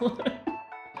 +1.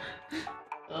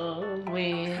 Oh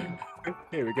man.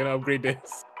 Hey, we can upgrade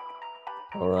this.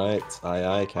 Alright,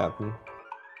 aye, Captain.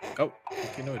 Oh,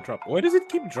 okay, no, it dropped. Why does it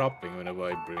keep dropping whenever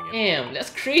I bring it? Damn, that's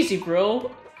crazy,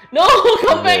 bro. No,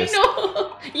 come back, Yes.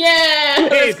 no. Yeah,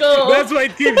 Wait, let's go. that's why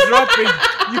it keeps dropping.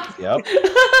 Yep.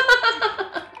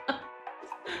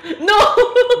 No.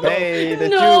 Hey, the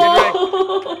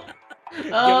no.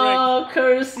 Oh,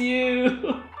 curse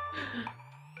you.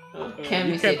 Can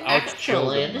you we can't say outkill the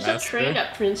actually? There's a train master.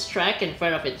 that prints track in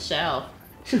front of itself.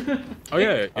 Oh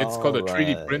yeah, it's called a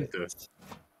 3D Alright. printer.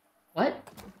 What?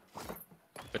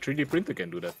 A 3D printer can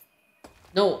do that.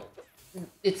 No,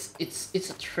 it's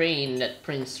a train that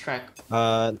prints track.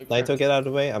 Naito, get out of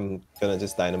the way. I'm gonna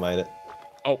just dynamite it.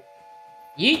 Oh,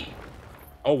 Yeet.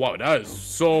 oh wow, that is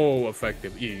so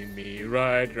effective. Eat me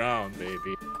right round,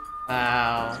 baby.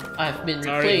 Wow, I've been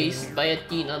Sorry. replaced by a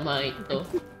dynamite though.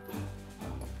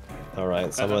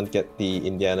 Alright, someone get the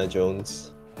Indiana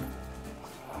Jones.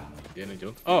 Indiana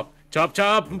Jones. Oh, chop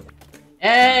chop.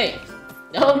 Hey,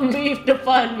 don't leave the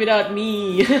fun without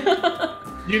me.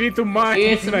 You need to mine.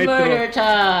 It's Naito. murder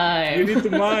time. You need to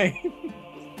mine.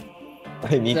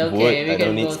 I need It's okay, wood, we I can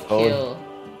don't need both stone. kill.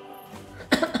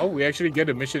 Oh, we actually get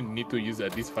a mission. Need to use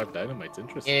at least 5 dynamites.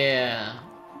 Interesting. Yeah.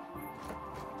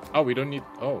 Oh, we don't need.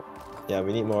 Oh, Yeah,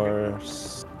 we need more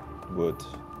wood.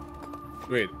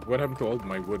 wait. What happened to all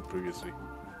my wood previously?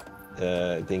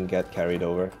 It didn't get carried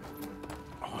over.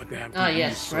 Oh damn. Ah we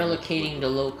yes, used so much relocating wood. the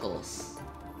locals.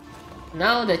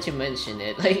 Now that you mention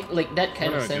it, like that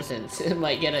kind of No, just- sentence, it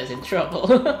might get us in trouble.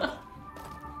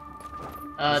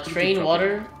 Just keep Train dropping.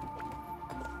 water.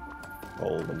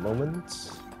 Hold a moment.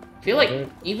 I feel like Water.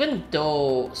 even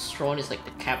though Straun is like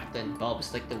the captain, Bob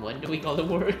is like the one doing all the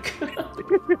work.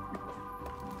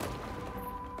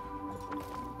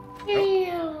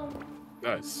 Damn.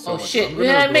 That's so Oh much. shit! I'm gonna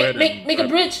Yeah, go make ahead make and make a try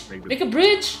to bridge! make this- Make a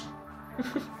bridge!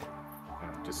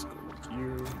 Just go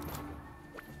here.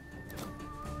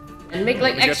 And make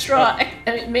like We get extra,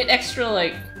 make extra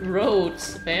like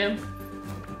roads, fam.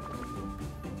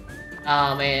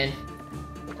 Ah man,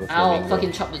 Go for I'll Mingo.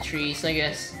 fucking chop the trees, I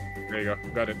guess. There you go.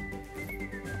 Got it.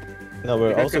 No, we're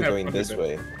You guys also can have going fun this with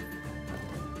way.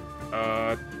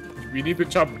 We need to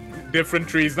chop different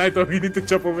trees. Naito, we need to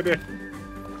chop over there.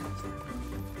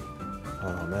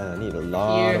 Oh man, I need a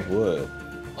lot Here. of wood.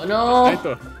 Oh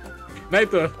no!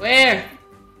 Naito, Where?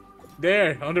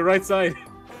 there, on the right side.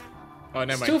 Oh,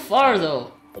 never It's mind. too far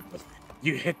though.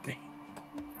 You hit me.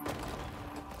 Oh,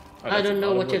 I that's don't a know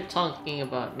lot what of you're wood. talking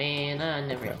about, man. I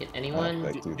never hit anyone.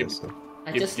 Let's do Give- this one.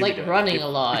 I give- just give me like that. running Give- a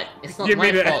lot. It's not Give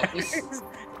me my the fault. axe. It's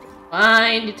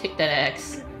fine. You take that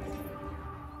axe.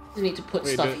 You need to put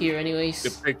Wait, stuff the- here, anyways.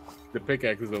 The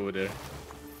pickaxe is over there.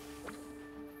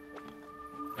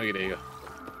 Okay, there you go.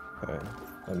 Okay,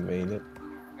 I made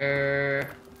it.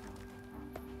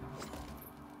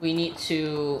 We need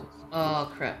to.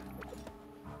 Oh crap.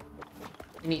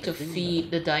 We need to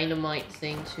feed the dynamite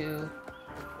thing too.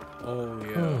 Oh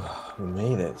yeah. We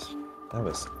made it. That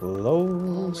was close.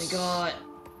 Oh my god.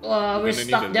 Oh, we're gonna need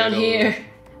stuck a down little- here.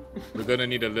 We're gonna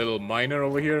need a little miner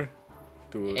over here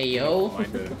to Ayo.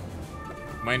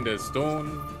 mine the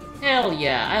stone. Hell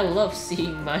yeah, I love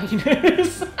seeing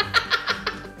miners.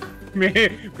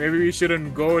 Maybe we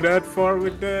shouldn't go that far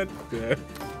with that.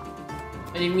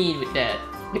 What do you mean with that?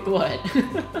 With what?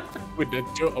 With the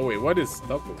oh wait, what is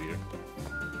top over here?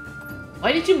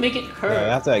 Why did you make it curve?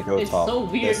 Yeah, after I go it's top. so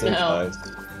weird there's no now. choice.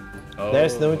 Oh.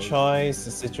 There's no choice.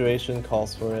 The situation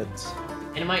calls for it.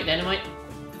 Dynamite, dynamite.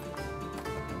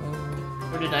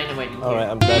 Where the dynamite? Alright,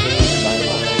 I'm grabbing the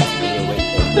dynamite. We'll wait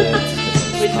for a bit.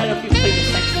 Which one of you played the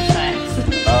sexy sax?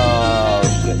 Oh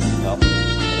shit. No.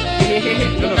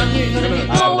 Go down here, go down here.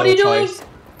 I have Oh, what no are you doing? choice.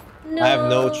 I have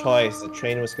no choice. The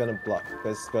train was gonna block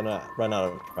because it's gonna run out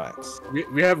of tracks.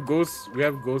 We have ghost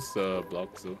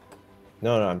blocks though.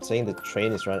 No, I'm saying the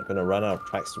train is gonna run out of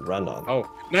tracks to run on. Oh,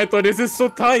 Naito, this is so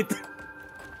tight.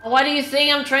 What do you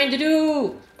think I'm trying to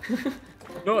do?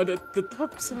 No, the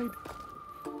top side.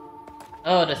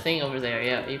 Oh, the thing over there.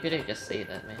 Yeah, you could have just say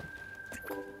that, man.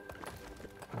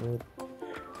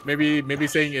 Maybe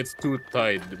saying it's too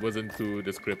tight wasn't too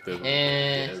descriptive.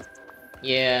 Yes.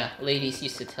 Yeah, ladies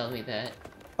used to tell me that.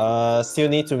 Still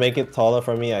need to make it taller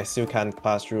for me. I still can't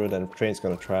pass through. Then the train's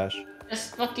gonna trash.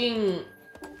 Just fucking.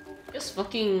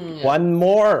 One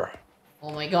more.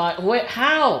 Oh my god! Wait,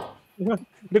 how?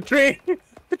 The train.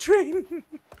 The train.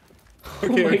 Oh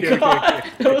my god! Okay.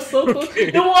 That was so close. Okay.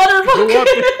 The water bucket.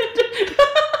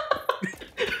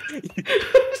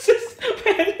 I was just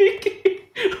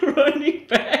panicking, running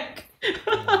back.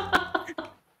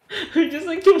 I'm just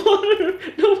like the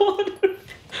water.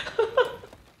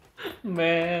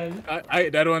 Man.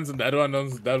 That one's on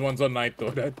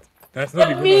Naito. That's not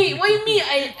What even me? on What do you mean?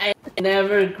 I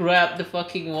never grabbed the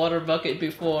fucking water bucket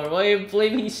before. Why are you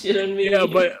blaming shit on me? Yeah,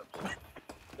 but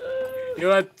you know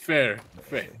what? Fair.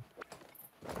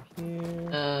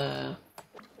 Do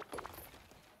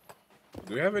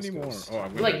we have any more? Oh,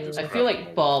 I feel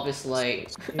like Bob is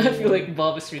like I feel like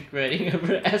Bob is regretting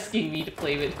ever asking me to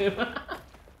play with him.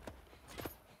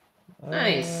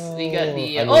 Nice. We got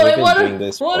the I mean, oh, we've wait, been water. doing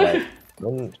this for, Water. like,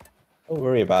 don't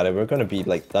worry about it. We're gonna be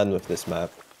like done with this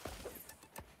map.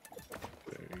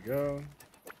 There you go.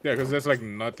 Yeah, because there's like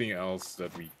nothing else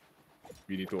that we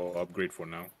need to upgrade for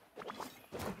now.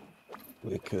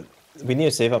 We need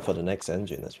to save up for the next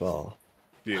engine as well.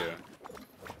 Yeah.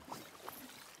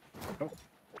 Oh,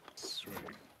 that's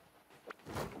right.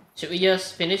 Should we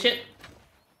just finish it?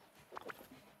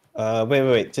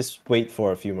 Wait. Just wait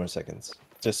for a few more seconds.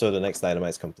 Just so the next dynamite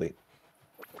is complete.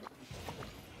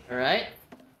 Alright.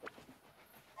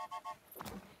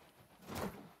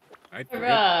 I think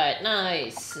Alright,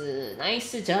 nice.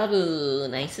 Nice job.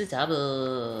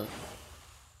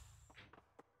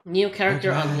 New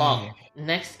character Okay. unlocked.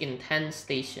 Next in 10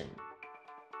 station.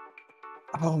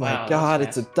 Oh my Wow, god,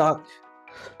 that's it's a duck.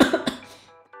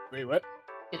 Wait, what?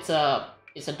 It's a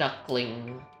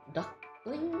duckling.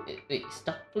 Duckling? Wait, is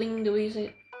duckling the way you say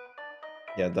it?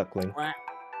 Yeah, duckling.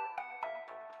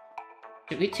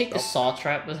 Should we take the saw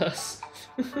trap with us?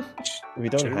 We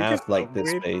don't Should we have just like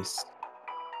this upgrade? space.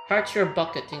 Charge your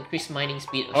bucket to increase mining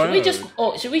speed. Oh, Should we no. just?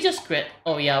 Oh, should we just grit?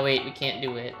 Oh yeah, wait, we can't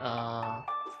do it.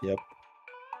 Yep.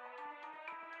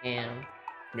 Damn.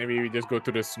 Maybe we just go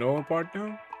to the snow part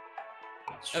now?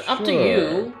 Up to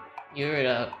you. You're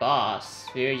the boss.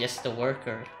 We're just the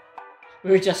worker.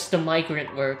 We're just the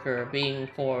migrant worker being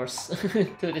forced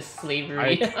to this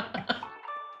slavery.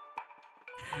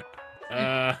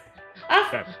 I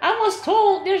was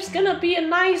told there's gonna be a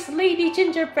nice lady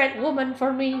gingerbread woman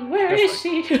for me. Where is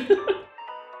she?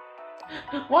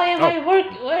 Why am I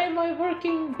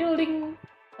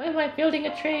building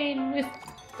a train with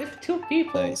two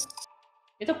people? Nice.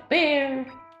 With a bear.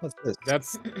 What's this?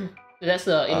 That's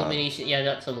the illumination. Yeah,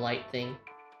 that's a light thing.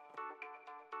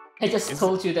 I just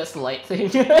told you that's the light thing.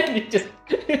 You just...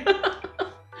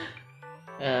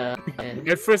 and...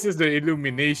 At first it's the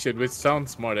illumination, which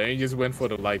sounds smart, and you just went for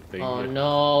the light thing. Oh yeah.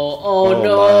 no! Oh My.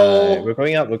 no! We're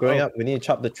going up. We need to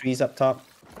chop the trees up top.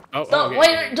 Oh, Stop! okay.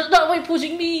 Why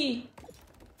pushing me?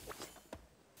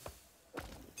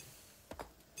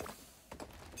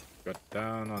 Got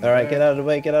down on Alright, that. get out of the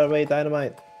way,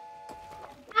 dynamite.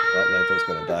 Well, Naito's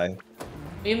gonna die.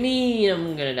 What do you mean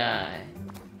I'm gonna die?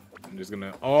 I'm just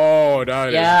gonna. Oh,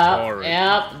 that is horrid.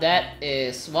 Yep, that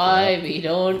is why we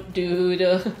don't do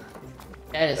the...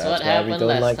 That is That's what why happened we don't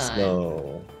last like time.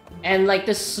 snow. And like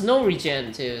the snow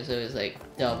regen too, so it's like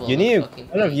double. You the need fucking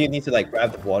one of thing. you need to like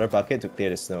grab the water bucket to clear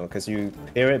the snow, because you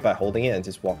clear it by holding it and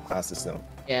just walk past the snow.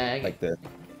 Yeah. Like the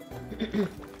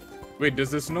Wait, does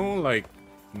the snow like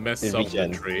mess It up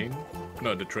regen. the train?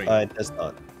 No, the train. it does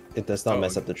not. It does not Oh,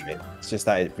 mess up the train. It's just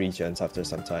that it regens after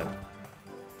some time.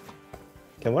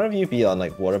 Can one of you be on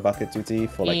like water bucket duty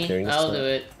for like clearing the I'll snow? do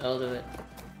it. I'll do it.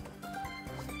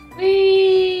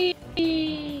 Whee!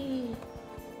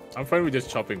 I'm fine with just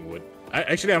chopping wood.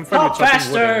 I'm fine Hop with chopping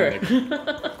faster! wood. And,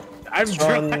 like, I'm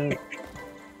Straun, trying.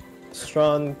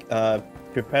 Straun,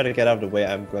 prepare to get out of the way.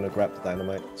 I'm gonna grab the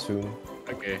dynamite soon.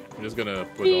 Okay, I'm just gonna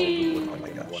put all the wood Oh my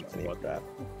in gosh, one I need to spot. grab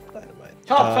dynamite.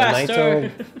 Chop faster!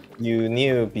 Naito, you need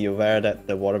to be aware that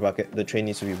the water bucket, the train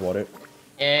needs to be watered.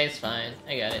 Yeah, it's fine.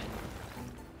 I got it.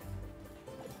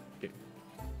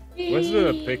 Where's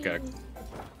the pickaxe?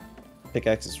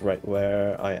 Pickaxe is right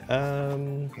where I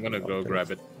am. I'm gonna go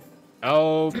grab it.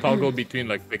 I'll toggle between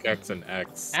like pickaxe and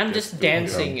axe. I'm just to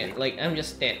dancing grab it. Like I'm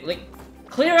just like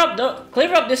clear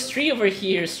up this tree over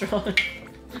here, Straun.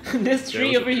 This There tree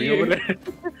was a over tree here. over there.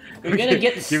 We're gonna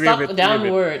get Give me a bit, stuck give me a bit.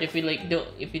 downward if we like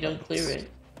don't clear it.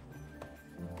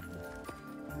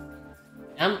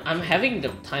 I'm having the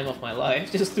time of my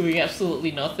life, just doing absolutely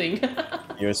nothing.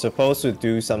 You're supposed to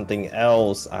do something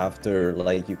else after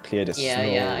like you clear the Yeah,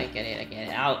 snow. yeah, I get it.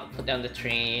 I'll put down the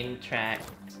train track.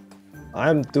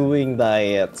 I'm doing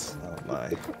that. Oh my.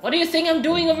 What do you think I'm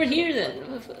doing over here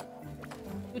then?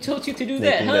 Who told you to do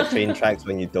that, Making huh? the train tracks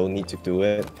when you don't need to do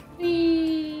it.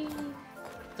 Whee!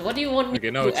 So what do you want me Okay,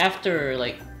 to now do it's- after,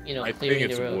 like, you know, I think clearing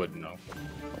it's the road? wood now.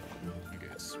 Okay,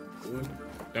 it's wood.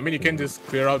 I mean, you can just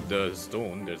clear out the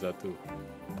stone. There's that too.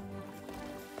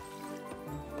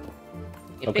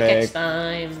 Okay, Okay. pickaxe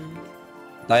time.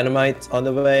 Dynamite on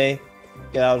the way.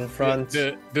 Get out in front.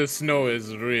 The snow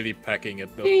is really packing it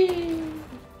though. Whee!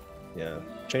 Yeah.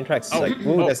 Train tracks is Oh, like,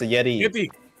 ooh, oh, there's a Yeti. Yeti!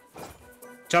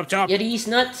 Chop chop! Yeti's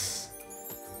nuts.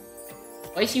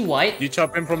 Why is he white? You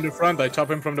chop him from the front, I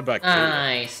chop him from the back. There you go.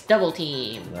 Nice, double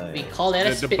team. We Nice. call that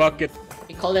a The spit. bucket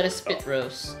We call that a spit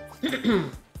roast.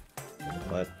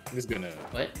 But is gonna.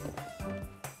 What?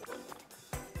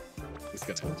 It's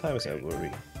gonna. sometimes I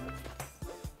worry.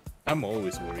 I'm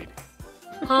always worried.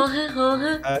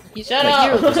 You shut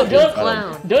like, up! here's the Don't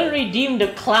clown. Don't redeem the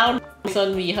clown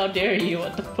on me. How dare you?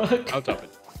 What the fuck? I'll chop it.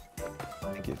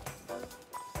 Thank you.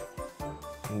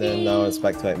 And then now it's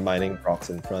back to like mining rocks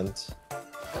in front.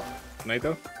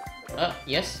 Naito?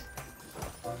 Yes.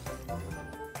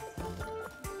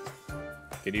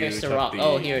 Can you Here's the chop rock.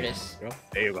 Oh, here it is. rock?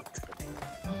 There you go.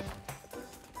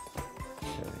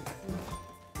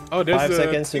 Oh, there's 5 a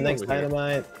seconds to thing next over here.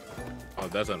 dynamite. Oh,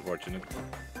 that's unfortunate.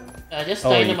 Just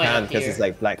Oh, you dynamite can't up because here. it's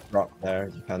like black rock there.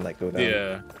 You can't like go down.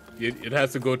 Yeah, it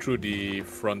has to go through the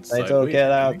front side. Naito, Wait,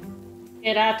 get out.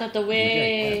 Get out of the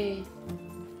way.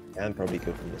 And probably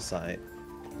go from the side.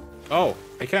 Oh,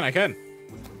 I can. Okay,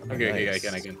 okay, I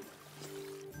Nice. can.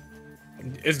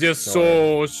 It's just Sorry.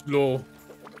 so slow.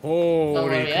 Don't Holy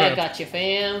worry, I crap. got you,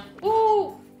 fam.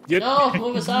 Woo! You- No,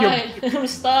 move aside. I'm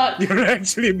stuck. You're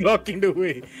actually blocking the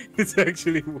way. It's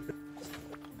actually.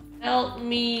 Help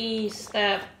me,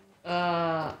 step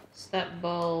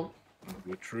bulb.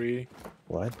 The tree.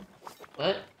 What?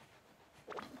 What?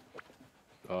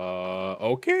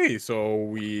 Okay, so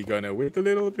we gonna wait a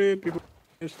little bit. People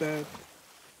finish that.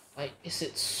 Why is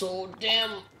it so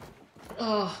damn?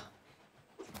 Ugh.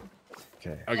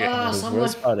 Okay. Okay. Ah, The someone.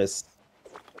 worst part is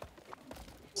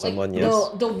someone, yes.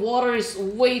 The water is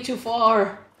way too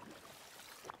far.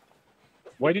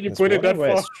 Why did you There's put it water that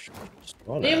where far? it's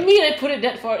strawn What do you at. mean I put it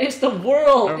that far? It's the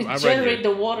world. I'm It right generates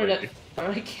here. the water Right that. here.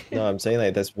 Like, No, I'm saying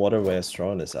like there's water where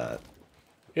strawn is at.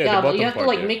 Yeah, yeah, the but bottom you have to part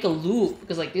like there. make a loop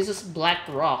because like this is black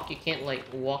rock. You can't like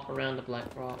walk around the black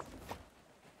rock.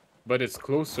 But it's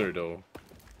closer though.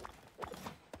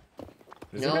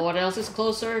 You Isn't know it? what else is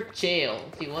closer? Jail.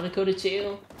 Do you want to go to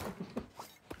jail?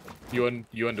 You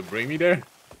want to bring me there?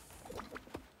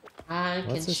 I What's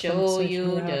can this show conversation you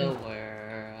we're the having?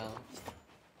 world.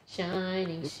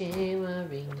 Shining,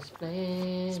 shimmering,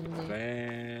 splendid.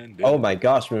 Landed. Oh my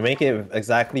gosh, we make it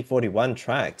exactly 41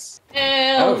 tracks.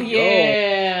 Hell Oh, yo.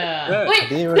 yeah! Yeah. Wait, I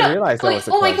didn't even no, realize that wait, was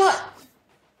the oh my quest. god!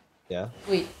 Yeah.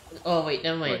 Wait, oh wait,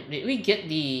 never mind. What? Did we get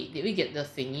the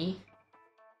thingy?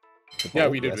 The Yeah,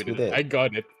 bulb? we did. Yes, we did. I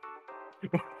got it.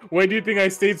 Why do you think I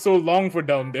stayed so long for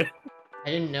down there?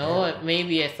 I didn't know.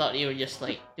 Maybe I thought you were just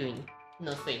like doing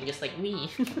nothing, just like me.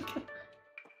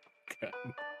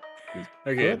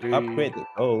 Okay, Could upgrade the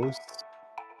ghost.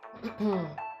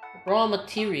 Raw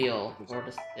material for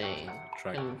the thing.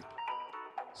 Track. And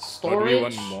Oh, do we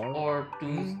want storage more? or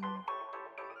do.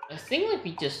 I think like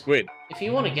we just. Wait, If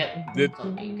you want to get The-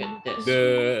 something, you get this.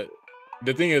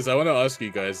 the thing is, I want to ask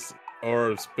you guys,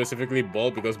 or specifically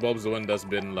Bulb, because Bulb's the one that's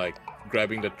been like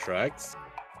grabbing the tracks.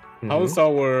 How's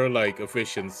our like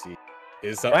efficiency?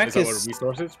 Is our Track is-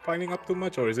 resources piling up too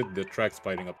much, or is it the tracks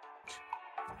piling up?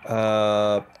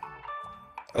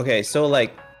 Okay, so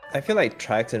like I feel like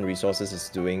tracks and resources is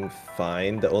doing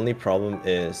fine. The only problem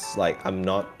is like I'm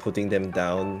not putting them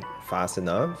down fast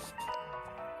enough.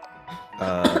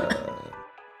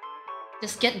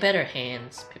 Just get better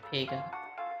hands, Pepega.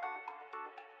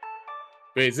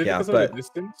 Wait, is it Yeah, because of the but-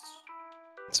 distance?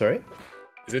 Sorry?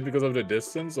 Is it because of the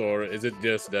distance, or is it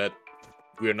just that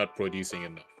we're not producing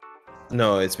enough?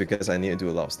 No, it's because I need to do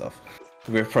a lot of stuff.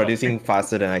 We're producing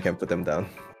faster than I can put them down.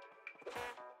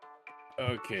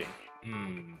 Okay.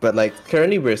 Hmm. But like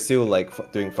currently we're still like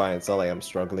doing fine. It's not like I'm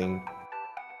struggling.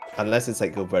 Unless it's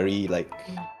like a very like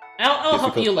I'll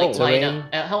help you like difficult line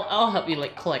terrain. up. I'll help you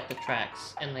like collect the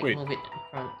tracks and like Wait. move it in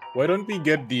front. Why don't we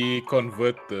get the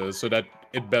converter so that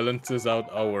it balances out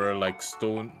our like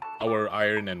stone, our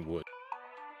iron and wood?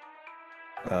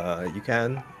 You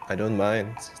can. I don't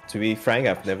mind. To be frank,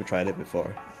 I've never tried it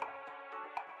before.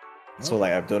 So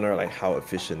like I don't know like how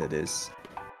efficient it is.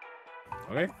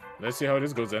 Okay, let's see how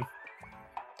this goes then.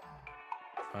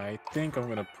 I think I'm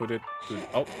gonna put it to.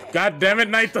 Oh, god damn it,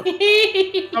 Naito!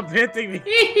 Stop hitting me!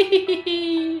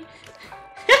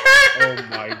 Oh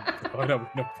my god, I'm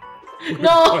gonna.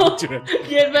 No! punch you.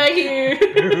 Get back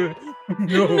here!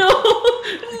 No! No!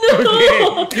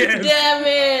 No! Okay, yes. Damn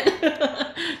it!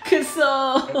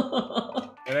 Kuso!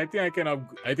 And I think I can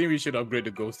I think we should upgrade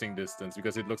the ghosting distance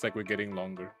because it looks like we're getting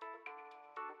longer.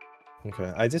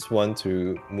 Okay, I just want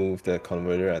to move the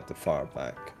converter at the far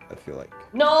back. I feel like.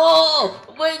 No!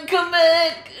 Wait, come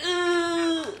back!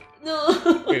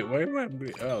 No! Wait, why am I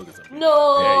upgrading? Oh, this upgrade.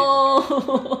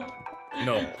 No!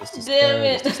 No. This is Damn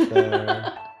there, it! this is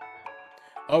there.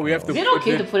 Oh, we have to. Is it put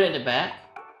okay to put it in the back?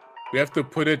 We have to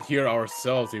put it here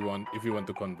ourselves if we want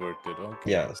to convert it.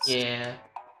 Okay. Yes. Yeah.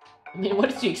 I mean, what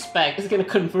did you expect? It's gonna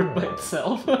convert by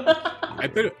itself. I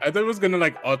thought it was gonna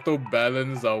like auto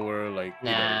balance our like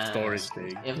Nah. storage thing.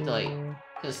 You have to like,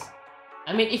 cause,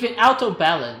 I mean, if it auto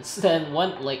balance, then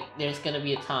there's gonna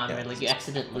be a time where like you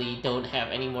accidentally don't have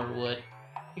any more wood.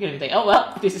 You're gonna be like, oh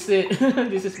well, this is it.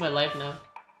 This is my life now.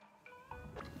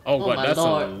 Oh Oh god, my that's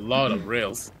lord. a lot of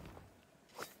rails.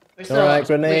 Where's Alright, wait,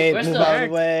 grenade, where's move the, out of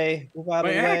the way. Move out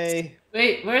of the My axe. way.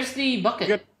 wait, where's the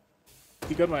bucket?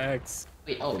 You got my axe.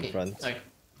 Wait, oh, okay, front. sorry.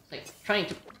 It's like trying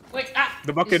to, wait, ah!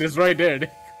 The bucket is right there.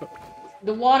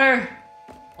 The water!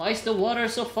 Why is the water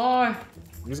so far?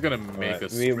 I'm just gonna make Alright, a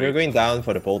we're straight. going down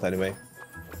for the bolt anyway.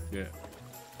 Yeah.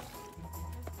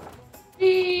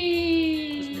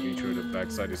 Just Just making sure the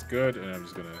backside is good, and I'm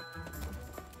just gonna.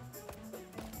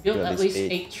 Build Yeah, at there's least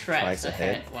eight 8 tracks tracks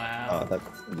ahead. ahead. Wow.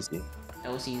 That's easy.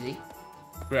 That was easy.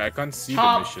 Wait, I can't see the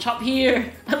Chop! mission. Chop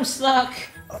here! I'm stuck!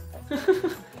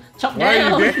 Chop Why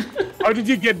down! are you there? How did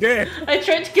you get there? I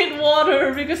tried to get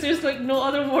water because there's like no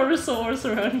other water source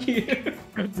around here.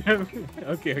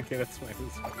 Okay, that's fine.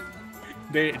 That's fine.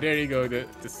 There you go.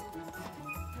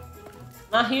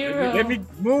 My hero! Let me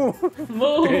move.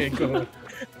 Move! There you go.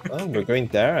 Oh, we're going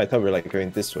there? I thought we were like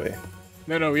going this way.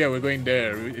 No, yeah, we're going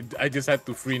there. I just had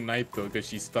to free Naito because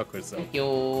she stuck herself. Thank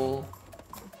you.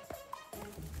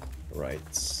 Right.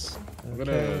 I'm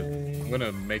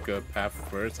gonna make a path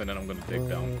first, and then I'm gonna dig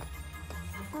down.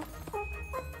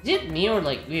 Is it me or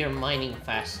like we are mining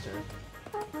faster?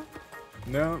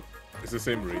 No, it's the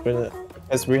same rate.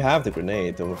 Because we have the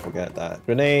grenade, don't forget that.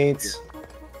 Grenades!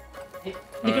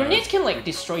 The grenades can like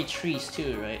destroy trees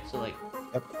too, right? So like...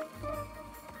 Yep.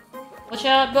 Watch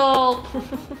out, bulb!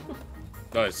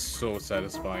 That is so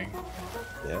satisfying.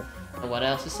 Yeah, What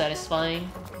else is satisfying?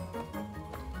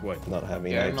 What? not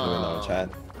having Your Naito in our mom. chat.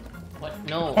 What?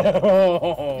 No.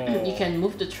 You can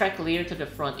move the track layer to the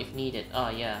front if needed. Oh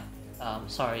yeah.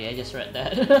 Sorry, I just read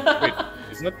that. Wait,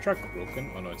 is that track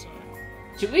broken? Oh no, it's not.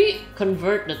 Should we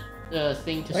convert the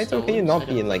thing to Naito, stone? can you I not don't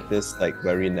be in know. like this like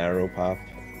very narrow path?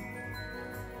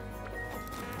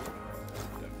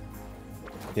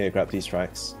 Here, grab these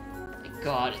tracks.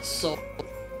 God, it's so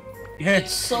Yeah.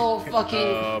 it's so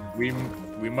fucking.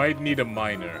 We might need a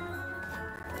miner.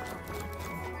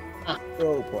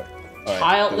 Oh boy.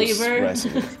 Child labor?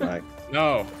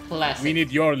 No, Classic. we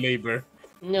need your labor.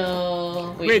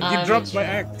 No. Wait, you dropped my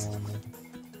axe.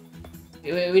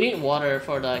 We need water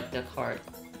for the cart.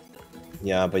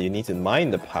 Yeah, but you need to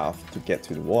mine the path to get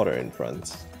to the water in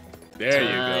front. There you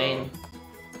Fine.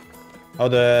 go.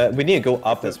 Oh, we need to go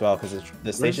up as well because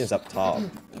the station is up top.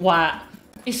 Wow.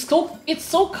 It's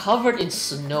so covered in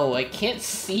snow. I can't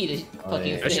see the fucking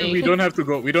yeah. thing. Actually, we don't have to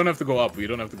go. We don't have to go up. We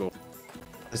don't have to go.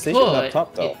 The station is up But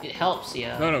top though. it helps,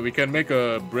 yeah. No, we can make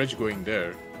a bridge going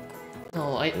there.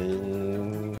 No, I.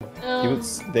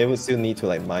 They would still need to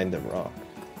like mine the rock.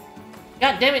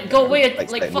 God damn it! Go away! Like Like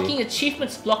slightly. fucking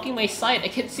achievements blocking my sight. I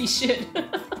can't see shit.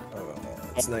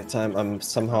 It's nighttime.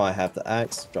 Somehow I have the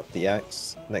axe. Drop the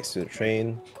axe next to the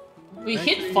train. We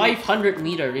hit 500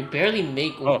 meter. We barely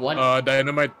make Oh, one.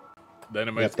 dynamite.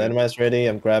 Dynamite. Yep, dynamite's ready.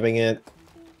 I'm grabbing it.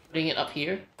 Putting it up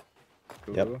here.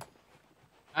 Yep. Do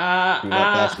not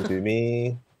dash into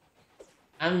me.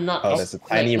 I'm not. Oh, there's a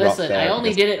tiny rock listen, there. I only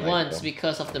That's did it like, once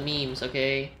because of the memes.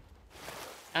 Okay.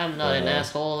 I'm not an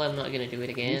asshole. I'm not gonna do it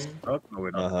again. Oh, no,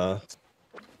 we're not. Uh-huh.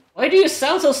 Why do you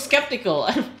sound so skeptical?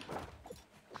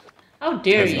 How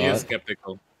dare Because he you? is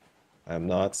skeptical. I'm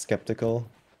not skeptical.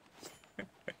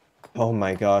 Oh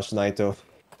my gosh, Naito.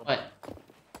 What?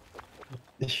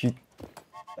 You...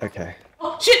 Okay.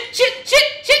 Oh shit!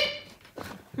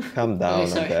 Calm down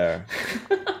sorry. up there.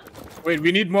 Wait,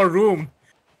 we need more room.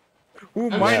 Who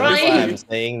I'm might Yeah, that's why trying. I'm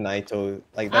saying Naito.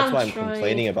 Like, that's I'm why I'm trying.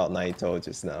 complaining about Naito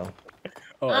just now.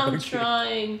 Oh, I'm okay.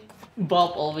 trying.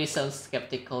 Bob always sounds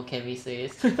skeptical, Kemi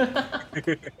says.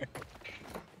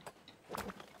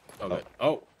 Okay.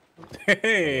 Oh. about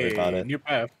Hey, it. new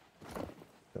path.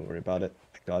 Don't worry about it.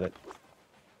 I got it.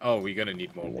 Oh, we're gonna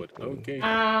need more wood. Okay.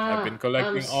 Ah, I've been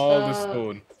collecting I'm all the stuck.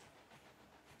 stone.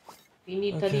 We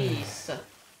need these.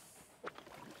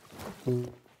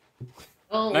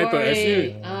 Don't Naito,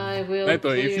 worry, I will Naito,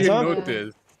 clear if you It's all that.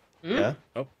 notice, Hmm? Yeah?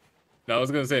 now I was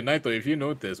gonna say, Naito, if you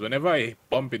notice, whenever I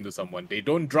bump into someone, they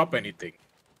don't drop anything.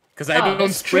 Because I Oh, don't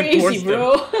that's sprint crazy, towards them.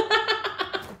 bro.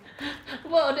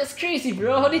 Whoa, that's crazy,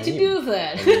 bro. How did you do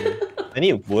that? I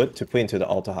need wood to put into the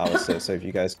altar house, so if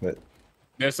you guys could...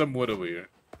 There's some wood over here.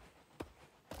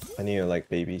 I need like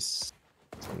babies.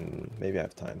 Maybe I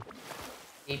have time.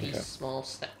 Maybe Okay. small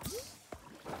steps.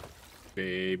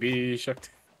 Baby shark.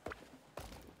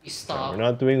 We We're stop.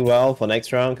 not doing well for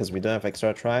next round because we don't have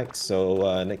extra tracks.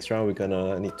 So next round we're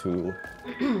gonna need to...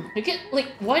 We can, like,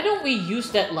 why don't we use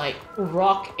that, like,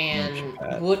 rock and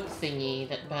Pad. wood thingy,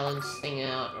 that balance thing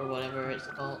out, or whatever it's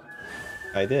called?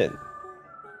 I did,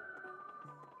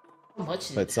 How much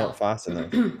did but it it's not help? fast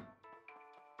enough.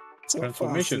 It's not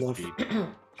Transformation fast speed. enough.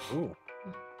 Ooh.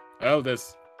 Well,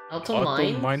 there's Auto auto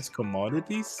mines? mines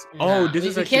commodities. Nah, Oh, this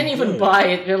is we actually can't even good. buy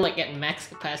it. We're like at max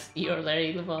capacity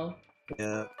already, level.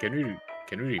 Yeah. Can we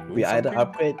remove We either something?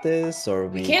 upgrade this or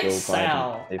We we can't go buy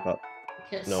sell. the save up.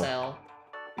 We can't No. sell.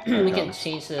 I we can can't.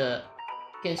 change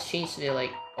the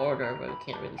like order, but we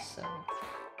can't really sell.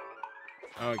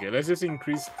 Okay, let's just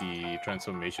increase the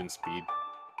transformation speed.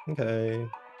 Okay.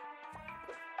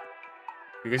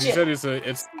 Because you Shit. said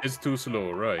it's too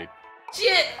slow, right?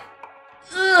 Shit!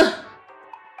 Ugh!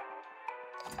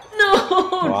 No!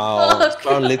 Wow. Fuck!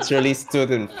 Straun literally stood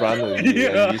in front of you.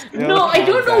 Yeah. And you still No, I can't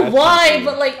don't know dash why, into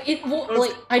but him. like it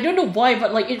like I don't know why,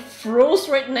 but like it froze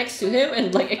right next to him,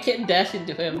 and like I can't dash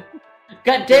into him.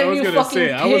 God I damn was you, gonna fucking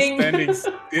say, I was ping! standing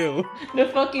still. The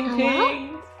fucking Hello?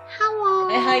 ping! Hello.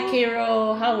 Hey, hi,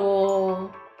 Kiro.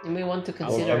 Hello. You may want to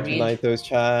consider Welcome to read. Naito's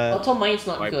chat. Auto mine's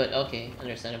not Why- good. Okay,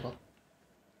 understandable.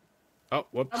 Oh,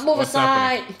 whoops. Move What's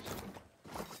happening? aside.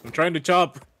 I'm trying to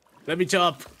chop. Let me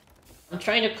chop. I'm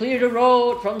trying to clear the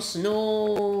road from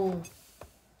snow.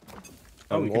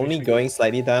 Oh, we I'm can only actually- going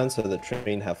slightly down so the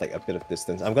train have like a bit of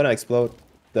distance. I'm gonna explode.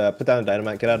 Put down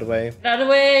dynamite. Get out of the way. Get out of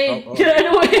the way! Oh, oh. Get out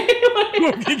of the way!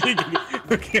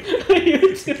 Okay.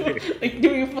 You're still, like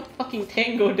doing a fucking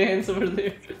tango dance over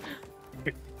there.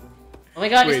 Oh my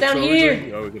god, Wait, it's down so we're here!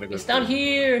 going- oh, we're gonna go It's down through.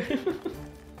 here!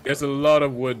 There's a lot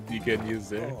of wood you can use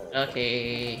there.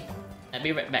 Okay. I'll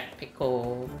be right back,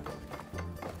 Pico.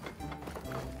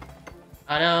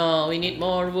 Oh no, we need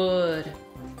more wood.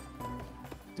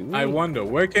 Do I we? wonder,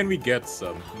 where can we get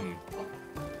some?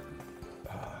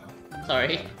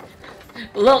 Sorry.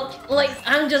 Look, like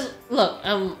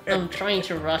I'm trying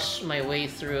to rush my way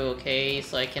through, okay,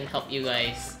 so I can help you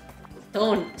guys.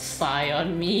 Don't sigh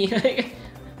on me.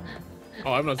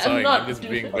 Oh, I'm not I'm sorry. not. I'm just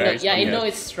being Look, very yeah, I smart. know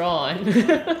it's strong.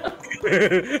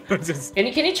 I'm just...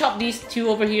 Can you chop these two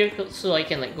over here so I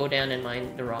can like go down and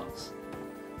mine the rocks?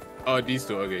 Oh, these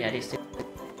two. Okay. Yeah, these two.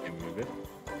 Can move it.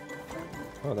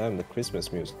 Oh damn, the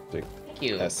Christmas music. Thank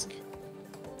you. Esque.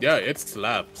 Yeah, it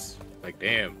slaps. Like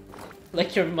damn.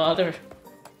 Like your mother.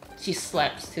 She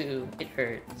slaps too. It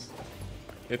hurts.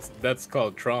 That's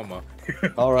called trauma.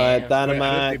 Alright, Damn. Wait, I don't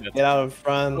dynamite, think get out in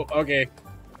front. Oh, okay.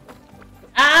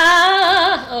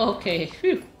 Ah! Okay.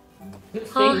 Phew. Good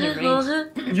thing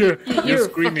the range. You're You're a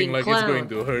screaming fucking like clown. it's going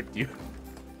to hurt you.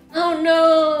 Oh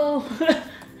no!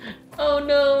 Oh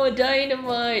no,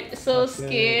 dynamite! So Okay.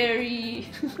 scary!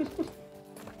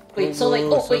 Wait, Oh, so like,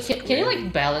 no, oh so wait, can you scary.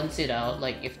 like balance it out?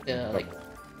 Like if the, like,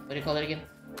 what do you call it again?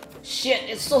 Shit,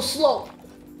 it's so slow!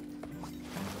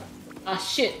 Ah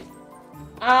shit!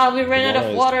 Ah, we ran out water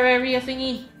of is- water area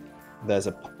thingy! There's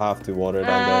a path to water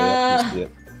down there. Yep, you see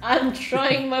it. I'm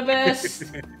trying my best!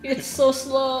 It's so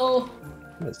slow!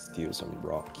 I'm gonna steal some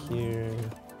rock here.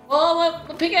 Oh,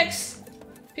 my pickaxe!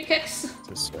 Pickaxe!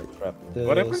 Just like grab this.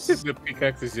 What happens if the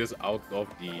pickaxe is just out of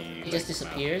the? It just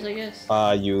disappears, I guess.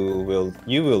 You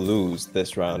will lose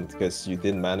this round because you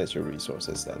didn't manage your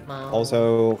resources then. Wow.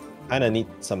 Also, kinda need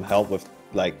some help with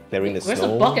like clearing the Where's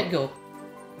snow. the bucket go?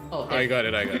 Oh, there. I got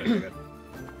it.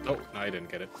 Oh, no, I didn't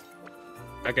get it.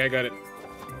 Okay, I got it.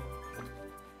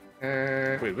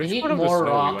 Wait, You which need part of the more snow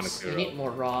we wanna rocks. clear You need out?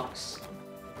 more rocks.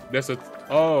 There's a...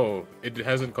 Oh, it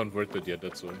hasn't converted yet,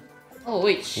 that's why. Oh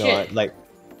wait, No, shit. like,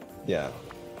 yeah.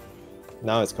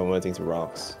 Now it's converting to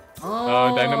rocks.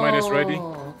 Oh. Dynamite is ready.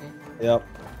 Okay. Yep.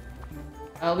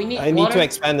 We need I need water. to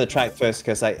expand the track first,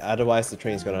 because otherwise the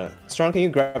train's gonna... Straun, can you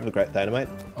grab the dynamite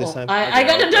this time? I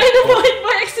got the dynamite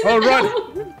by accident. Oh,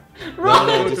 run! Run!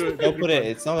 No, just don't put it.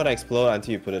 It's not gonna explode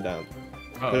until you put it down.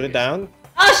 Oh, Put it okay. down.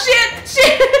 Oh shit!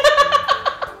 Shit!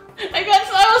 I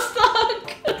was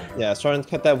stuck. Yeah, Straun,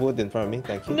 cut that wood in front of me.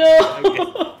 Thank you.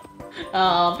 No.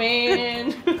 Oh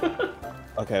man.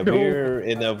 Okay, No. we're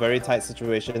in a very tight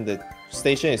situation. The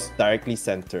station is directly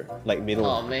center, like middle.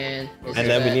 Oh man. This And is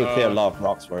then we bad. need to clear a lot of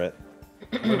rocks for it.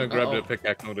 I'm gonna grab the Uh-oh.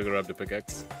 pickaxe. No, to grab the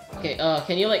pickaxe. Okay.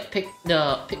 Can you like pick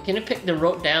the? Can you pick the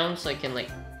road down so I can like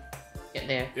get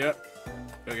there? Yeah.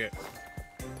 Okay.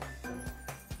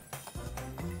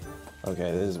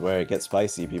 Okay, this is where it gets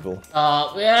spicy, people.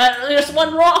 Yeah, there's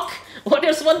one rock. Oh,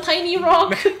 there's one tiny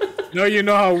rock. No, you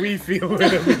know how we feel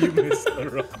whenever you miss the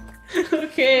rock.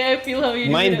 Okay, I feel how you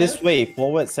do Mine that. this way,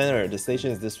 forward center. The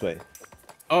station is this way.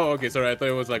 Oh, okay, sorry. I thought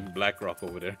it was like black rock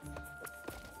over there.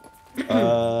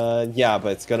 Yeah,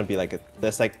 but it's gonna be like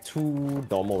there's like 2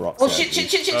 normal rocks. Oh there, shit! I Shit! think.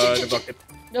 Shit! Shit! Shit! The Shit! bucket.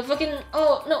 The fucking.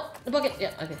 Oh no! The bucket.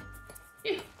 Yeah. Okay.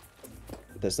 Phew.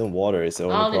 There's no water. It's the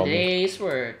only All the problem. days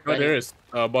work. Oh, there is.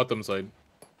 Bottom side.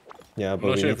 Yeah, I'm but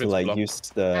not we sure need if to it's like blocked. use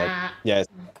the. Ah. Yeah,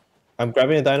 I'm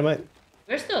grabbing the dynamite.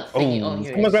 Where's the Oh, thingy? Oh,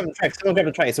 here it someone is. grab the track. Someone grab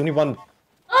the track. It's only one.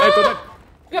 Ah!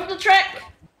 Grab the track.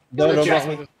 No, the don't track.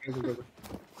 block me.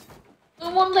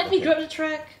 It won't let me Okay. grab the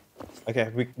track. Okay,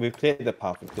 we've cleared the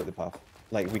path. We cleared the path.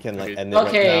 Like we can like Okay. end it right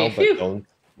Okay, now, but phew. do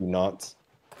not.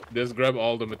 Just grab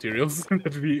all the materials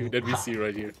that we see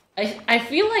right here. I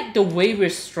feel like the way we're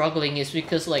struggling is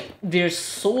because like there's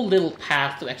so little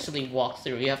path to actually walk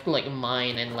through. You have to like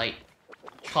mine and like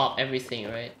chop everything,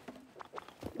 right?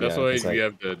 That's Yeah, why it's we like-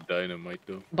 have the dynamite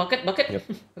though. Bucket. Yep.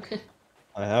 Okay.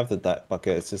 I have the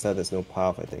bucket. It's just that there's no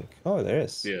path. I think. Oh, there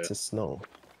is. Yeah. It's just snow.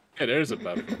 Yeah, there is a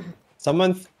path.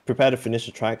 Someone prepare to finish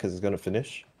the track because it's gonna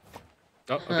finish.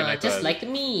 Oh, okay, nice. Just like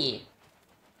me.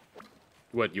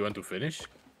 What, you want to finish?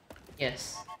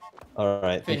 Yes. All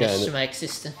right. Finish Okay. my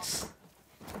existence.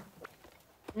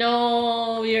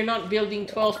 No, you're not building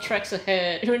 12 tracks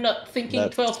ahead. You're not thinking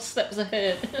That's 12 steps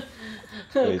ahead.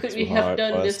 How way could too we have hard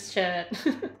done for this, us. chat?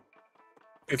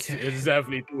 It's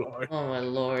definitely too hard. Oh my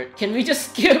lord. Can we just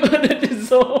skip the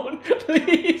zone,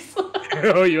 please?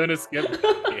 Oh, you wanna skip?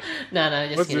 Okay. Nah,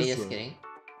 just What's kidding, this just one? kidding.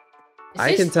 It I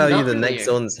can says tell you not the next clear.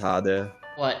 zone's harder.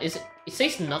 What is it? It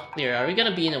says not clear. Are we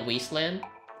gonna be in a wasteland?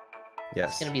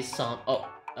 Yes. It's gonna be some. Oh,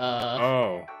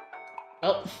 Oh,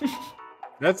 oh.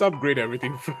 let's upgrade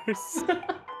everything first.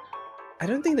 I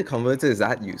don't think the converter is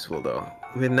that useful though.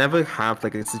 We never have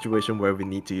like a situation where we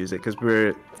need to use it because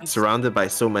we're surrounded by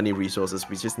so many resources.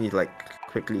 We just need like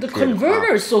quickly. The clear converter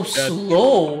path. is so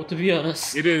slow, to be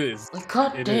honest. It is. Like,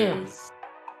 god It damn. is.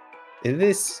 It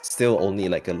is still only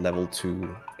like a level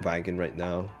 2 wagon right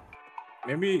now.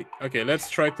 Maybe okay. Let's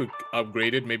try to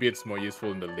upgrade it. Maybe it's more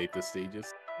useful in the later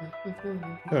stages.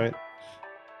 All right.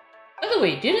 By the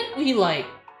way, didn't we like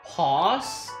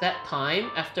pause that time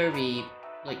after we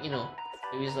like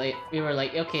it was like we were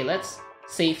like okay, let's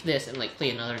save this and like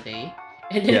play another day,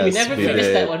 and then we Yes, never we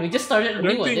finished that did. one. We just started a I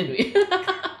don't new one, think- didn't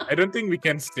we? I don't think we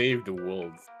can save the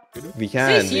world. We It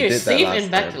can. says We here did that save last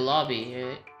and back time. to lobby.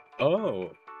 Right?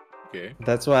 Oh, okay.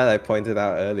 That's why I pointed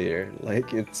out earlier.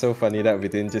 Like it's so funny that we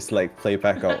didn't just like play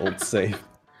back our old save.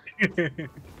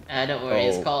 Don't worry,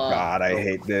 it's Oh called. god, I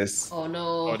hate this. Oh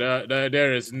no. Oh,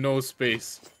 there is no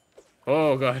space.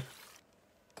 Oh god.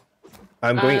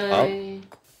 I'm going up. I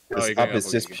This you're up going is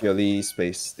up, just okay. purely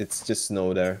space. It's just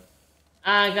snow there.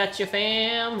 got you,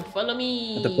 fam. Follow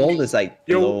me. But the bowl is like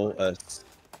Yo. below us.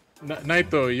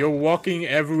 Naito, you're walking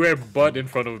everywhere but in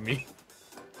front of me.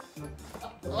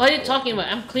 What are you talking about?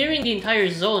 I'm clearing the entire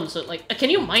zone, so like, can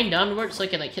you mine downward so I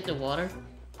can like hit the water?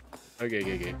 Okay.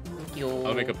 Thank you.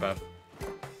 I'll make a path.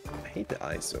 I hate the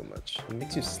ice so much. It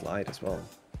makes you slide as well.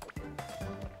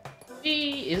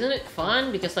 See, isn't it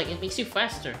fun? Because like it makes you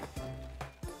faster.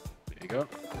 There you go.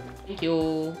 Thank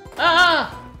you.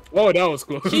 Ah! Oh, that was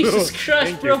close. Jesus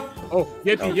Christ, Thank you. bro. Oh,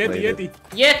 Yeti, Outplayed Yeti, it.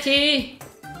 Yeti. Yeti!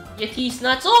 Yeti's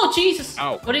nuts. Oh, Jesus!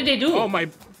 Ow. What did they do? Oh my.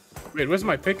 Wait, where's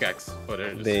my pickaxe? Oh, there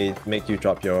it is. They make you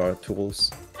drop your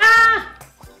tools. Ah!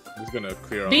 I'm just gonna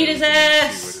clear out. Beat his everything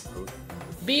and ass! see where it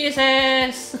goes. Beat his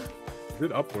ass! Is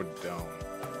it up or down?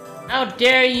 How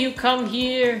dare you come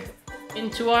here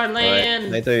into our Alright,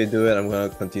 land? later you do it, I'm gonna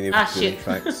continue Ah, doing shit.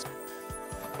 tracks.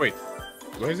 Wait.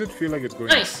 Why does it feel like it's going?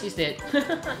 Nice, he's dead.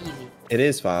 Easy. It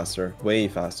is faster, way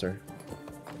faster.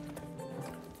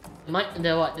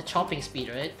 The chopping speed,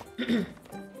 right?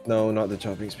 No, not the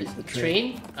chopping speed. The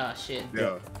train. Train? Ah, shit.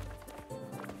 Yeah.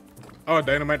 Oh,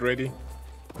 dynamite ready.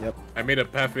 Yep. I made a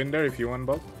path in there if you want,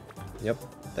 Bob. Yep.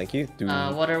 Thank you.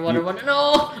 Water.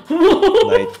 No!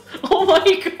 Night. Oh my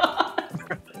god!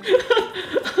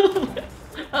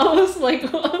 I was like,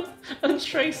 I'm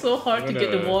trying so hard to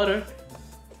get the water.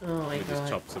 Oh my Just god.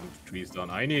 chop some trees down.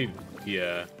 I need,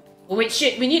 yeah. Oh wait,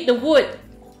 shit, we need the wood!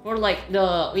 For like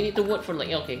we need the wood for like,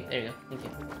 okay, there you go, thank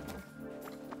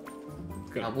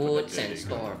you. Wood,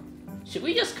 sandstorm. Should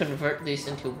we just convert this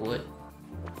into wood?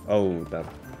 Oh, that.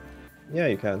 Yeah,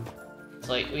 you can. It's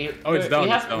like we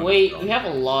have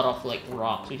a lot of like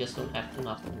rocks. We just don't have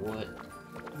enough wood.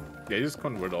 Yeah, just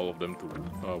convert all of them to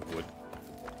wood.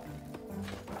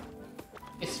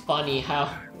 It's funny how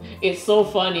it's so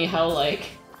funny how like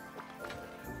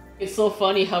it's so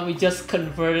funny how we just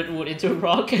converted wood into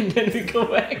rock and then we go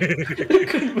back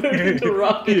convert into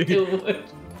rock into wood.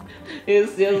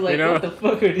 It's just like, what the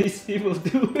fuck are these people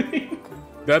doing?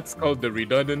 That's called the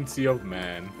redundancy of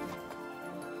man.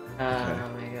 Oh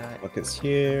my god. Buckets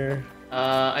here.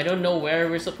 I don't know where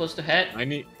we're supposed to head.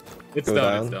 It's Go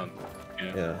down. down.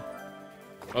 It's down. Yeah.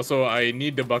 Also, I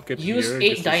need the bucket Use here. 8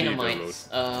 just to see the dynamites.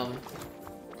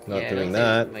 Not yeah, doing I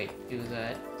that. might do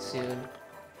that soon.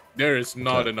 There is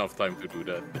not enough time to do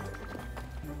that.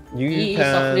 You Ease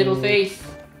can. of little faith.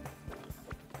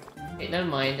 Wait, never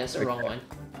mind. That's the wrong one.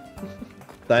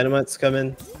 Dynamite's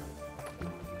coming.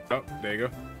 Oh, there you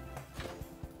go.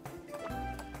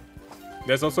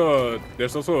 There's also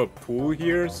a pool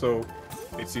here, so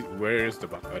it's where is the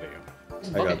bucket? Oh, there you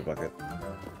go. I got the bucket.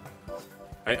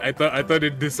 I thought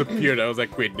it disappeared. I was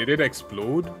like, wait, did it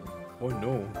explode? Oh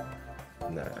no.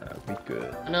 Nah, we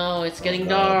good. No, it's getting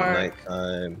dark.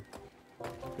 Nighttime.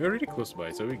 We're already close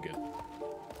by, so we good.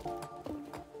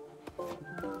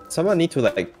 Someone need to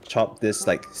like chop this.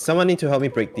 Like, someone need to help me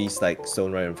break these like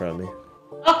stone right in front of me.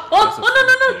 Oh,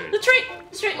 no! The tree!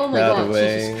 The tree! Oh my god,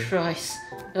 Jesus Christ.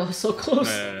 That was so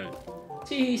close.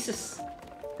 Jesus.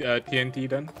 TNT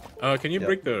then? Can you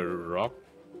break the rock?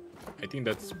 I think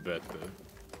that's better.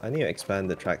 I need to expand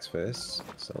the tracks first,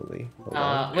 slowly. Hold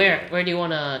on. Where do you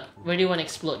wanna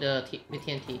explode the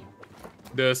TNT?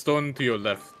 The stone to your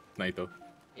left, Naito.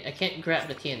 I can't grab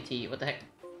the TNT. What the heck?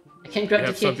 I can't grab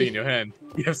the TNT. You have something in your hand.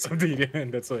 You have something in your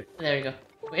hand. That's why. There we go.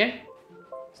 Where?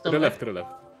 To the left. To the left.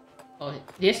 Oh,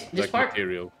 this like part.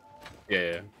 Material.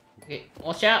 Yeah. Okay.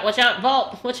 Watch out!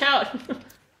 Vault! Watch out!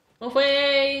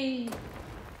 Away!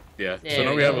 Yeah. There so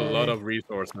now we go. have a lot of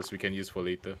resources we can use for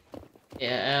later.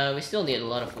 Yeah, we still need a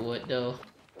lot of wood though.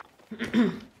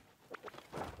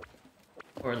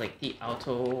 Or like the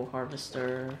auto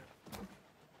harvester.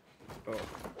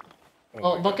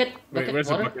 Oh, bucket! Wait, where's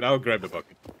water? the bucket? I'll grab the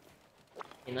bucket.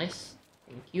 Okay, nice.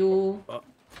 Thank you.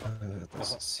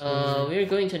 We're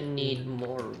going to need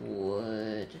more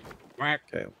wood.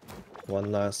 Okay,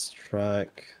 one last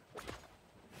track.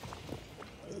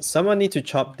 Someone need to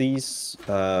chop these.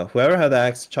 Whoever had the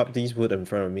axe, chop these wood in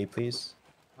front of me, please.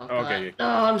 Okay. No,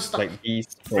 I'm stuck. Like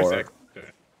these four.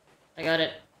 I got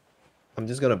it. I'm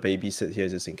just gonna babysit here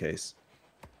just in case.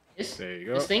 There you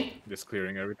go. This thing? Just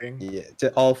clearing everything. Yeah,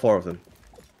 all 4 of them.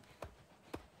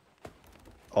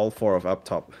 All 4 of up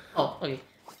top. Oh, okay.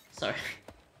 Sorry.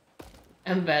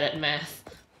 I'm bad at math.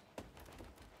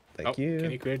 Thank you. Can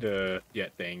you clear the... Yeah,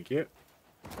 thank you.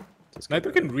 Just Naito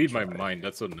gonna can read my try. mind.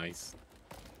 That's so nice.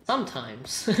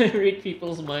 Sometimes. I read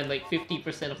people's mind like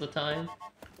 50% of the time.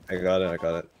 I got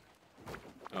it.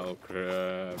 I'll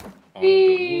grab... all the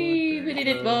wood. We There did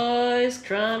you it, go. boys!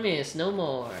 Crime is no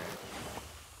more.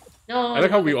 No. I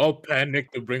like how we all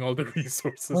panicked to bring all the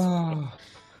resources. Oh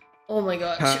my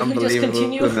god. Should we just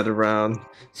continue? Another round.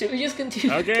 Should we just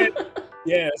continue? Okay.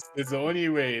 Yes, it's the only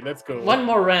way. Let's go. One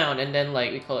more round and then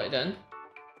like we call it done.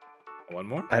 One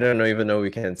more? I don't even know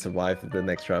we can survive the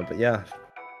next round, but yeah.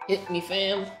 Hit me,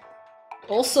 fam.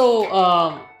 Also,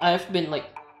 I've been like,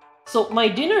 so my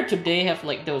dinner today have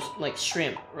like those like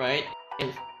shrimp, right?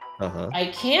 And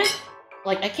I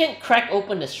can't crack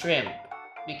open the shrimp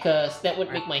because that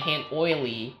would make my hand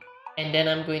oily, and then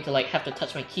I'm going to like have to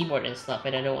touch my keyboard and stuff,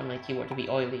 and I don't want my keyboard to be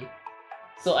oily.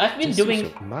 So I've been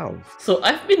doing. So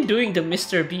I've been doing the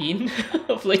Mr. Bean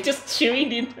of like just chewing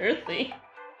the entire thing.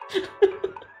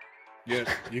 Yeah,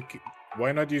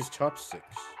 why not use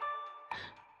chopsticks?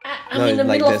 I'm in the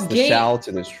middle of the shell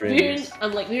to the strings.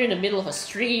 We're in the middle of a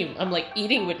stream. I'm like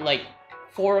eating with like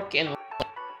fork and like,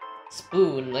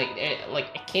 spoon. Like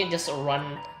I can't just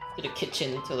run to the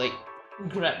kitchen to like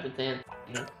grab the thing.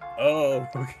 You know? Oh,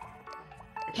 okay.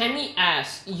 can we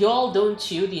ask, y'all don't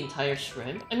chew the entire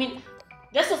shrimp? I mean,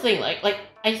 that's the thing, like,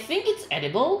 I think it's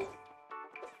edible,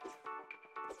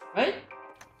 right?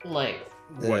 Like,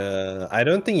 I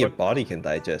don't think your What? body can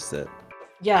digest it.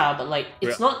 yeah, but like,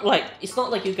 it's Yeah. not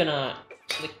like you're gonna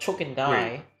like choke and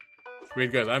die.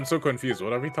 Wait, guys, I'm so confused.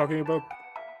 What are we talking about?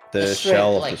 The shrimp,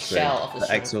 shell of like the shrimp, shell of the the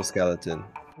shrimp. exoskeleton.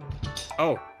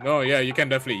 Oh, no, yeah, you can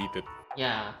definitely eat it.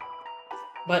 Yeah,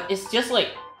 but it's just like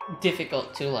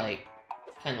difficult to like,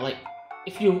 kind of like,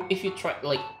 if you try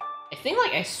like, I think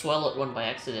like I swallowed one by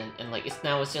accident and like it's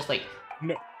just like,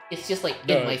 No. it's just like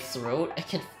No. in my throat. I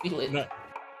can feel it.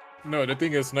 No, the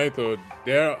thing is, Naito,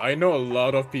 I know a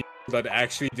lot of people that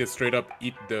actually just straight up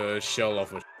eat the shell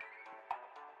of a.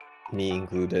 Me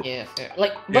included. Yeah, fair.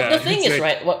 Like, but Yeah, the thing it's is,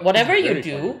 like- right? Whatever it's you very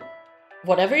do, funny.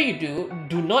 whatever you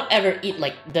do not ever eat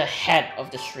like the head of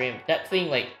the shrimp. That thing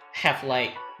like have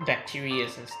like bacteria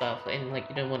and stuff, and like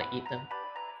you don't want to eat them.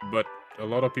 But a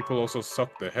lot of people also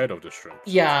suck the head of the shrimp.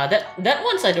 Yeah, that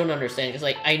ones I don't understand. Cause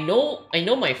like I know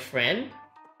my friend,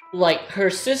 like her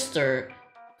sister,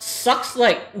 sucks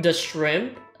like the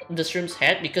shrimp's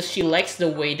head because she likes the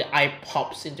way the eye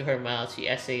pops into her mouth. She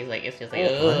essays like it's just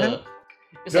like ugh.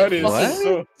 It's That like is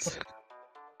fucking. so.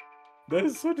 That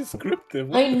is so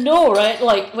descriptive. I know, right?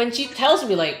 Like when she tells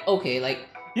me, like, okay, like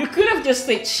you could have just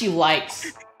said she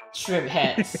likes shrimp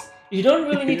heads. You don't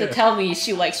really need to Yeah. tell me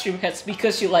she likes shrimp heads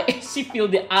because she feel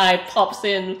the eye pops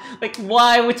in. Like,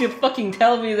 why would you fucking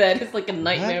tell me that? It's like a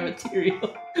nightmare What?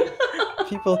 material.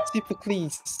 People typically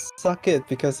suck it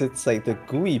because it's like the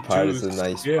gooey part is the Juice,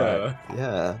 nice yeah. part.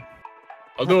 Yeah.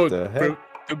 Although, the heck?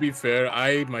 to be fair,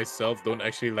 I myself don't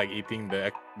actually like eating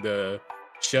the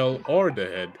shell or the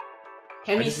head.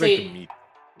 Can I we just like the say? meat.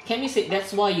 Can we say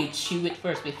that's why you chew it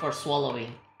first before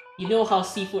swallowing? You know how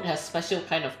seafood has special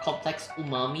kind of complex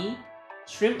umami?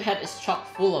 Shrimp head is chock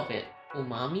full of it.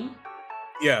 Umami?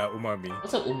 Yeah, umami.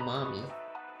 What's a umami?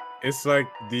 It's like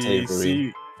the Savory.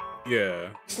 sea. Yeah.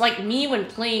 It's like me when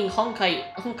playing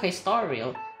Honkai Star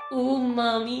Rail.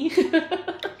 Umami.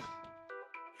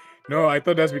 No, I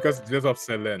thought that's because just of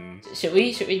Selen. Should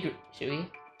we?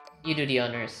 You do the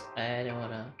honors. I don't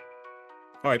wanna.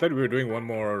 Oh, I thought we were doing one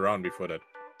more round before that.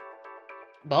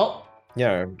 Well,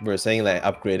 Yeah, we're saying like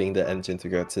upgrading the engine to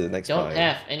go to the next don't biome.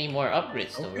 have any more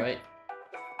upgrades though, Okay. right?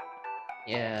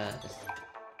 Yeah.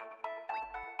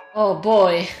 Oh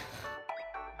boy.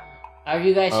 Are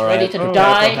you guys All ready right, to prepare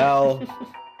die? for hell.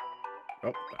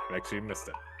 Oh, I actually missed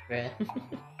it. Bruh.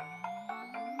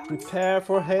 Prepare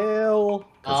for hell.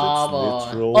 'Cause Oh it's boy.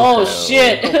 literal Oh hell.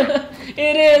 shit!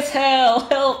 It is hell!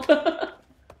 Help!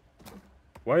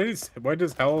 Why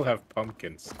does hell have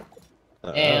pumpkins?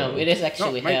 Damn, it is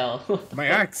actually my- hell. My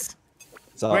axe.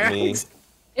 It's not My me. axe.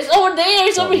 It's over there!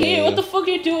 It's Not over here! me. What the fuck are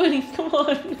you doing? Come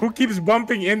on! Who keeps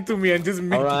bumping into me and just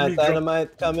making Alright, me drop?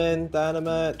 dynamite, come in,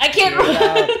 dynamite. I can't Get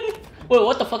out. run! Wait,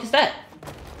 what the fuck is that?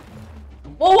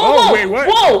 Whoa, whoa, Oh whoa! wait, what?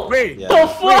 Whoa! Wait. Yeah. The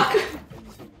fuck?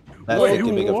 That's Wait, the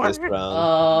gimmick of this what? round.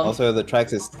 Um, Also, the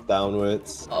tracks is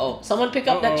downwards. Oh, someone pick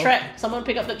up that Uh-oh. track. Someone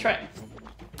pick up the track.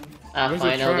 Ah, Where's the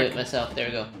fine, I'll do track? it myself. There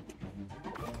we go.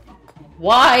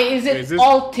 Why is it Is this-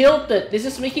 all tilted? This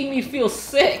is making me feel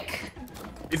sick.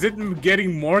 Is it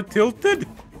getting more tilted?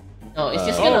 No, it's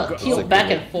just Oh, gonna God. tilt It's a back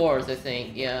gimmick. and forth, I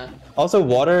think. Yeah. Also,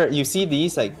 water, you see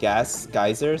these like gas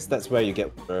geysers? That's where you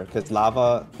get water. Because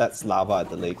lava, that's lava at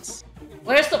the lakes.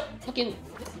 Where's the fucking...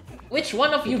 Which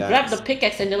one of you Pickaxe. grabbed the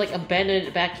pickaxe and then like abandoned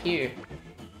it back here?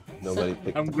 Nobody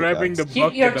picked I'm the grabbing the pickaxe. Keep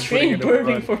bucket. your I'm putting train it in the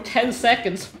burning front. for 10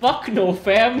 seconds. Fuck no,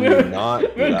 fam. Do We're, not do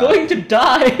we're that. going to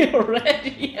die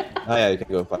already. Oh yeah, you can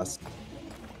go fast.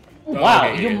 Wow,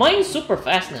 okay, you yeah. mine super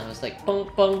fast now. It's like pong,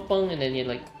 pong, pong, and then you're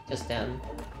like just down.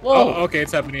 Oh, Whoa! okay,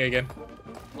 it's happening again.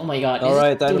 Oh my god, All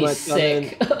right, this is doing me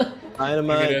dynamite, come in. sick.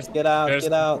 Dynamite, there's- get out, There's,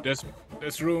 get out.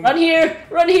 There's room. Run here!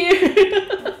 Run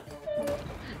here!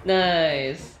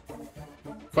 Nice.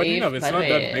 Funny Save enough, it's my not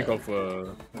that man. big of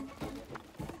a.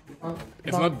 Pong,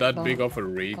 It's pong, not that pong, big of a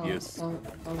pong, radius. pong,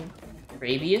 pong.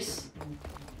 Radius?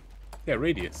 Yeah,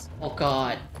 radius. Oh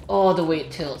god. Oh, the way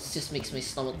it tilts just makes my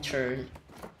stomach churn.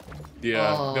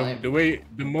 Yeah, Oh,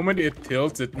 the moment it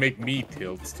tilts, it make me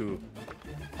tilt too.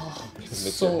 Oh, It it's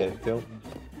makes your so... head tilt.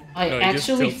 I No, it just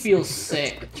actually tilts. feel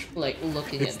sick, like,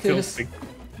 looking It's at this. tilting.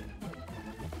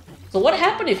 So what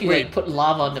happened if you, like, Wait. put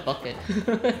lava in the bucket?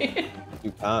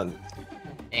 You can't.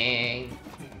 Dang.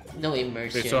 No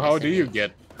immersion. Wait, so how do you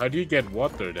SMH. get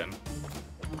water then?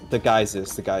 The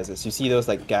geysers, the geysers. You see those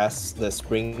like gas, the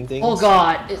spring things? Oh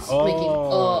god, it's making...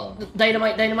 Oh.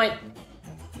 Dynamite, dynamite!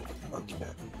 Okay.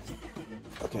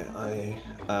 Okay, I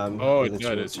Oh,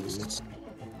 literal that is- genius.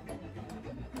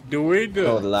 The way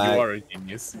Oh, the lag. you are a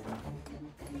genius.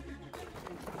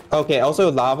 Okay, also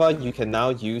lava, you can now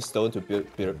use stone to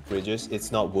build bridges.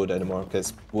 It's not wood anymore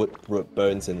because wood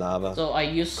burns in lava. So I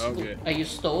use Okay.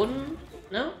 stone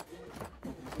now.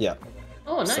 Yeah.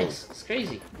 Oh, So- nice. It's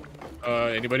crazy.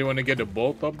 Anybody want to get a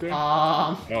bolt up there?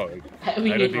 Oh, we I don't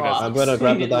need think rocks. that's- I'm gonna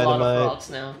grab we the need a lot of dynamite. rocks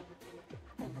now.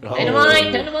 Oh. Dynamite!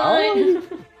 How Dynamite!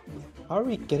 How are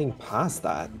we getting past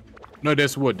that? No,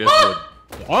 there's wood. There's wood.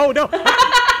 Oh no!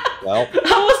 Well,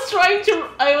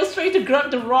 I was trying to grab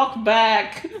the rock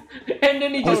back, and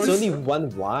then he there's just. only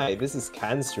one Y. This is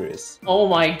cancerous. Oh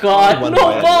my god! One No,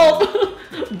 by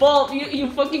Bulb! Bulb, you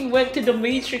fucking went to the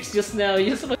Matrix just now.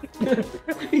 You just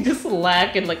you just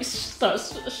lag and like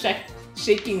starts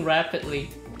shaking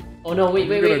rapidly. Oh no! Wait!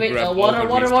 Water!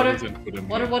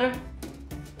 Water!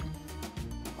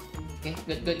 Okay,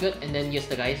 good. And then use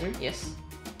the geyser. Yes.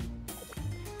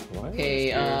 Why?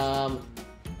 Okay.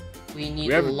 We need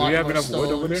We have- a do lot we have more enough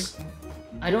wood over there? stones.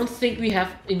 I don't think we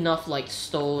have enough like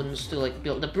stones to like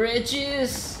build the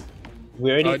bridges. We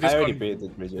already, Oh, this I already one- built the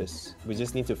bridges. We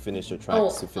just need to finish the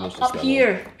Oh, tracks to finish this up level.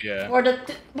 here. Yeah. For the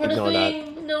Ignore that.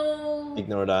 thing. No.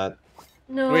 Ignore that.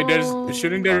 No. Wait,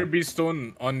 shouldn't there be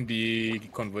stone on the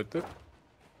converter?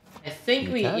 I think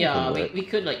You we can convert. we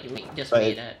could like just But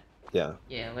make it- that. Yeah.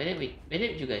 Yeah. Why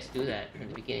didn't you guys do that in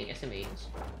the beginning?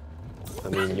 SMAs. I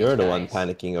mean, you're the one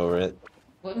panicking over it.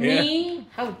 What, Yeah. me?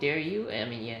 How dare you? I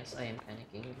mean, yes, I am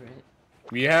panicking over it.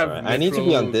 We have. Alright, I need to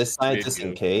be on literal this side just in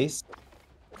radio. case.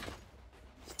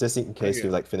 Just in case Okay.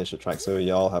 we like finish the track, so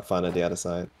y'all have fun at the other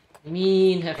side. I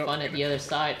mean, have fun at the other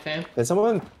side, fam. Can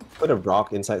someone put a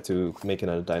rock inside to make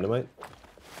another dynamite?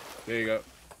 There you go.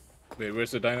 Wait,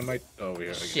 where's the dynamite? Oh,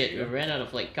 here. okay, Shit, we yeah. ran out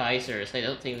of like geysers. I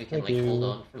don't think we can Thank like hold you.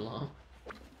 on for long.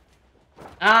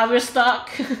 Ah, we're stuck.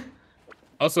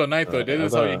 Also, Naito, Alright, this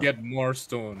is I've how you got- get more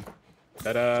stone.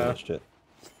 Ta-da! Finished it.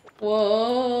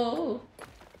 Whoa!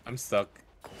 I'm stuck.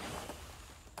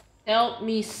 Help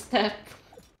me step.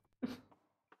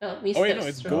 Help me Oh, wait, step. no,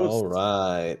 it's strong. ghost.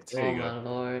 Alright. There Oh you go. my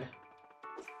lord.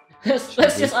 Let's we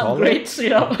just call upgrade it?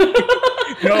 straight up.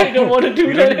 No, I don't want to do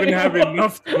we that don't even have anymore.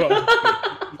 enough to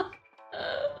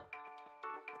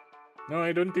No,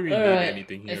 I don't think we need Alright,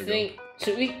 anything I here. think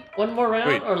should we one more round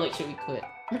Wait. or like should we quit?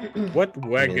 though. What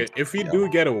wagon? If we yeah. do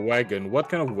get a wagon, what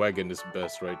kind of wagon is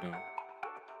best right now?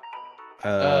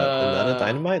 Another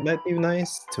dynamite might be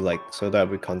nice to like, so that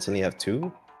we constantly have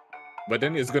two. But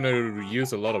then it's gonna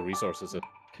use a lot of resources.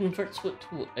 Converts wood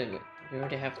to wood. Wait, we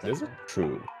already have that. Is it?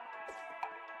 True.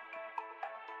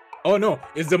 Oh no,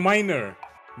 it's the miner,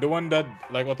 the one that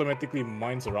like automatically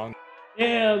mines around.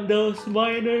 Damn those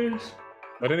miners.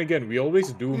 But then again, we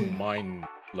always do mine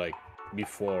like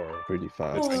before. Pretty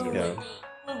fast. Oh, Yeah.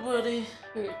 my body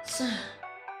hurts.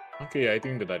 Okay, I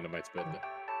think the dynamite's better.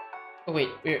 Oh wait,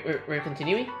 we're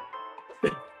continuing.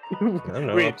 I don't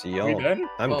know. Wait, Up to we y'all. done?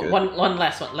 I'm Oh, good. one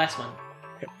last one.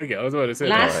 Okay, I was about to say.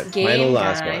 Last Alright, game, final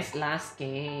last guys. one. Last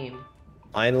game.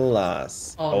 Final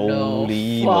last. Oh, no.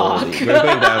 Holy Fuck. moly. We're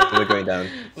going down. We're going down.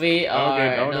 We are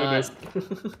Okay, now we do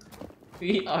not.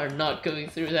 We are not going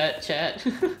through that, chat.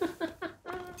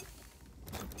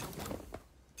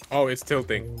 Oh, it's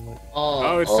tilting.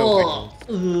 Oh, it's oh.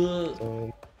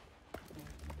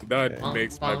 That Okay.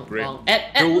 makes my Bong, brain. bong.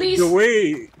 At The least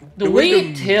way way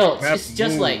it tilts map is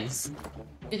just like moves.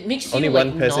 it makes you Only like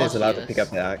one person is allowed to pick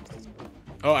up nauseous. the axe.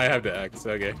 Oh, I have the axe.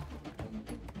 Okay.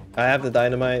 I have the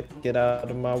dynamite. Get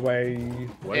out of my way.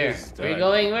 What There. is Where you that?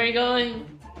 going? Where you going?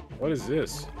 What is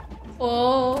this?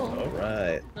 Oh,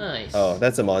 Alright. nice. Oh,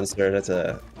 that's a monster. That's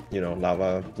a,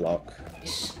 lava block.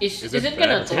 Is Is it it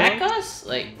gonna bad? attack us?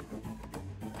 Like,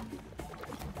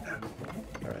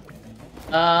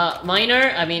 Alright.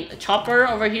 miner. I mean, chopper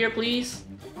over here, please.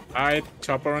 Alright,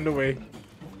 chopper on the way.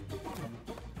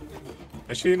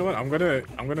 Actually, you know what? I'm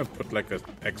gonna put like an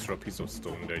extra piece of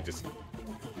stone there. Just.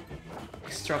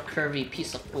 Extra curvy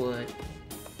piece of wood.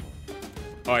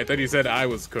 Oh, I thought you said I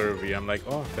was curvy. I'm like,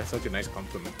 oh, that's such a nice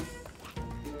compliment.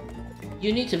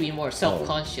 You need to be Oh. more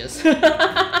self-conscious.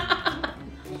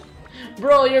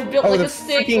 Bro, you're built Oh, like the a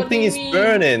stick. freaking What do thing you is mean?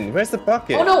 burning. Where's the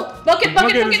bucket? Oh no! Bucket! Bucket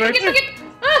Bucket! is Bucket! right Bucket! there. Bucket!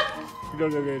 Ah! Go.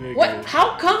 What?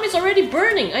 How come it's already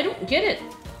burning? I don't get it.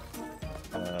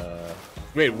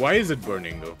 Wait, why is it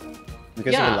burning though?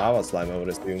 Because Yeah. of the lava slime, I would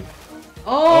assume.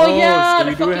 Oh, Oh, yeah, so the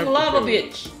we do have fucking to lava go.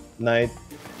 bitch. Night.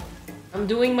 I'm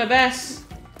doing my best.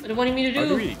 What do you want me to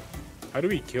do? How do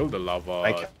we kill the lava?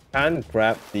 I can't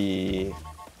grab the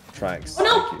tracks. Oh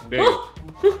no! Thank you. There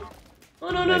you Oh, oh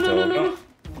no no no no no no!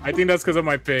 I think that's because of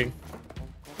my ping.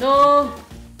 No!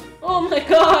 Oh my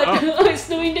god! Oh. It's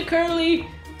doing the curly!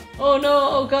 Oh no!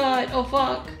 Oh god! Oh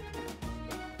fuck!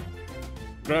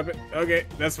 Grab it. Okay,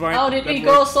 that's fine. How did That we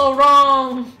go works. so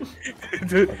wrong?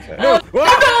 Okay. No! Oh,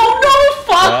 no! No!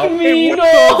 Fuck! Well, me, what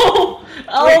no!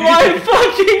 Oh my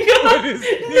fucking What god! is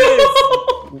this?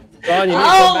 No! Straun, you need to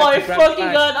Oh come back my to grab fucking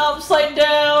flag. god, upside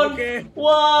down! Okay.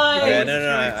 Why? Okay, Oh,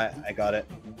 no, I got it.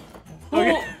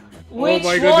 Okay. Which Oh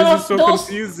my one god, this of is so those?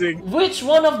 confusing. Which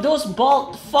one of those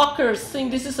bald fuckers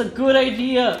think this is a good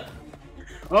idea?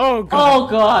 Oh god. Oh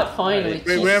god, finally.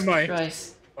 Wait, where Jesus am I?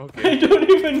 Christ. I Okay. don't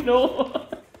even know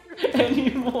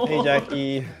anymore. Hey,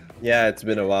 Jackie. Yeah, it's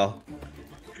been a while.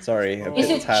 Sorry, a Is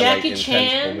bit it like Jackie intense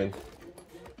Chan? moment.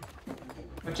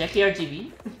 Or Jackie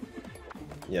RGB?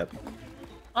 Yep.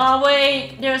 Oh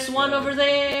wait, there's one over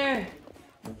there.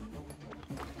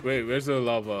 Wait, where's the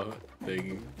lava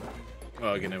thing? Oh,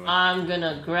 okay, never mind. I'm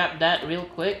gonna grab that real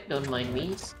quick, don't mind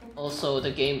me. Also, the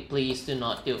game, please do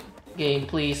not do. Game,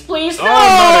 please, please, Oh,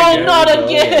 no! not Not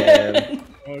again. again!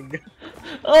 Oh god.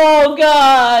 Oh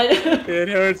god! It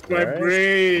hurts my Alright.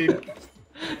 brain.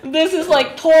 This is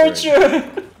like torture!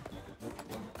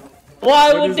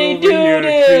 Why What would is they over do here,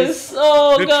 this? Chris?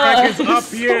 Oh The god! track is up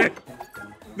So- here.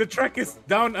 The track is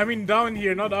down. I mean, down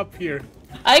here, not up here.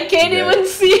 I can't Okay. even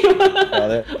see!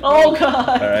 Got it. Oh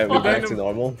god! Alright, we're Fuck. back to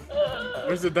normal.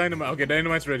 Where's the dynamite? Okay,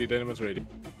 dynamite's ready. Dynamite's ready.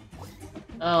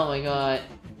 Oh my god.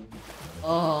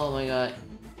 Oh my god.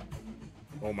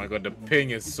 Oh my god, the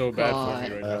ping is so bad for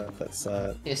me right now. That's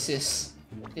This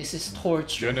is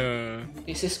torture. Gonna.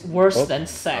 This is worse Oh. than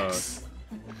sex.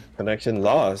 connection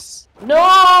lost. No!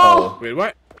 Oh. Wait,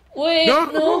 what? Wait, No!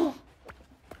 no!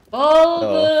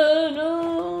 Bulbe,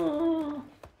 no!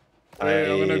 Wait,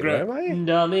 I'm gonna grab- Where am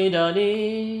Dummy,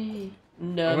 dummy.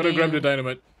 I'm gonna grab the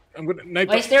dynamite. I'm gonna.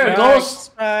 Why is there a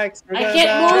ghost? Tracks, I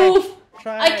can't move!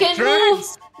 I can't move!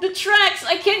 Tracks! The tracks!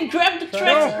 I can't grab the tracks!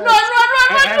 Tracks. Run, run, run, run!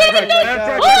 I Wait, have no!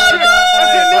 tracks.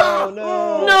 Oh, no!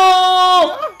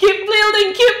 No! Keep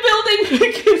building! Keep building! We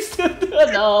can still do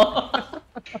it. No!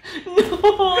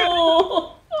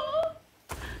 No!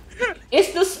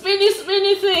 It's the spinny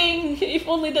spinny thing! If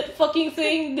only that fucking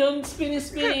thing don't spinny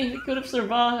spinny, we could have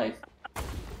survived.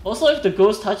 Also, if the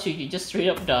ghost touch you, you just straight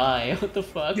up die. What the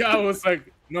fuck? Yeah, I was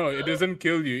like, no, it doesn't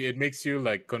kill you. It makes you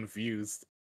like confused.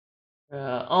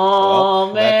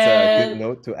 Oh Well, man! that's a good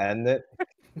note to end it.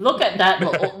 Look at that!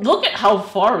 Look at how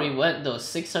far we went though.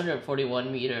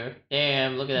 641 meter.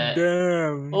 Damn! Look at that.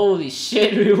 Damn. Holy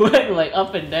shit! We went like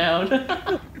up and down.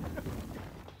 I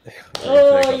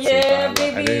Oh got so yeah, bad, but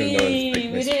I don't even know if baby!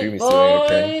 my We stream did, is doing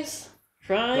okay. boys.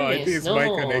 Trying No, I think it's no my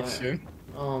more. connection.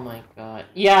 Oh my god.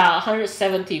 Yeah,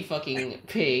 170 fucking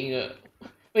ping.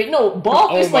 Wait, no,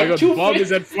 bulk Oh is my like god, 250. Bob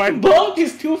is at 5. Bulk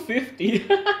is 250.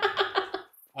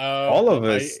 All of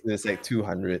us is like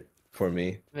 200 for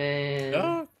me. Man.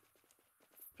 Oh,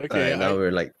 okay, Alright, now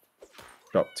we're like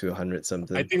dropped to 100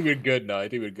 something. I think we're good now.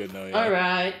 Yeah.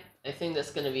 Alright. I think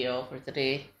that's gonna be all for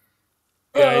today.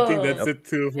 Yeah, I think that's Oh, it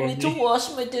too I for need to me.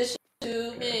 wash my dishes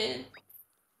too, man.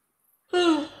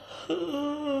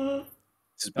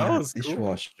 Just That buy a was cool.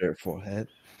 dishwasher for head.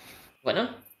 What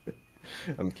now?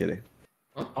 I'm kidding.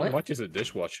 Huh? How What? much is a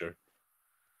dishwasher?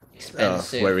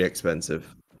 Expensive. Very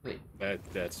expensive.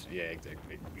 That's yeah,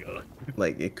 exactly. Yeah.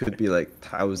 Like it could be like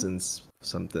thousands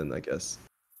something, I guess.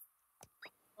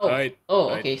 Oh, Right, oh,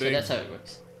 I okay, so think- that's how it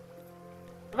works.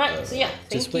 Right, so yeah,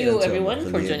 Just thank wait you until I'm everyone for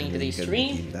affiliate joining and then you today's can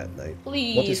stream. redeem that night. What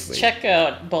Please is wait? check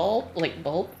out Bulb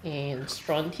and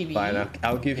Straun TV. Fine,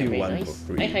 I'll give They're you very one nice.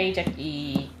 for free. Hi,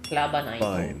 Jackie. Klaba Night.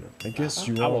 Fine. I guess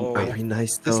you Oh. are very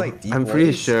nice though. I'm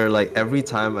pretty sure like every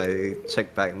time I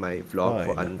check back my vlog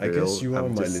for Fine, I Unreal, guess you are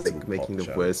I'm my just little like making the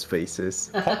pop worst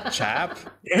faces. Hot chap.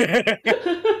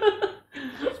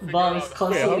 Bob is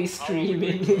constantly Yeah.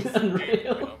 streaming in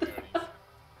Unreal.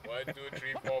 1, 2,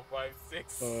 3, 4, 5,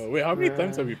 6. Wait, how many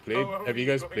times have we played? Have you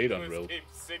guys played Unreal?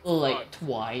 Like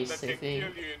twice, I think.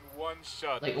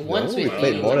 Like No, once we with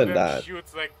played you. more than that.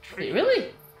 Wait, really?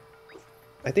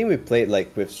 I think we played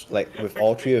like with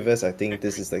all three of us. I think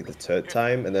this is like the third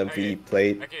time, and then we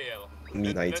played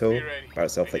me Naito by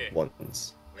ourselves like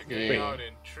once. Yeah.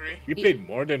 We played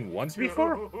more than once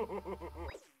before?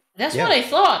 That's Yeah. what I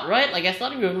thought, right? Like I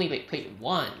thought we only like played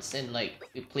once, and like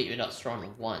we played without Straun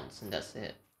once, and that's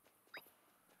it.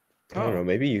 I don't know.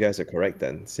 Maybe you guys are correct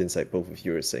then, since like both of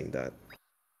you are saying that.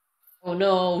 Oh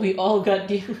no, we all got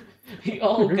we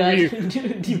all got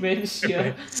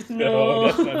dementia. No,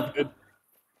 that's No. not good.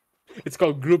 It's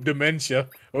called group dementia.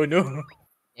 Oh no.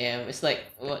 Yeah, it's like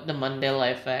what the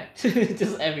Mandela effect.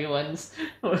 Just everyone's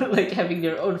like having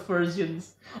their own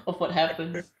versions of what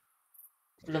happens.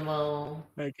 Lamo.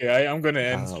 Okay, I'm gonna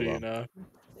end Ah, stream well. now.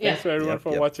 Yeah. Thanks for everyone Yep,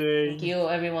 for yep. watching. Thank you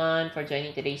everyone for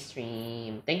joining today's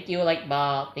stream. Thank you like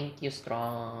Bob. Thank you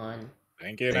Straun.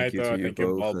 Thank you, Thank you Naito. to you Thank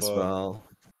you, both as Bulbo. well.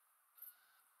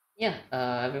 Yeah,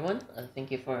 everyone,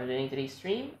 thank you for joining today's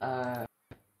stream.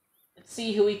 Let's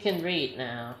see who we can rate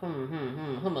now.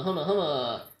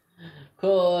 Humma.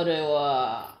 Kore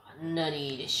wa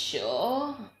nani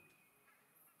desho?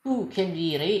 Who can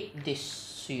we rate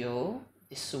desu yo?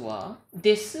 Desu wa?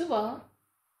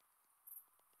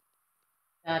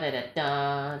 Da da da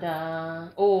da da.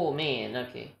 Oh man,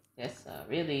 okay. That's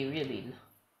really.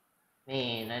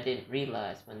 Man, I didn't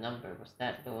realize my number was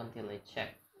that low until I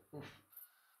checked. Oof.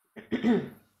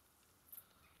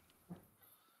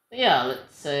 Yeah,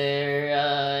 let's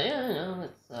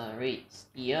let's rate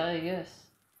Skia, I guess.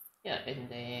 Yeah, and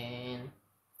then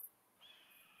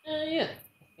yeah,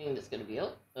 I think that's gonna be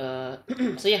all.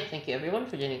 So yeah, thank you everyone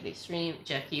for joining the stream.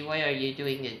 Jackie, why are you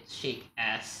doing a shake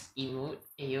ass emote,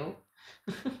 ayo?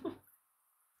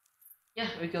 Yeah,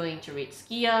 we're going to rate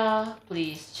Skia.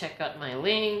 Please check out my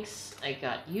links. I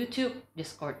got YouTube,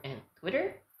 Discord, and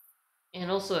Twitter.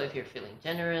 And also, if you're feeling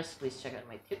generous, please check out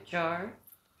my tip jar.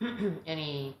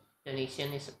 Any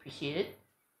donation is appreciated.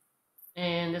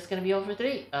 And that's gonna be all for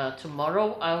today.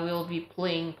 Tomorrow I will be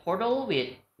playing Portal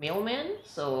with Mailman,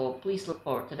 so please look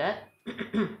forward to that.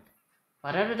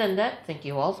 But other than that, thank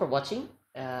you all for watching.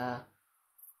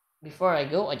 Before I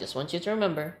go, I just want you to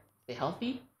remember, stay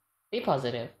healthy, stay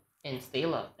positive, and stay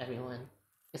loved, everyone.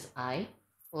 Because I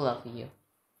love you.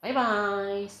 Bye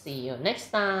bye. See you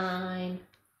next time.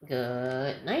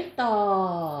 Good night,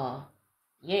 though.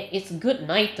 Yeah, it's good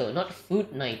night, though, not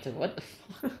food night. What the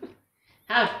fuck?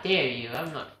 How dare you?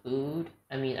 I'm not food.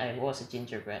 I mean, I was a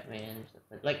gingerbread man.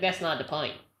 Like, that's not the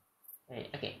point. Right,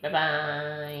 okay, bye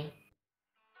bye.